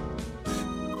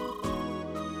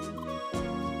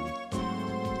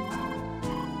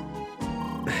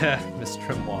 Miss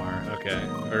Tremoir. Okay,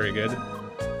 very good.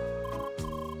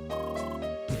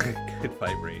 Good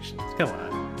vibrations. Come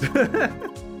on.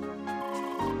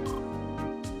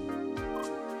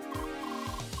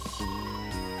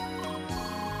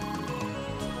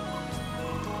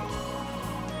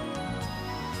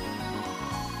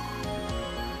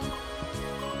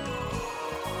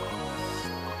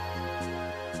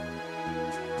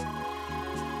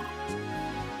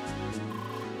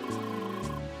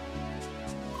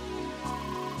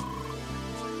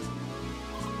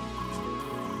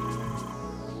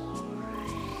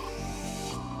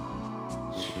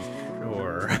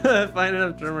 Find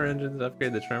enough tremor engines to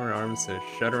upgrade the tremor arms to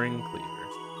shuddering cleaver.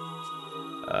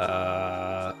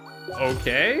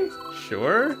 Okay,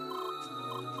 sure.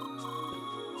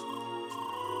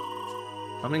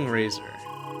 Humming razor.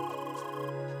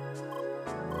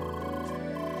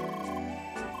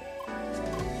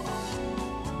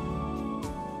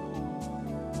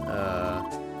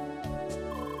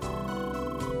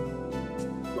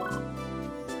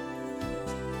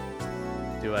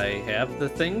 Do I have the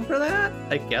thing for that?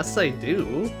 I guess I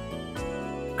do.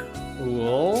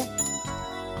 Cool.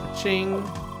 Ching.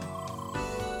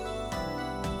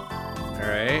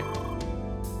 Alright.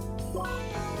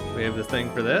 We have the thing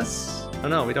for this? Oh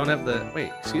no, we don't have the...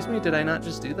 Wait, excuse me, did I not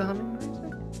just do the humming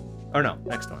razor? Oh no,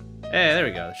 next one. Hey, there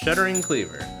we go. The shuddering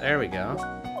cleaver. There we go.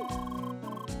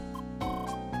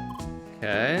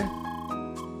 Okay.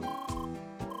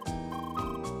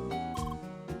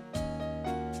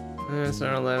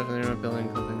 Start on left, and then building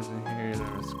things in here, and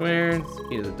a square. It's the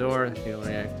key to the door. The key will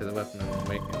react to the weapon and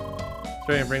awaken. It's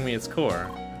ready to bring me its core.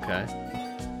 Okay.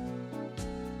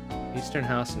 Eastern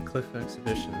House and Cliff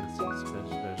Exhibition.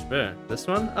 This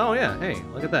one? Oh yeah, hey,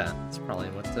 look at that. That's probably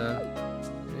what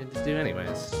we need to do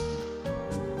anyways.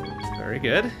 Very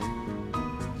good.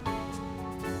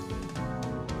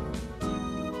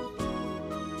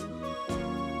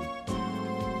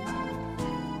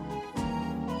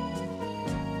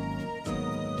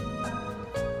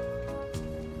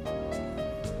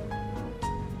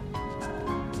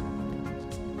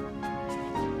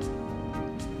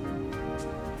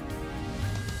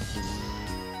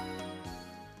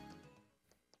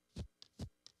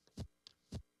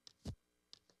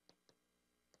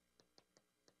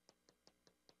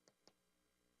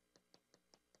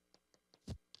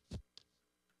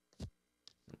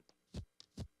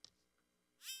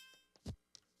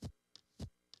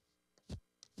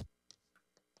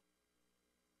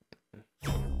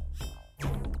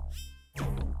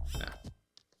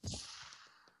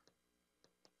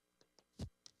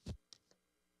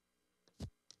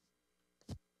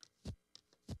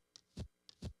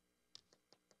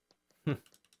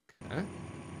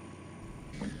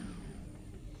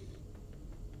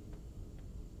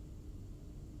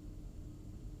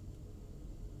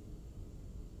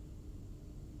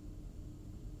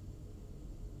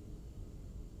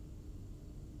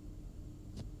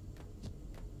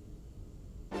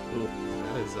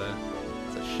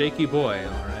 shaky boy,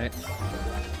 all right.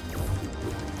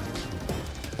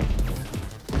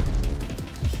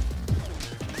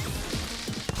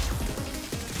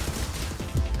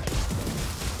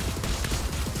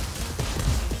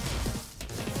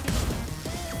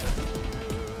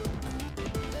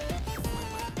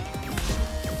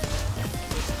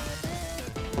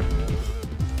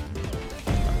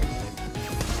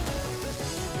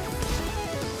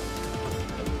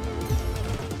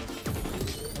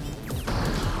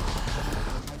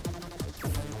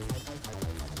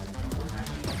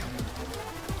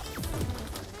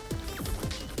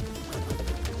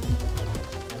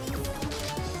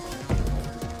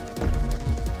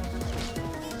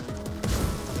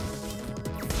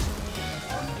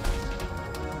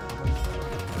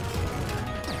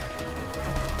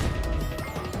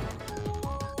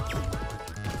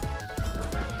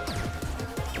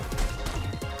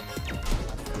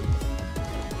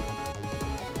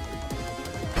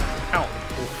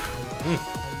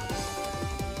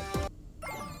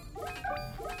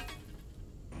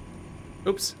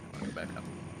 Oops. I'll go back up.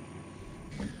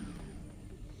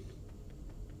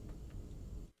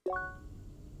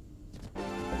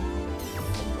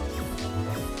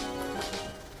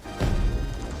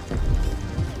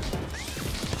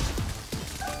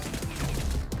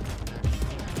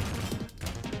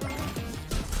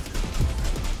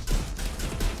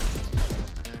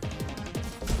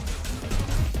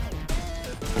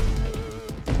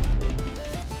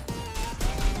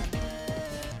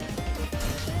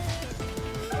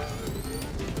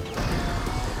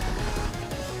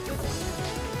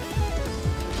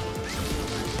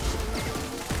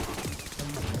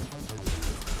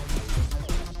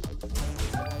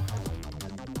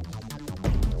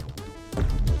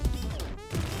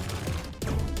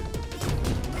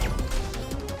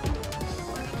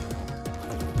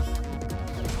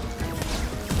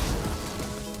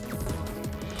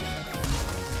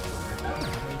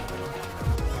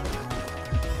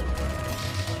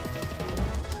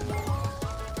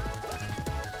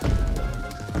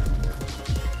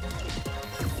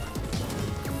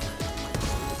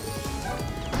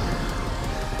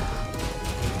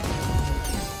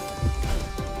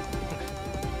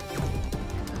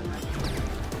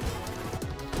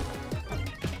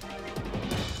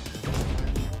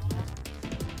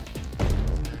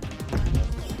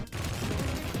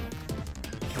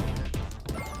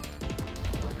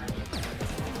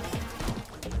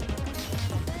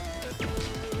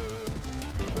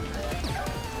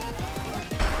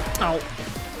 Ow.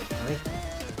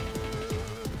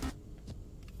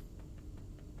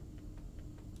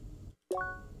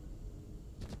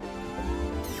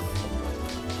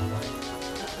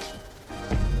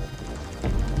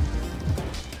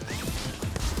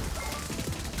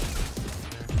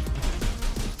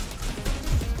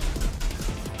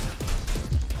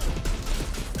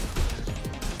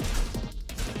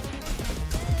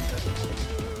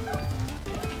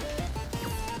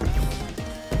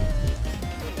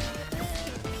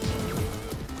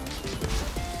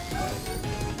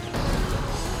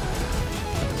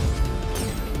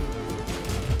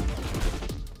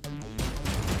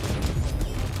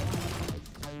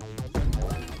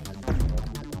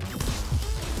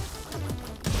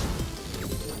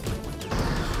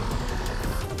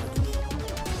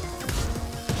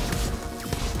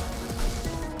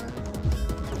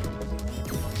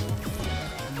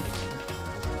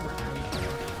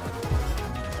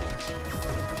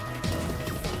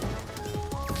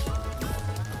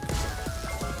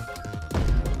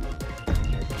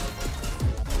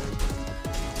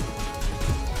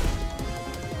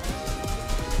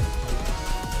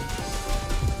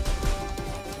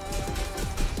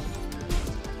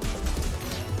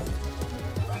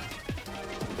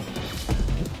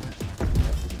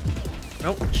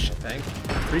 Oh, shit, bang.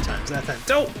 3 times that time.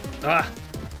 Don't! Ah!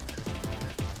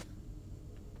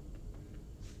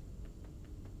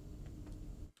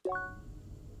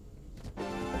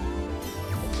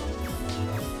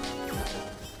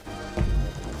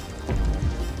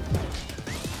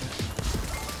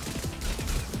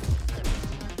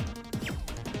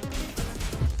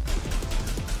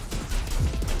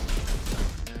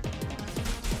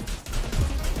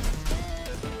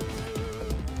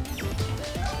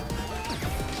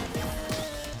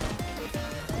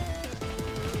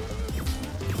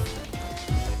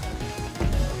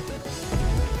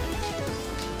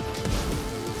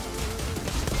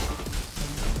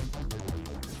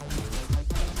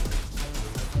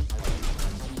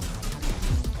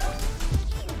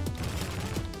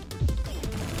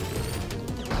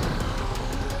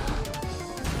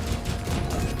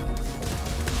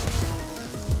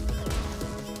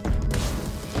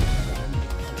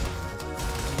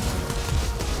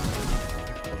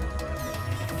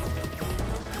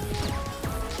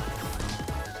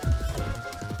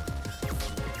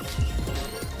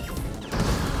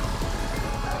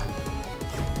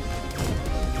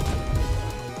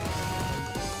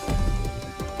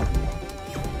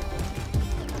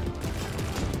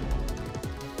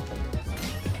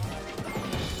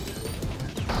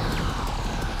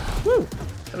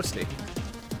 toasty.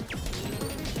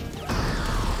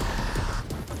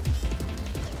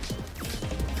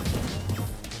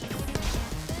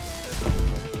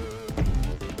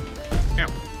 Ow.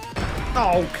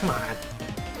 Oh, come on.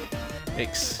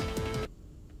 Yikes.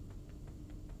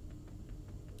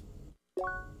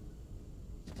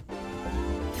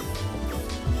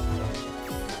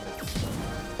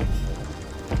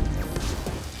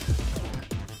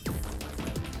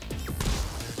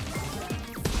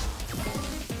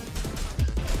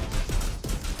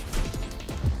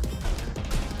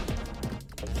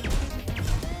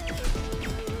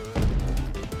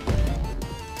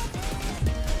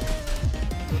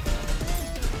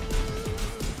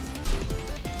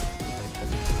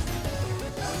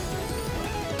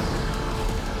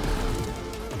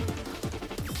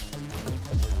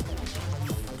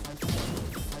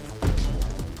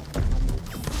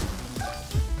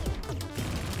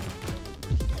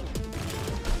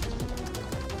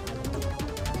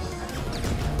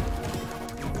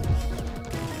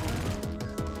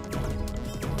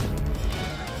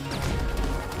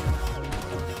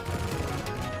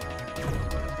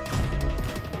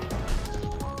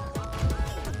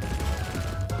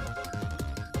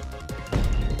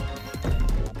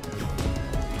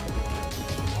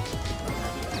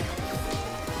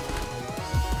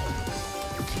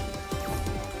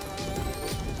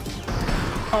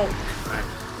 Oh, God.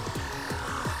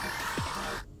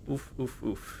 Oof, oof,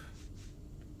 oof.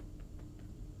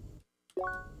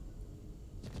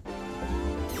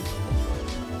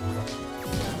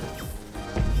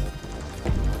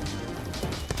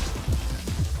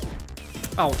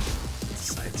 Oh,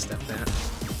 sidestep that.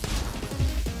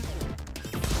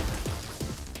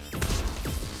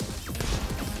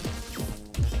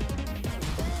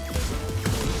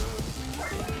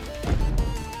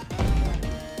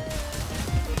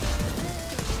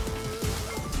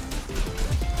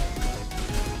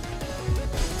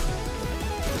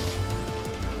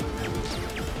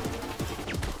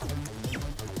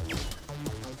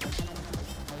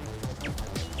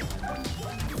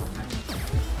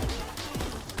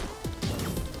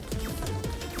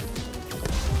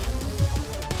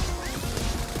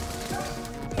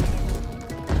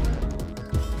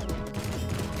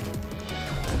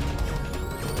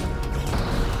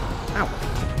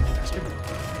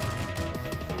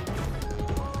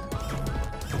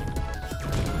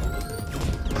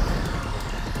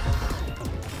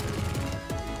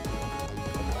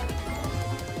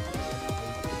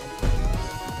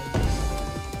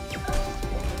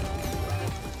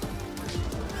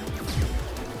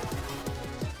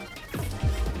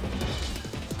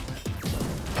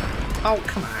 Oh,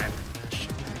 come on.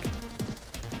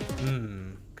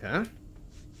 Okay.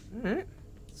 Alright.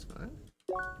 That's fine.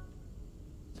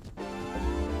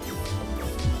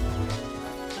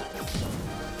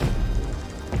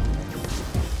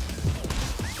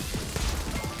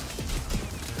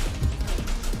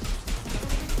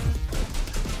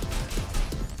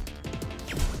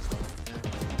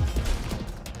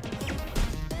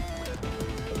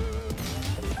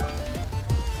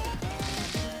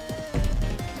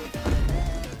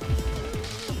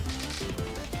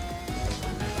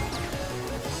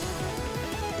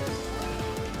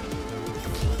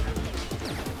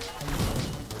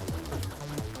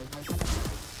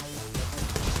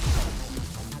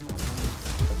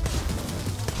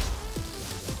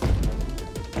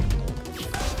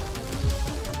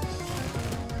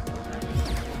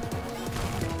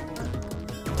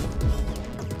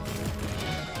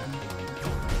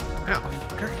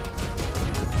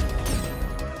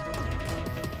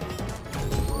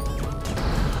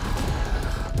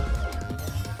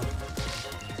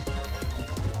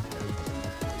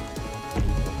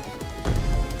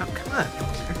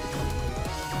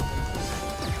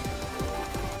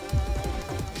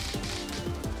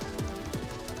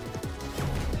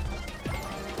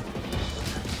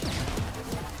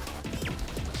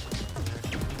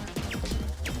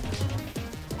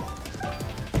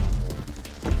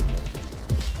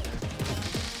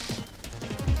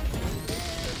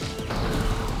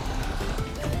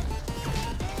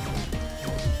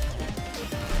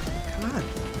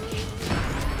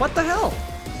 What the hell?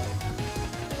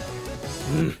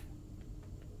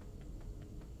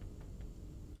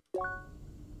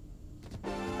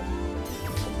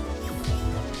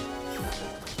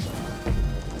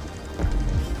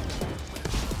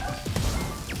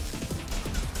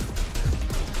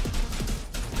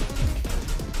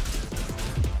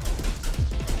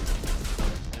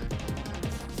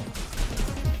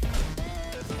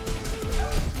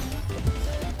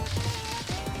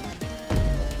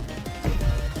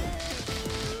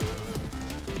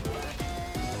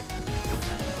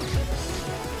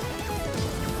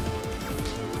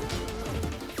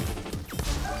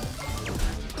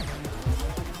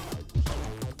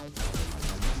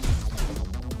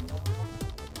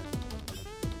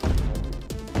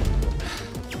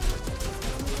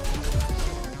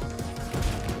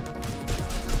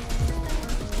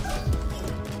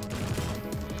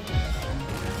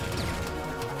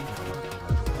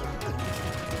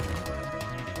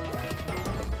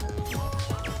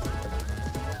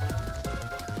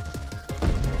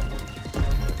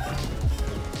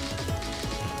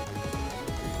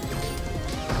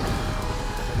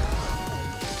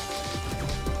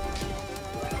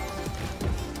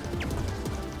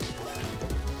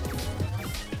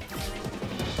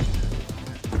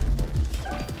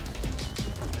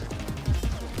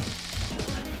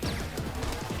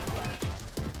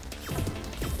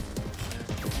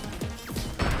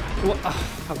 Well,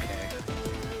 okay.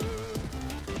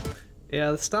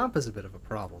 Yeah, the stomp is a bit of a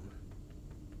problem.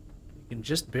 You can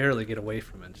just barely get away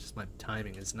from it, just my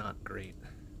timing is not great.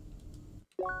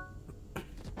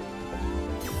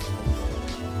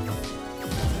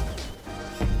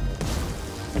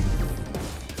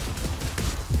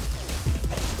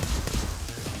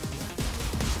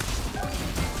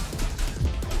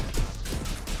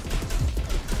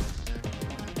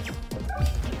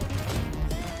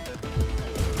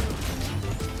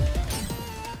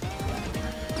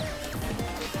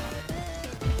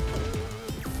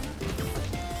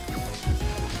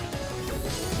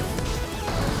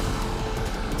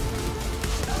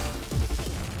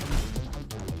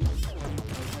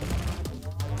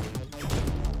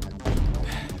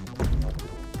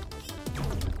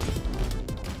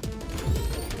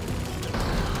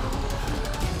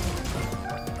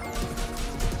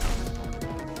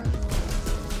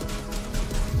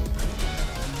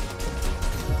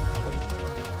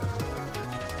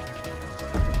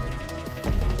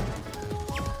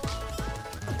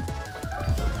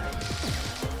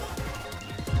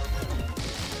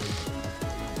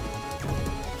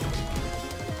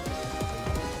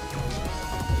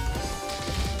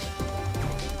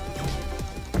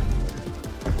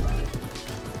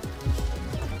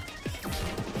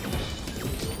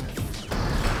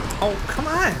 Oh, come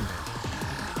on!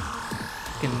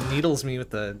 Fucking needles me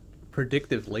with the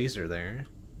predictive laser there.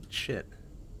 Shit.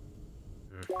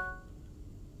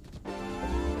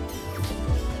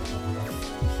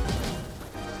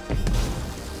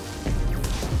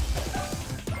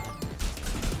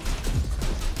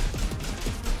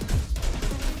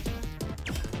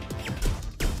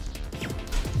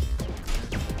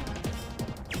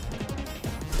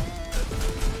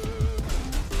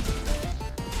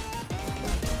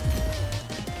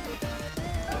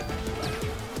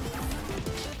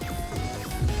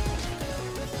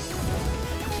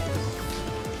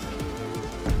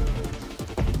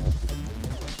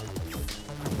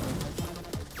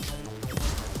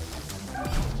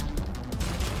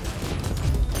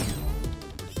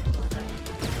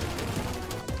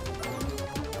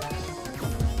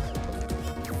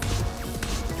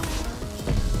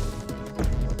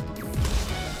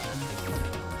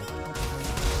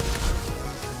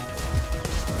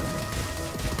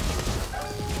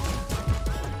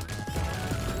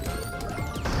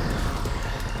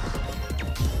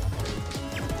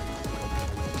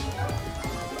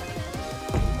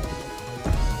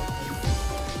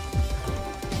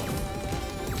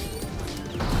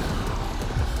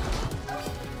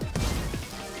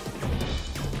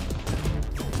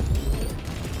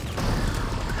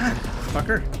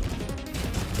 Fucker.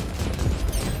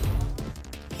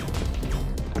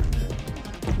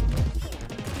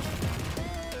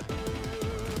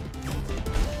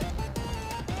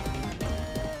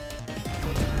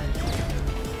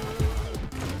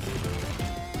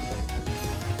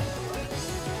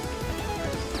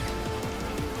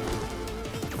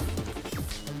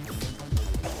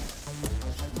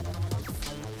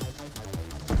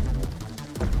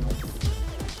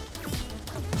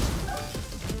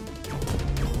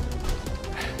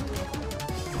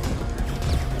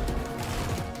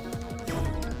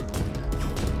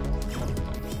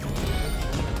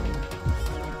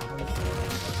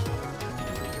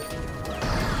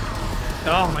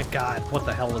 Oh my god, what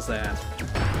the hell was that?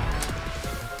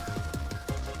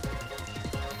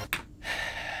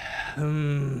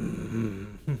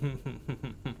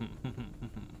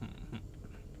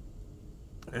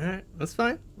 Alright, that's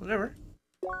fine, whatever.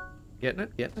 Getting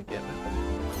it, getting it, getting it.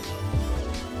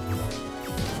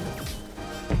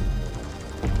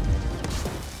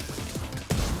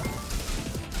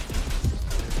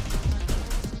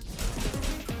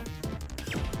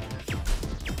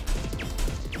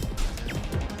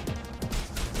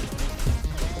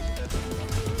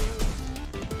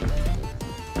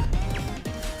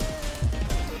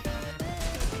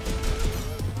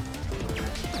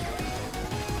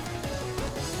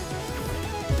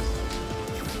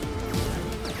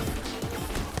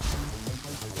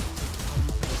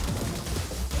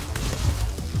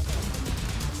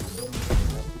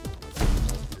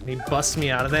 He busts me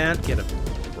out of that? Get a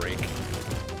break.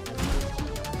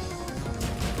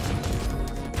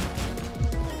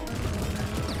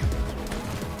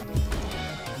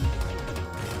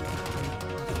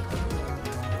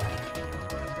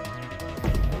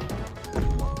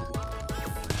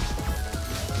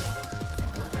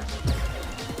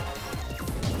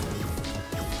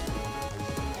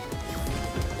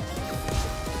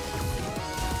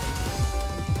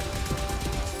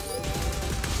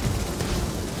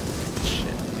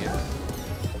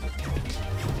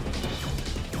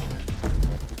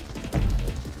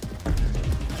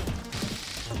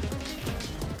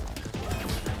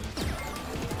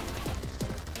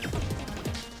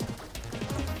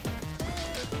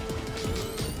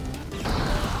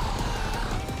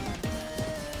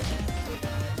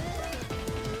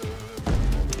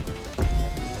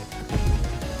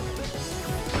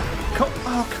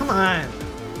 Oh, come on.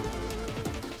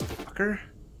 Fucker.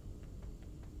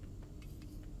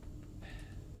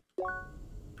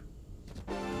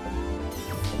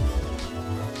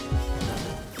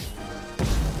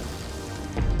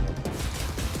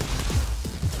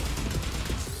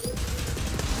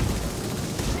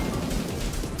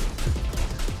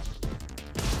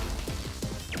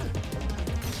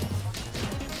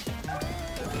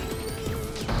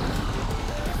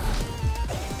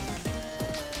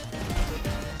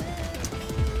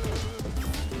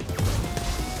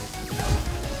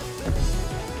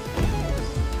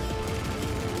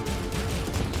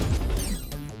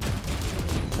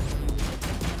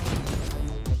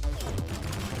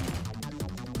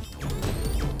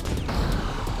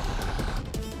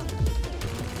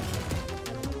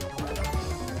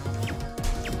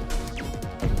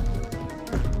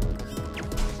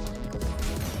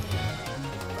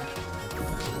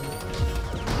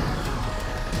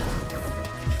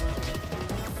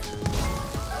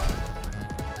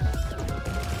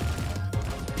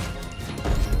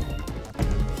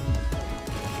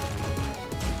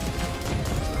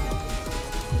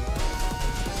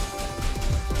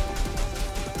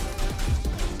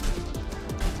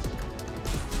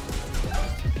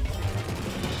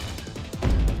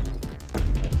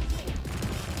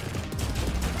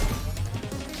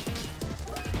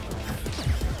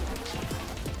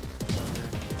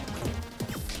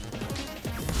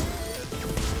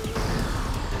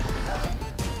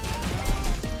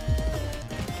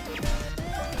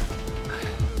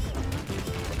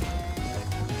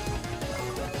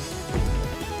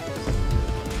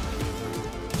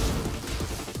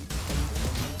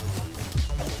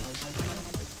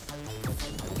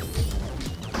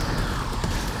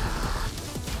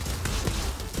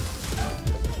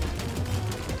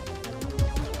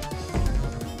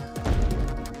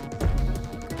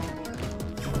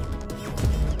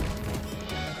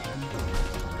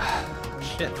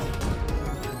 Shit.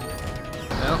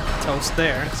 Well, toast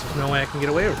there, so there's no way I can get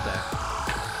away with that.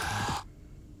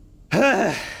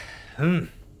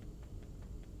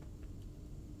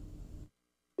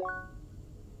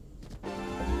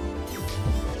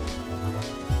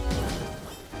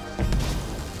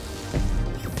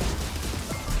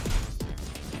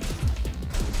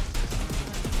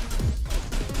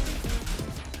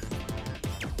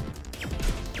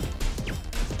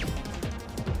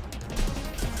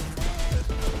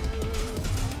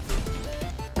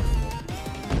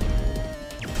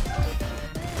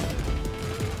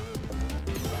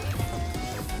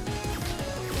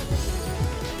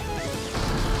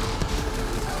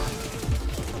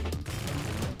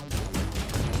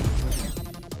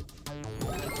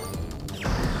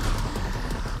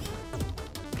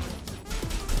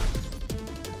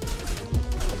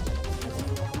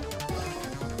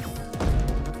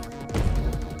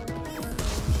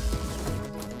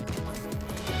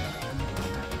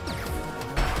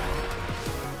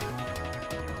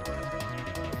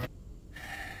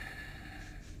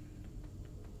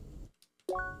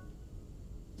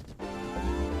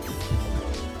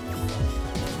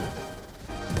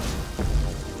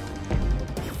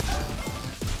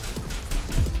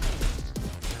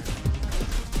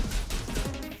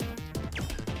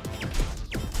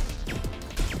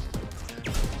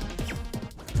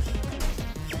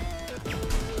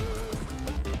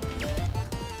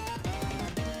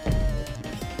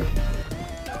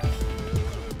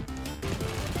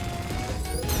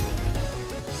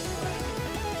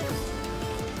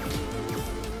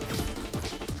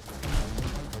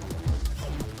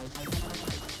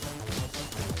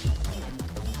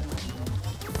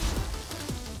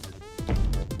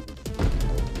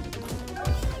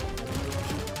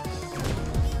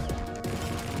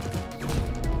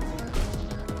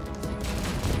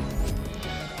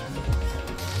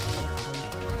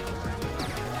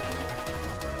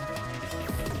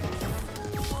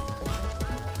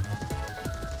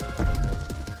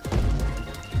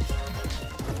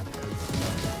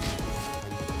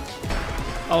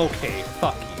 Okay,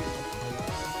 fuck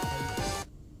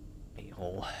you.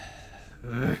 A-hole.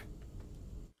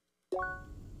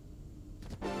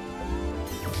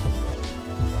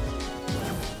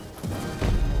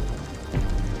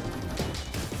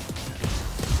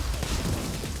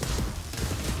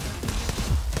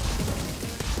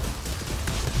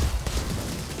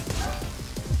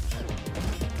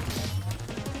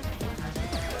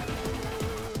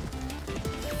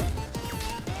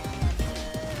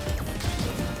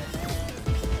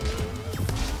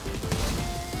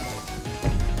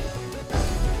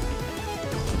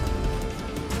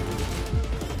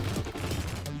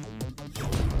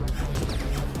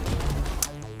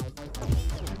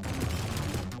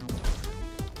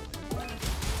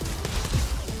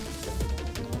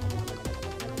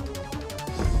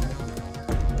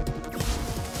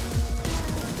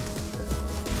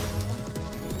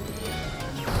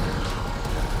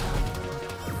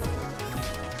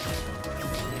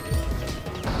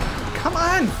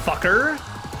 on, fucker!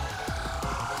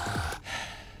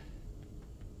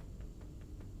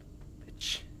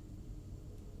 Bitch.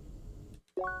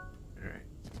 Alright.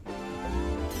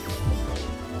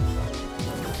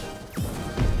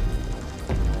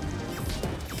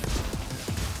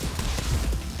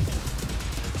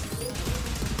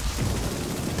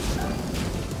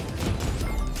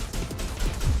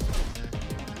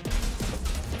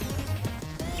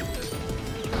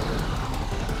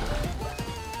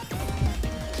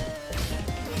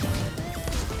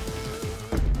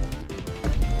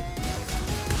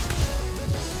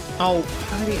 Oh,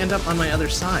 how did he end up on my other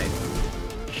side?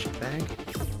 Shitbag.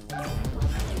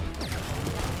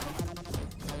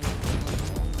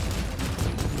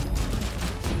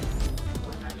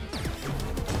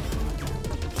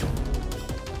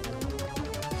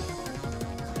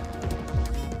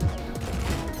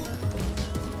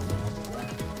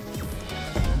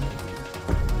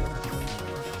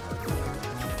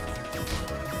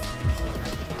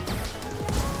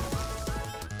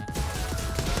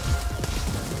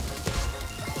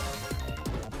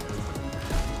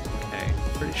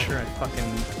 Pretty sure I fucking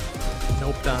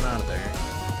noped on out of there.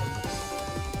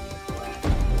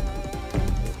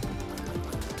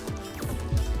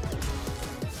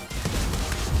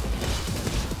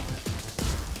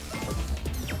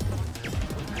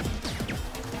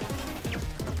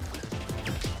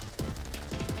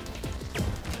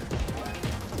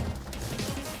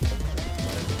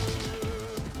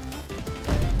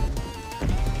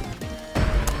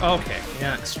 Okay,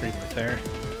 yeah, extremely fair.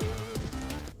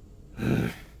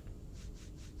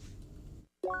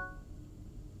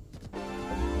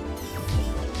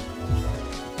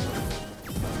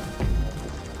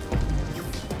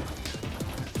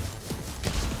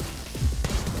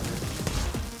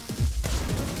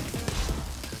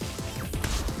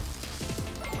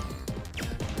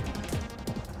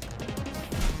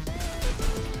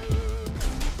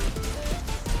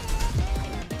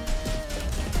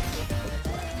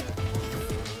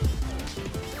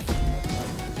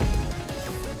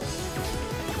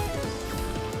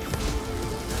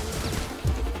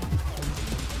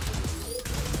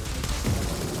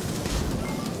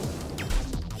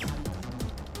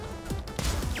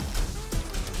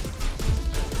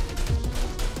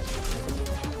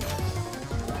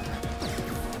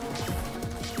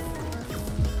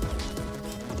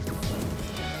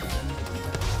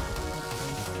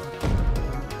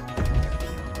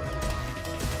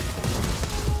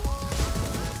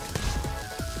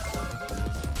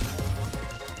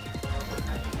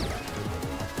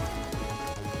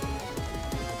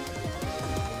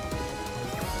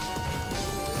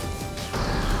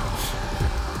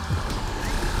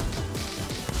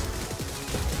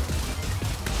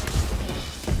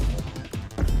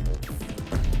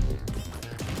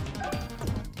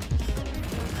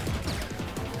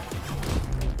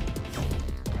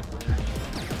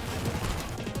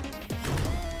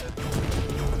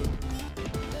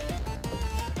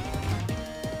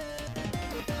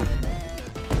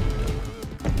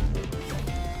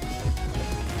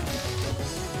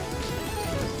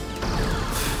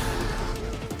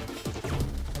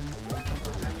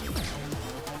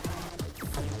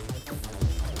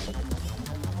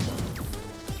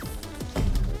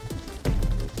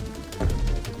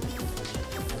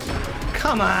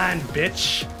 Come on,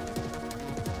 bitch!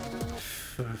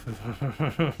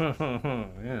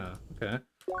 Yeah, okay.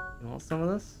 You want some of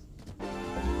this?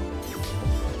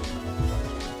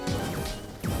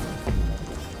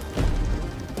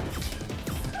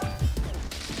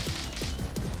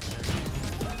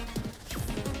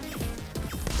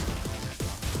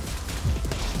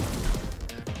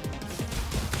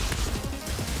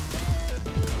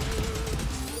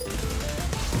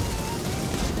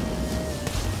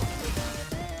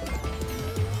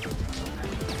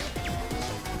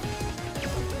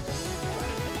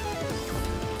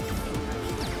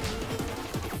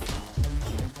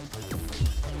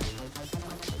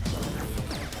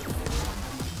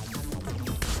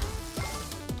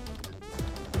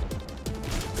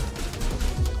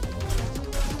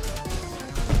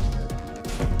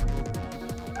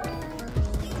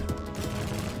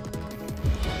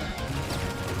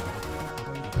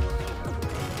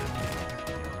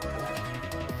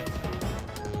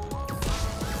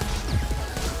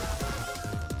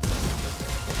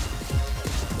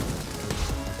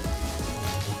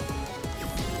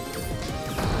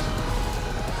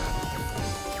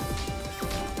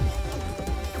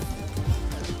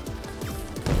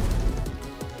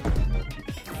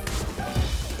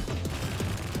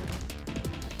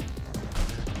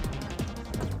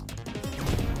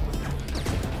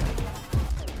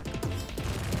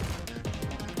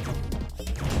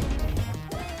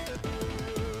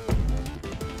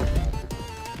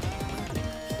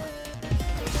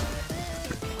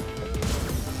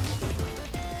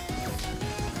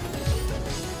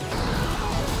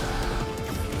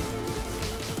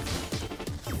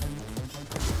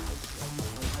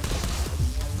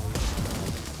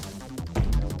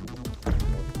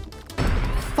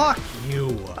 Fuck you!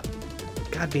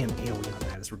 Goddamn AoE on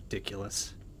that is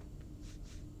ridiculous.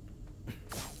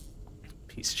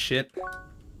 Piece of shit.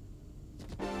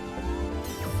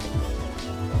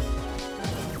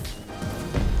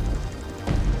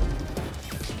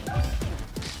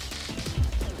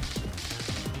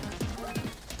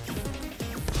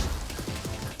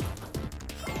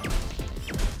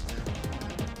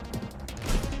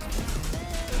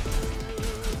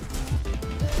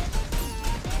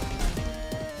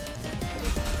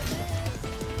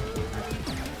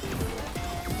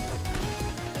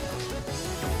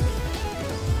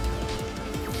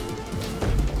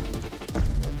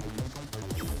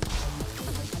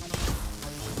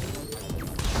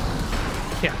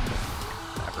 Yeah.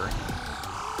 Whatever.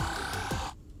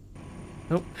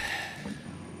 Nope.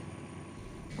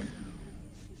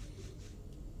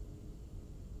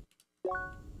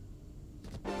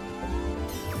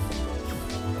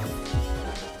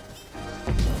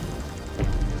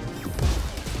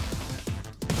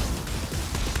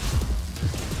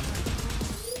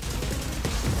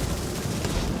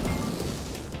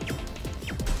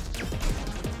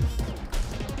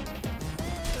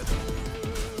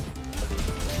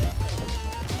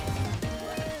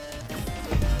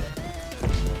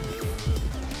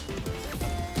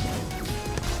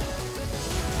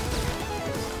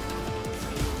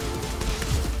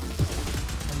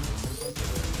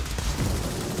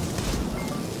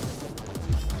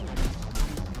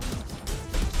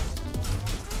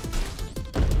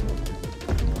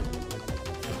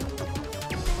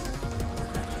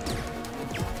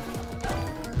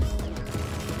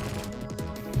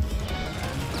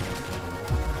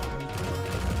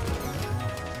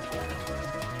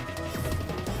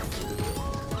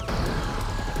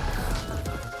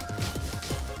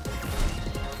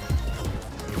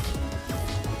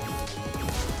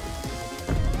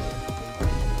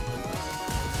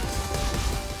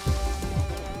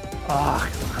 Oh,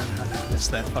 come on, I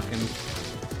missed that fucking...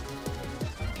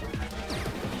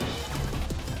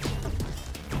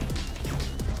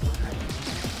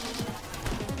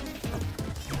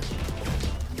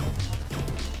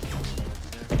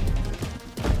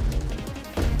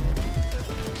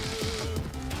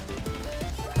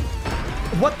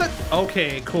 What the?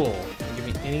 Okay, cool. Don't give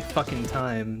me any fucking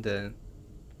time to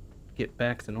get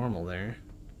back to normal there.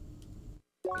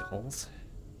 Holes.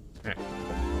 Alright.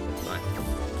 Fine.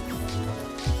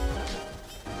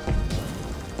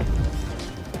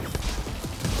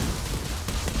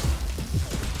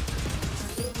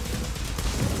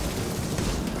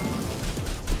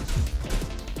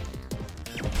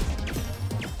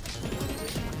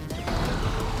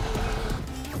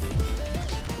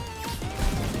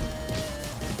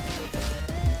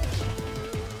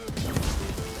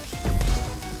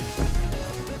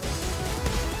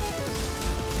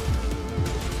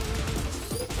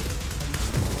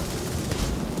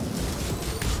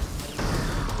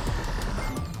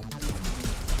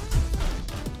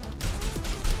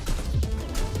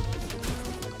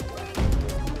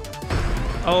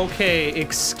 Okay,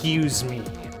 excuse me.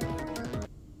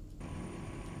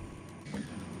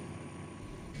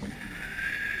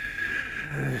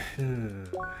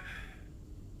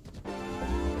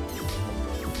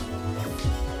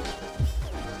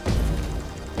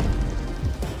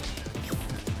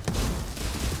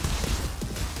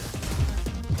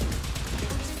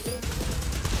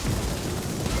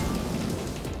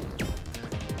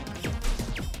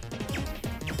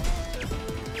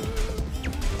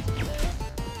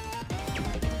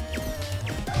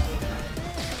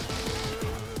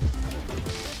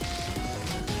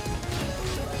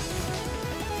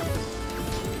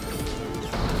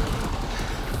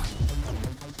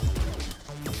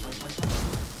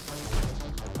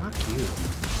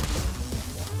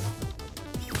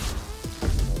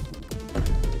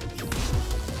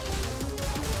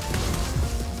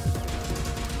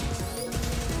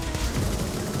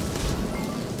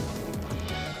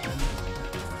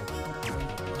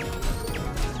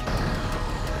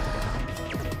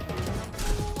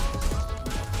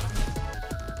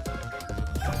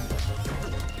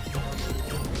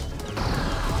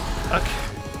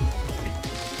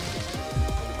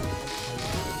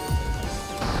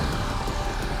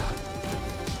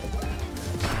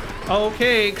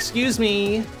 Okay, excuse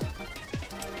me.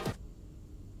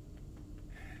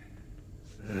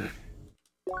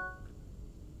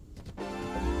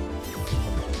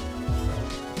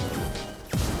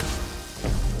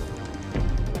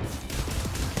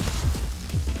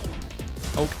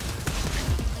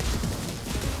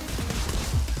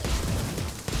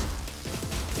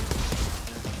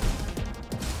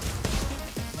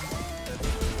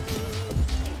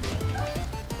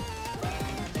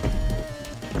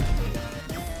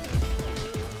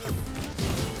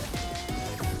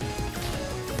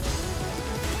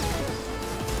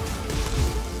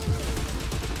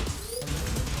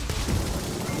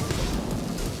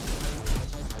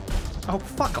 Oh,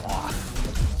 fuck off.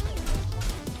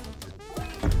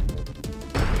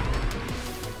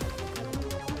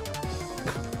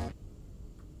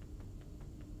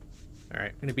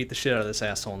 Alright, I'm gonna beat the shit out of this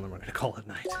asshole and then we're gonna call it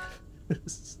night. This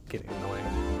is getting annoying.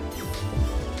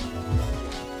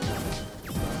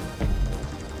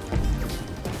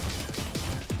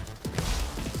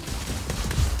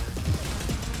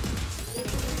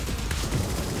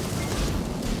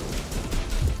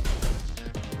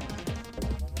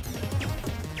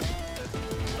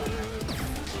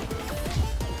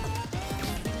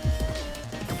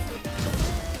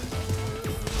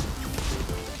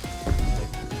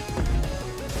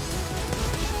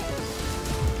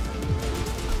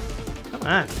 Come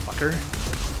on, fucker.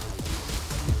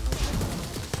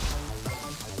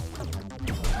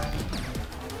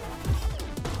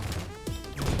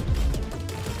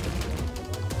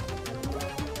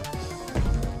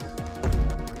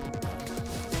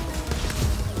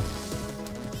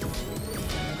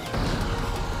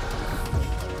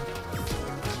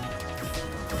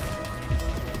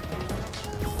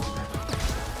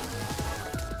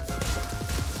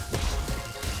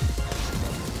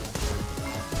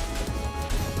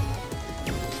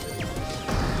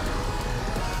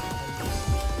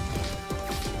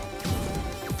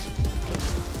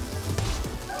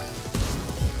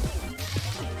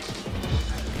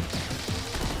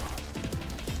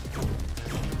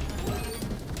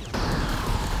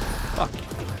 Fuck.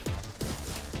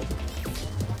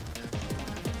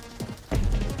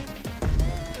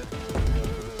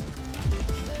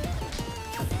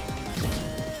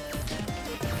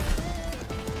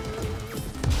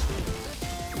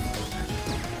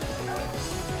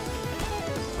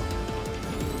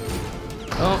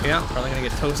 Oh, yeah, probably gonna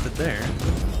get toasted there.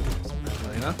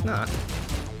 Really enough, not.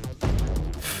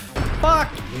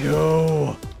 Fuck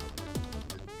you!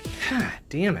 God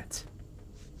damn it.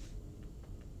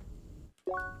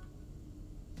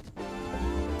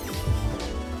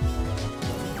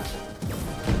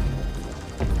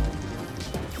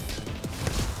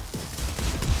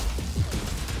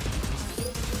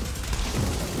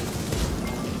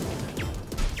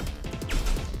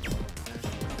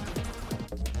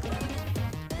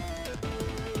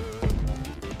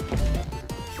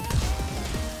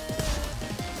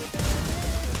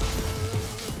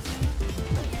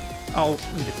 Oh,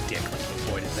 eat a dick like you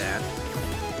avoided that.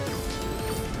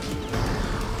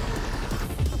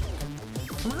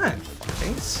 Come on,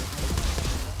 fuckface.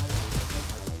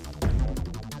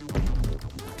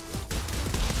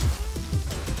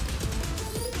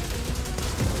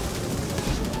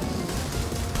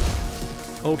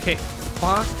 Okay,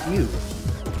 fuck you.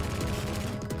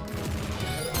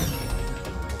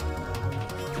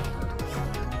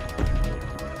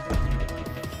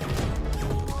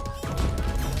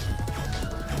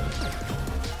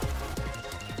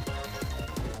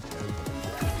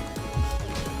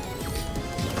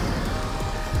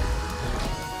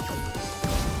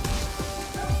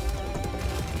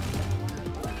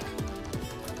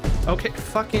 Okay,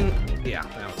 fucking... yeah,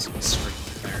 that was straight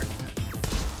there.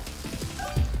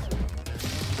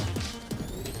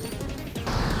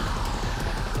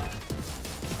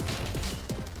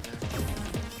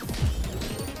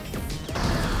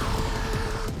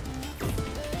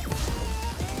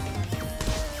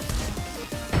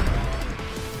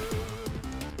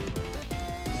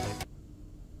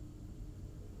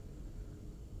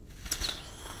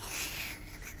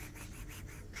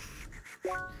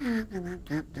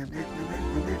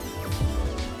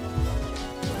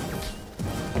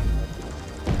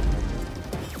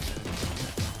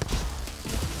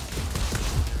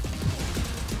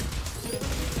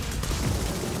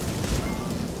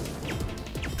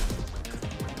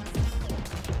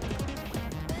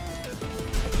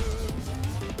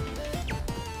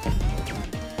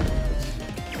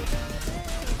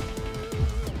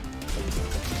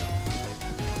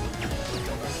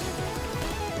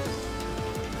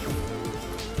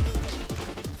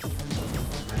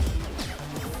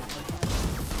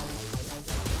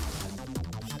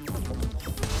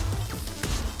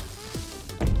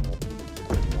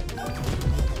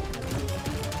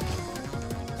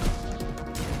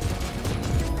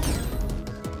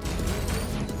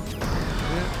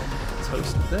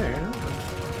 Toasted there, not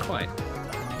quite.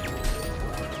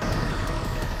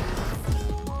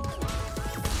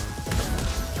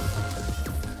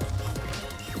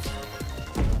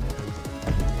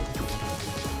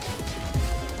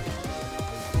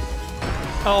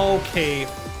 Okay.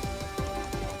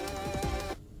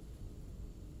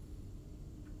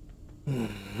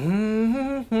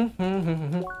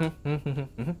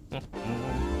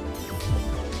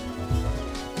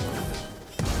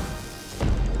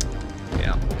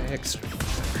 extra.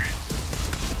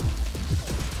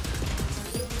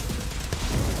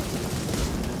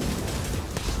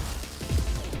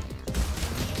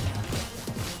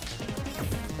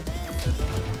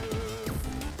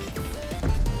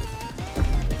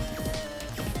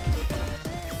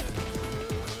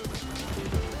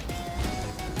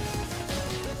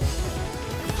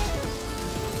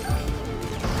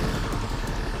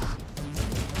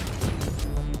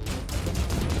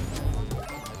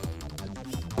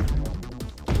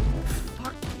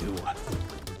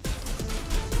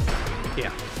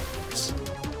 Yeah.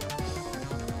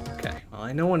 Okay, well,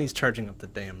 I know when he's charging up the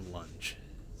damn lunge,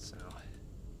 so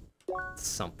it's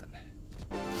something.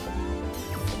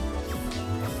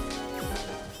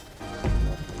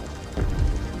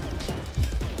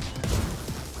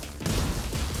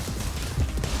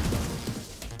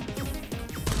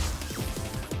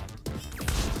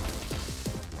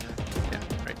 Yeah,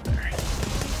 right there.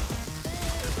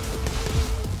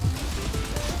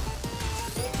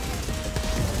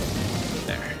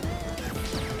 There.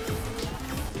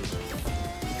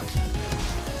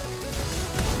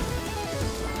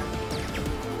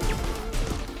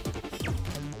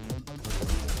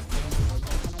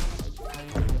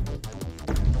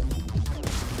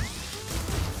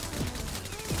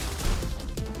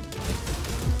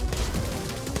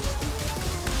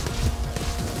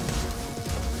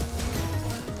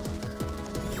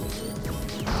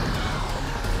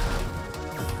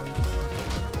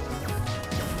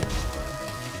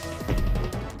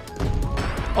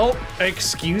 Oh,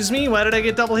 excuse me? Why did I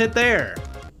get double hit there?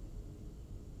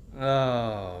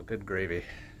 Oh, good gravy.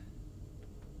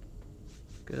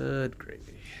 Good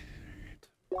gravy.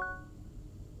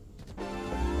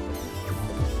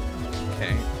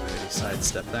 Okay, maybe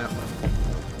sidestep that one.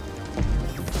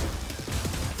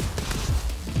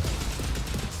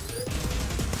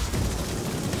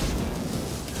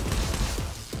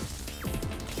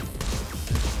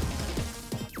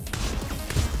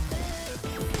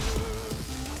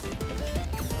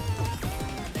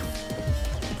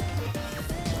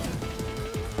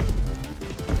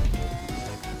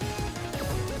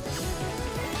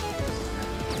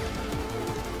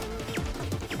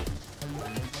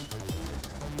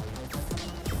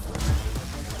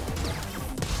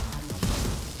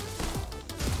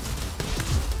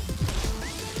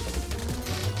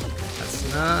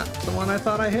 Not the one I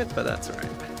thought I hit, but that's alright.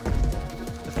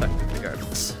 Effective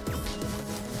regardless.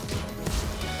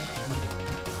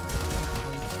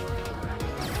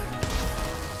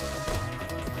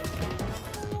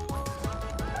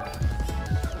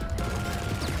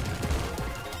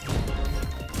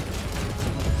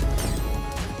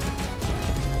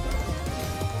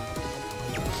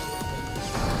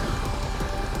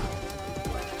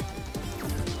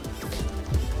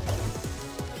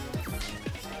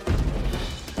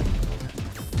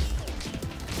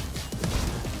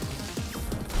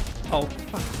 Oh,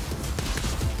 fuck.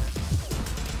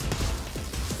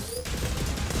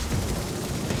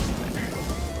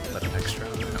 Let an extra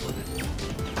on that one.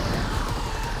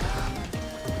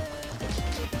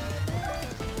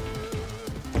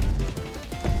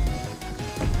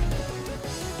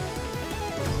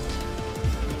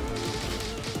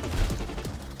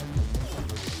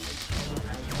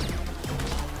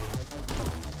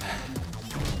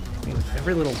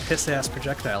 Every little piss-ass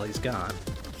projectile he's got.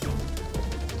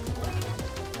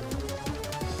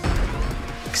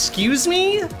 Excuse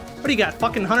me? What do you got,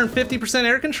 fucking 150%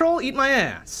 air control? Eat my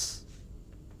ass.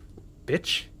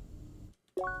 Bitch.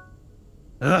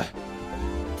 Ugh.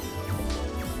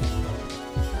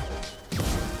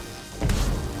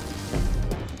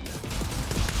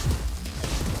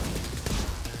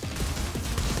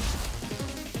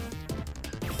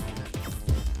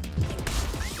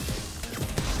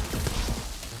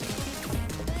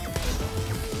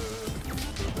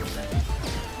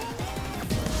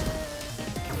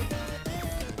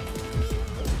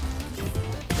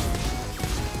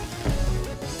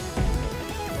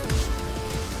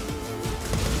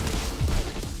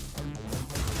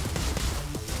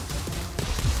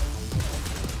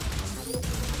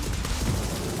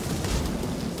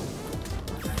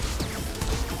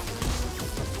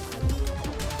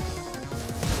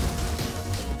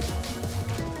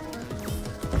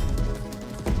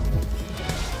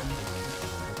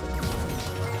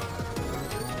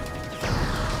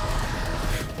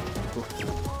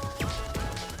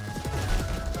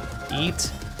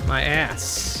 Eat my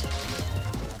ass.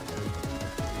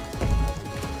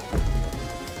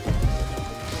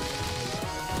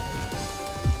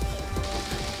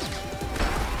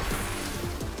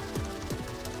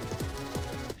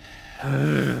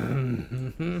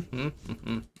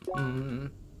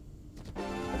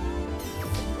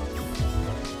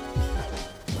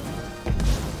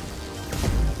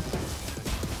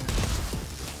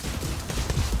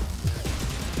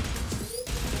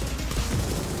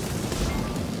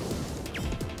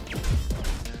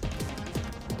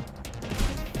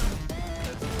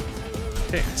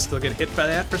 Okay, I still get hit by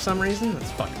that for some reason?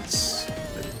 That's fucking stupid.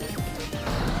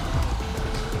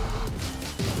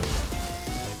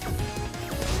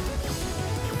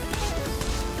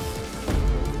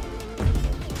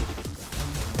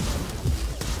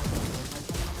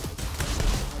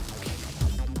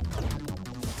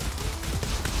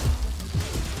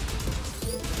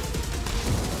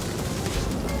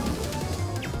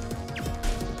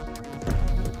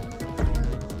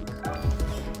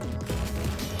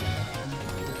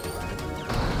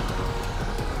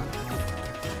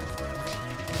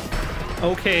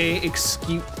 Okay,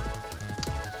 excuse...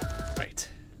 Right.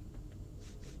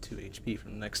 2 HP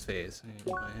from the next phase.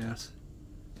 My ass.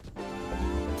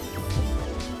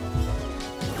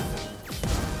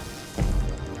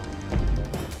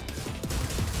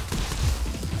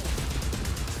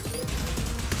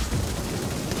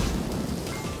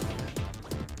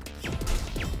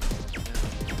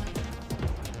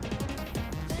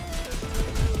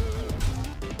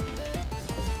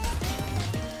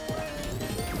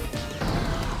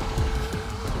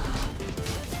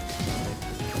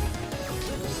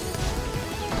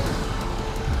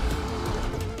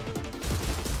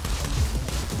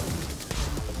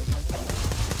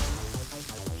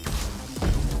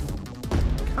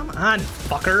 Come on,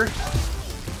 fucker.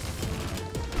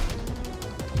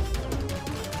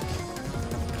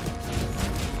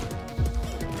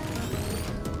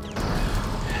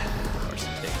 Of course,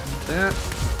 take that.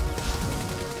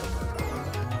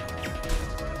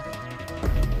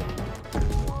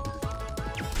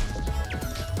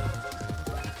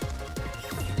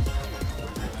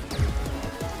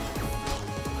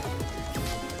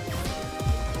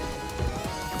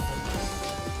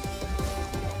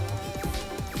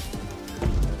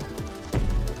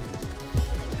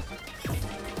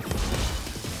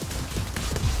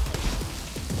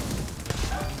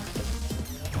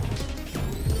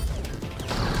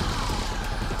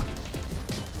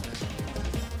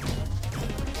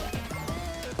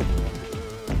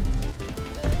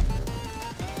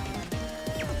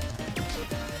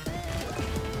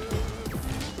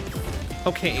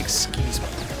 Okay, excuse me.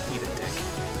 Eat a dick.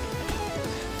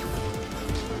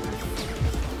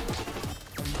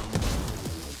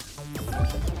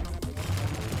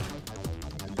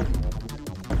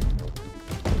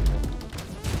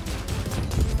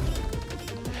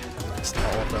 Missed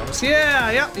all of those.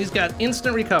 Yeah, he's got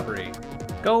instant recovery.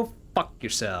 Go fuck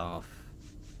yourself.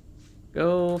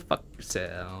 Go fuck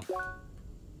yourself.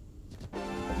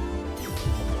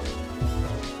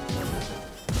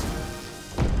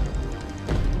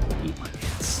 Eat my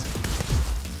ass.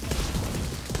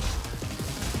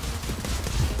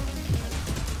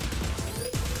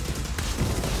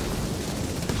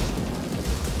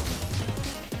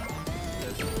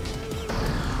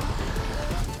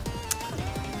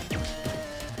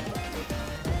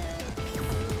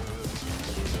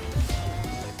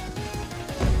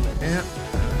 Yeah,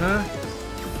 uh-huh.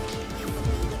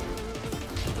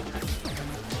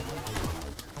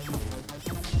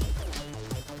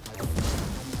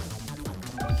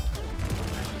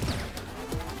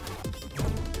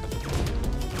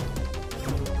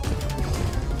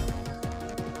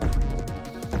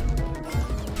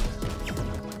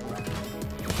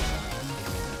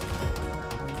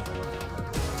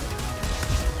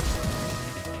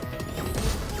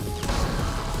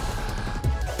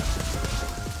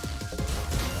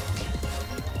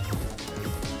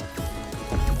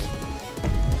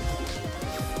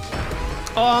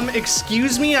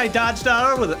 Excuse me, I dodged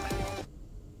out with it.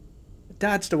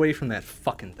 Dodged away from that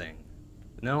fucking thing.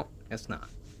 No, guess not.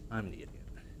 I'm the idiot.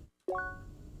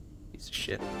 Piece of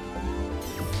shit.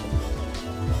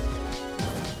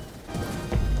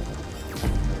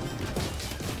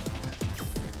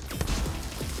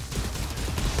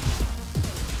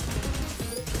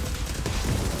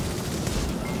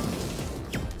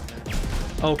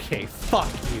 Okay,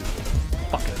 fuck you.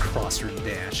 Fucking crossroom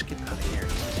dash. Get out of here.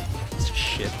 Piece of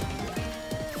shit.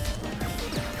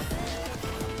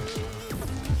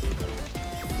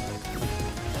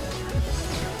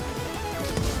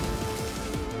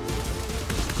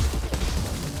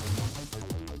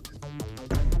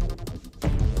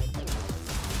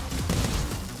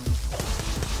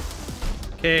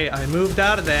 Okay, I moved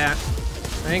out of that.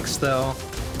 Thanks, though.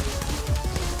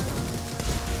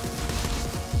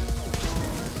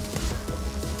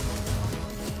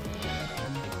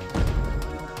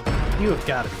 You have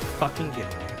got to be fucking get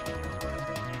me.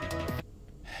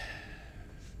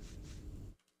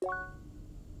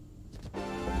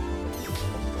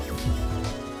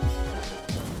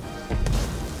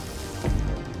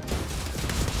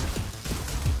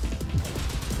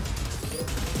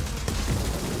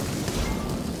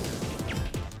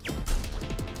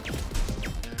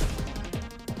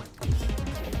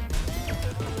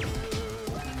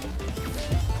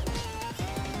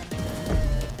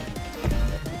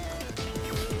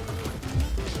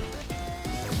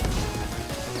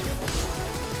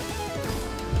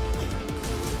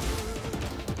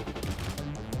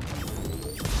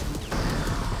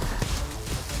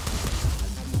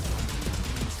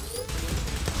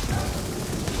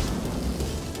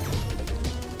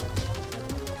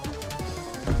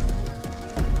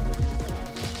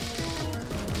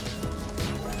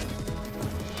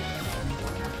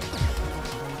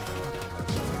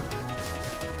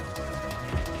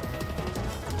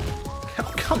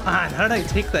 Come on, how did I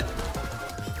take that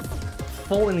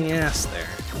full in the ass there?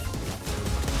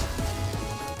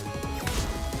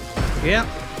 Yep,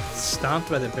 stomped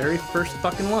by the very first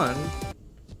fucking one.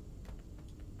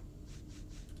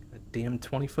 A damn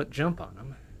 20-foot jump on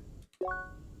him.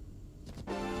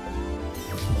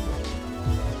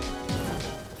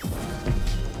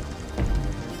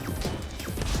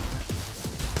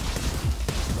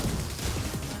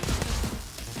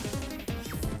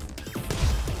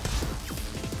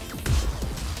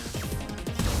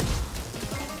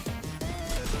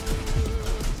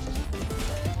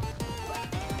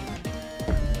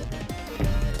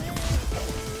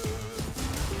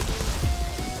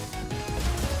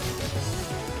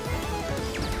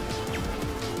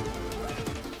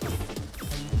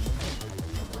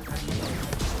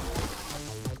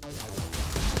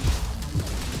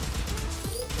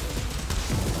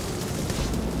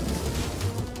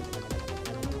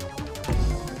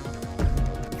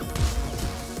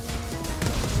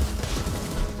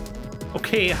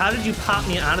 Okay, how did you pop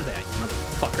me out of that, you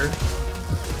motherfucker?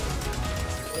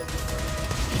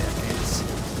 Jackass.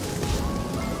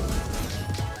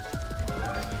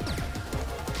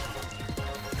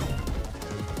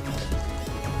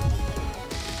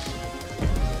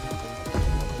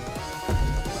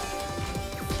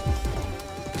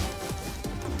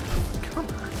 Come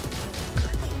on.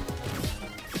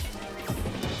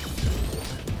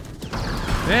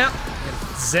 Yeah.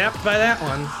 Zapped by that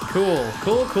one. Cool.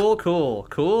 Cool, cool, cool.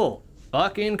 Cool.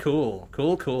 Fucking cool.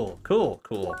 Cool, cool. Cool,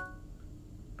 cool.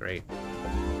 Great.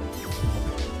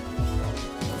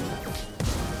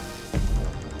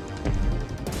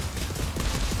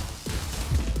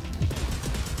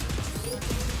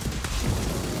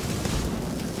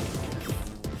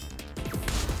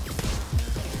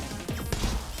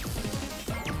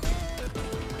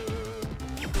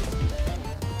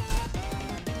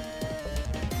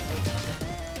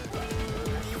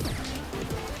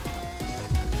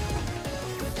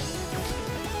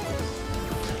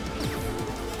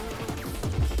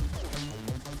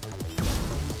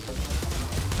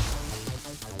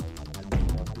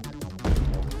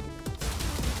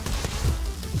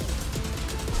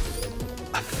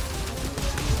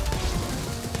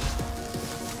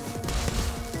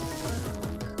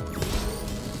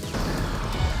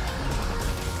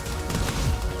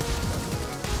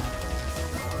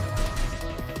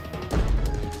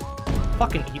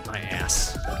 Fucking eat my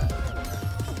ass.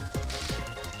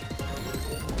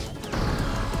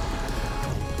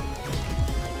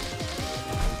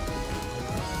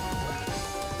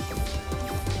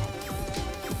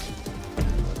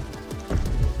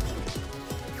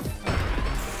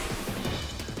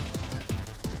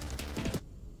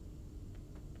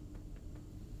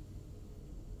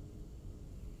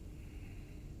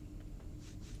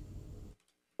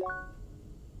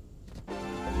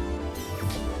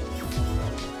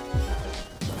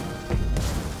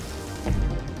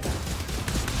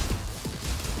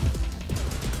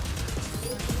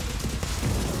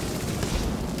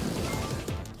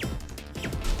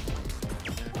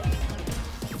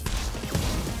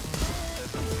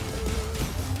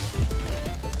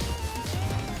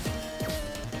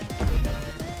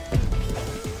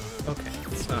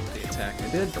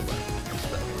 I did, but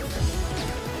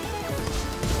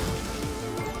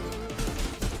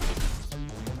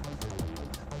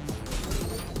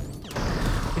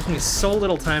gives me so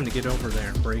little time to get over there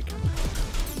and break him.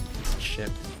 Shit.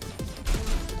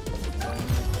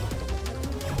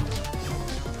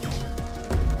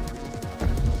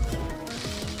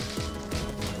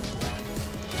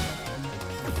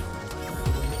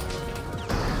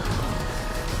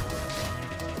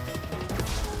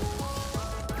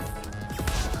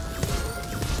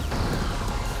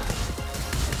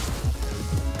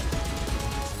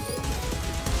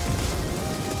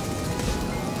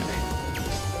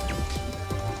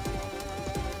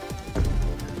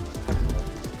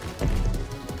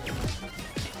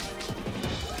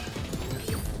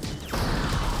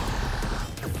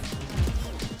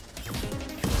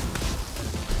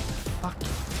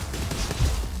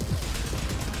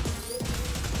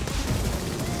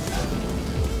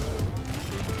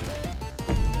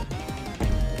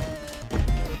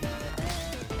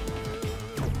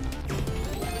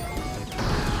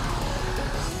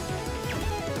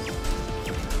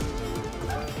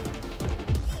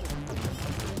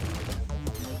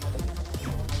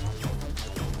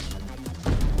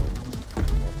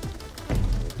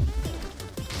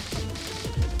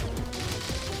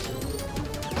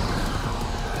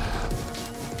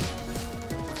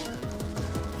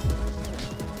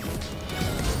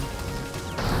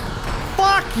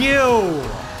 you!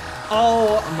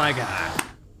 Oh my god.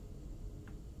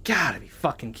 Gotta be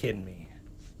fucking kidding me.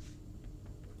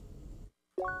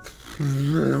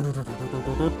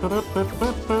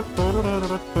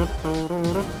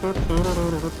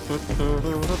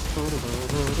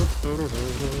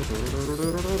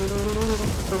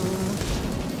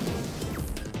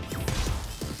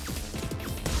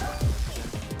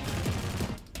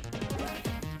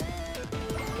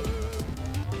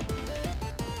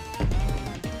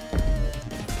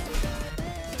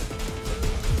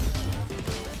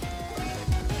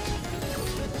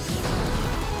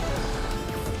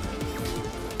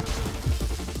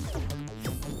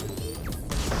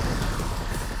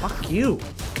 Fuck you.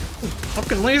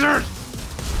 Fucking lasers!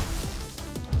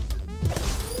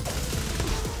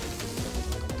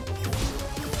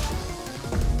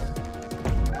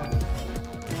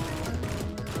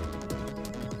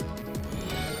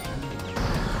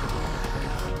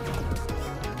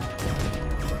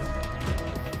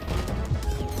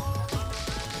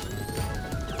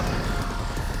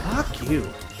 Fuck you.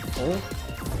 Oh.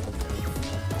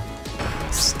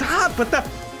 Stop! What the?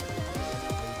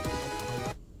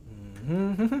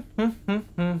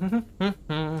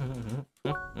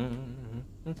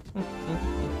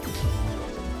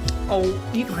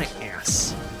 Oh, eat my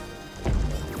ass.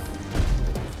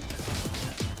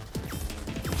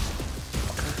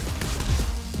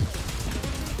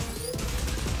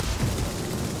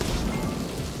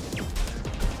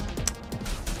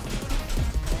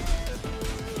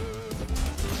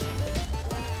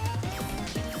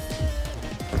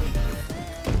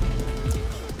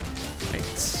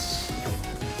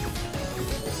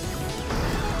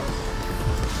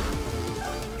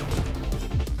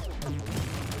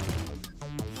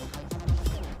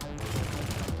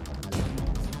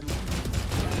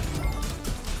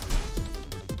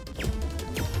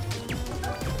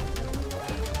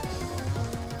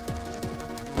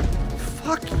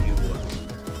 Fuck you.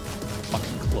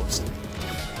 Fucking close to me,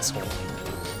 asshole.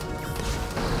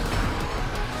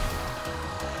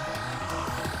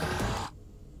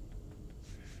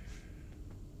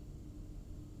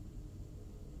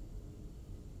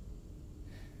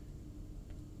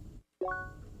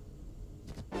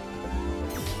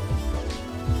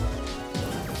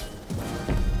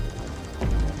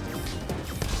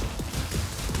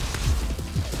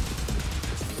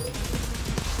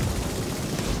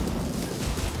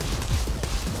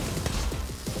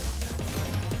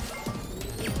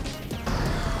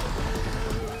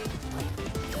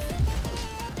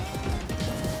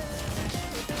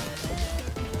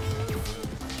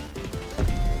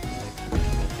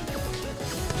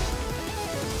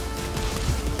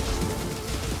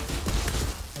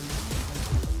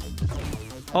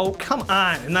 Oh, come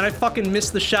on. And then I fucking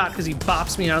missed the shot because he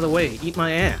bops me out of the way. Eat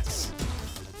my ass.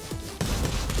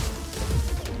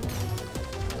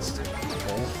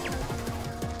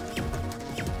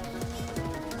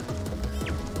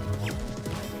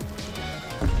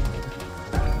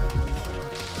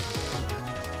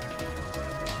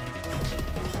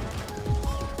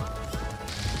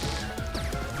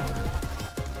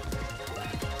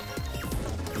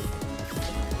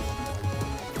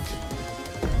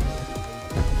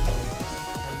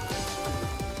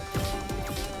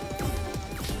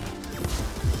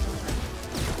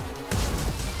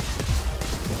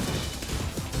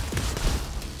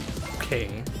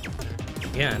 Okay.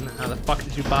 Again, how the fuck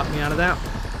did you bop me out of that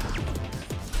one?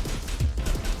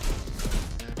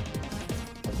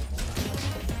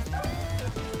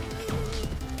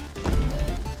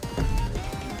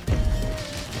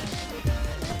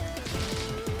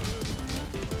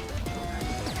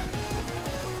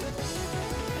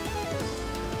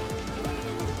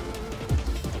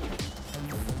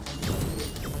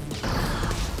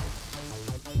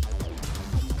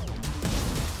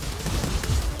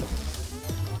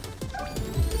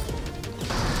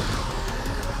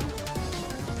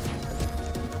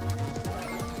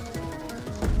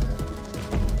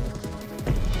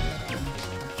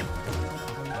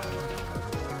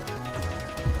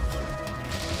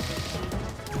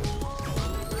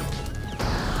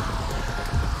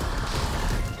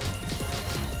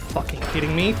 Fucking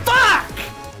kidding me? Fuck!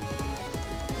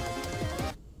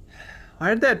 Why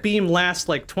did that beam last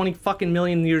like 20 fucking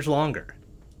million years longer?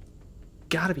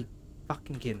 Gotta be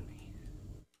fucking kidding me.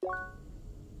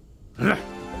 Ugh.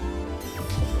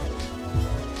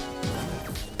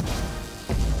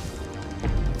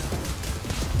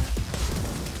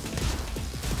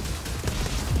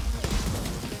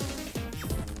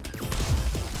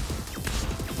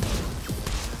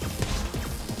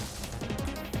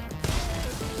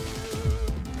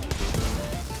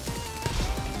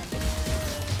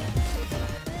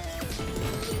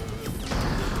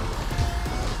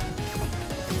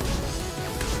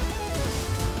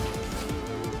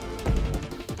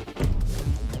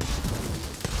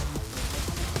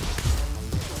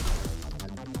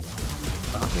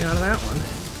 Nothing out of that one.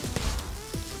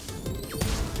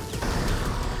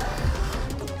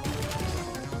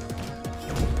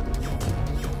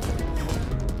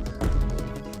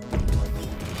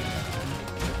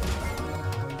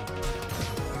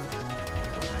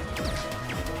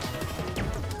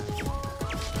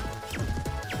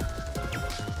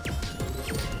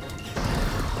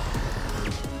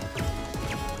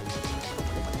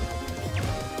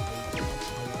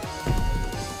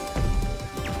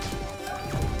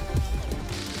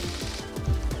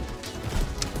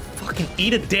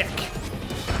 Eat a dick.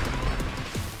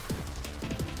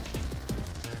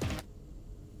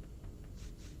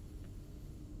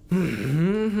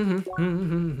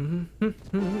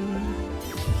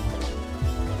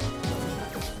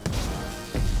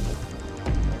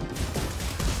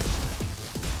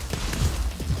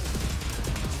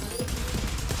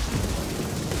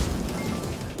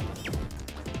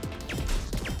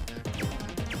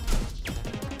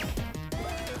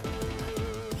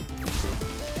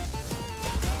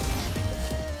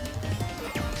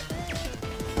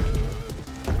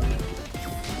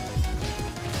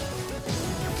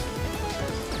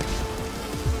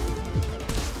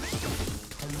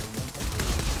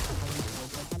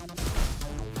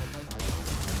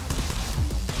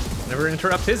 Never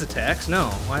interrupt his attacks. No,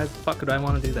 why the fuck would I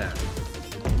want to do that?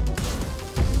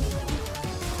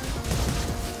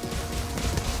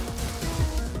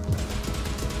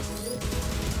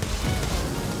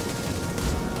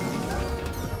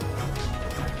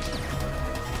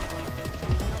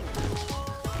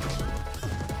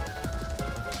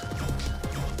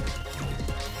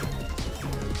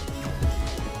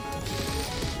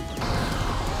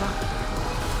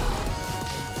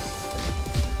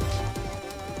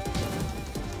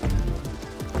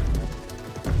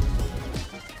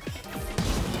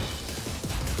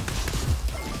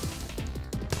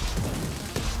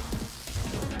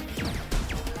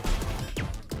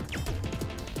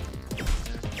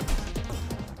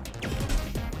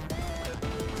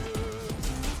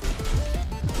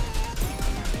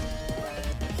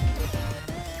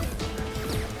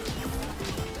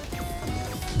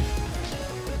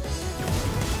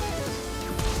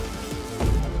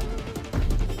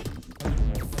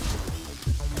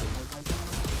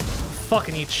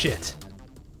 Fucking eat shit.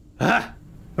 Ah!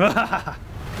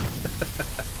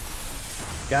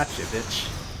 Gotcha, bitch.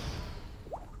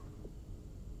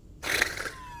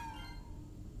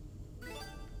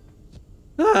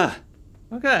 Ah!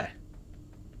 Okay.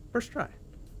 First try.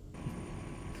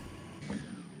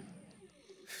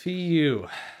 For you.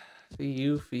 For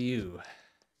you, for you.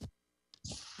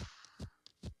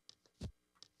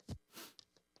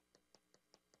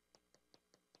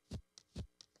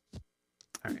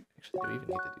 Alright, actually, do we even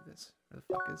need to do this? Where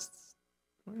the fuck is...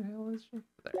 Where the hell is she?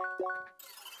 There.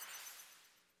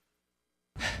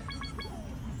 Okay.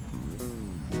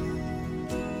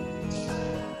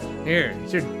 Here,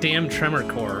 it's your damn tremor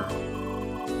core.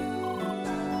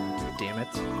 Damn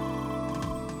it.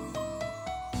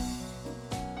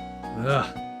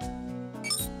 Ugh.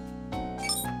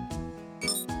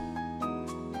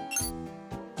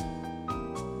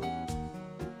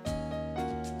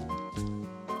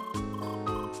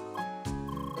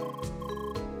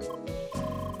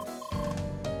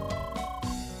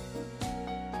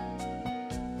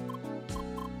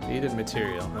 Needed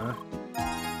material, huh?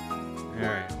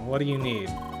 Alright, what do you need?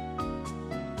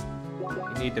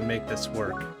 You need to make this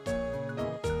work.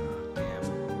 Oh,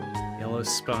 damn. Yellow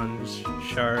sponge,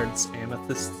 shards,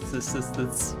 amethysts.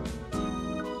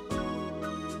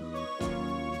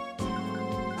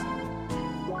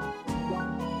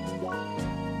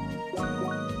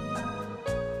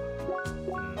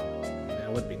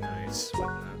 That would be nice,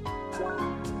 wouldn't it?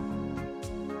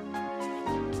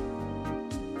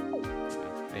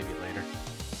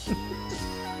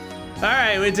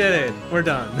 Alright, we did it. We're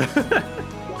done.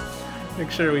 Make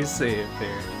sure we save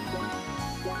here.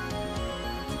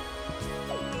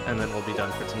 And then we'll be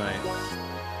done for tonight.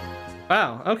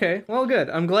 Wow, okay. Well, good.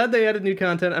 I'm glad they added new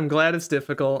content. I'm glad it's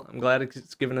difficult. I'm glad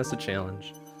it's given us a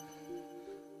challenge.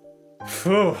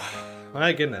 Phew.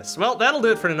 My goodness. Well, that'll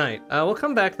do it for tonight. We'll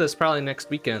come back to this probably next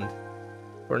weekend.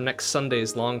 Or next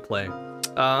Sunday's long play.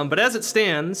 But as it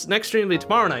stands, next stream will be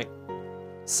tomorrow night.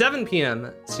 7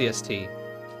 p.m. CST.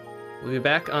 We'll be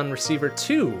back on Receiver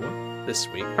 2 this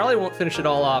week. Probably won't finish it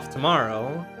all off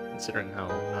tomorrow, considering how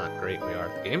not great we are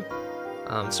at the game.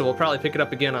 So we'll probably pick it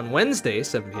up again on Wednesday,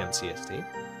 7 p.m. CST.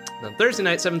 And on Thursday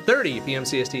night, 7:30 p.m.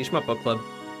 CST, Shmup Book Club,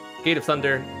 Gate of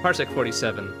Thunder, Parsec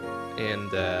 47,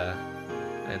 and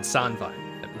Sanvine,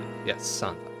 I believe. Yes,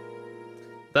 Sanvine.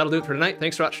 That'll do it for tonight.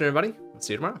 Thanks for watching, everybody. I'll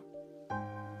see you tomorrow.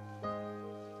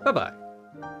 Bye-bye.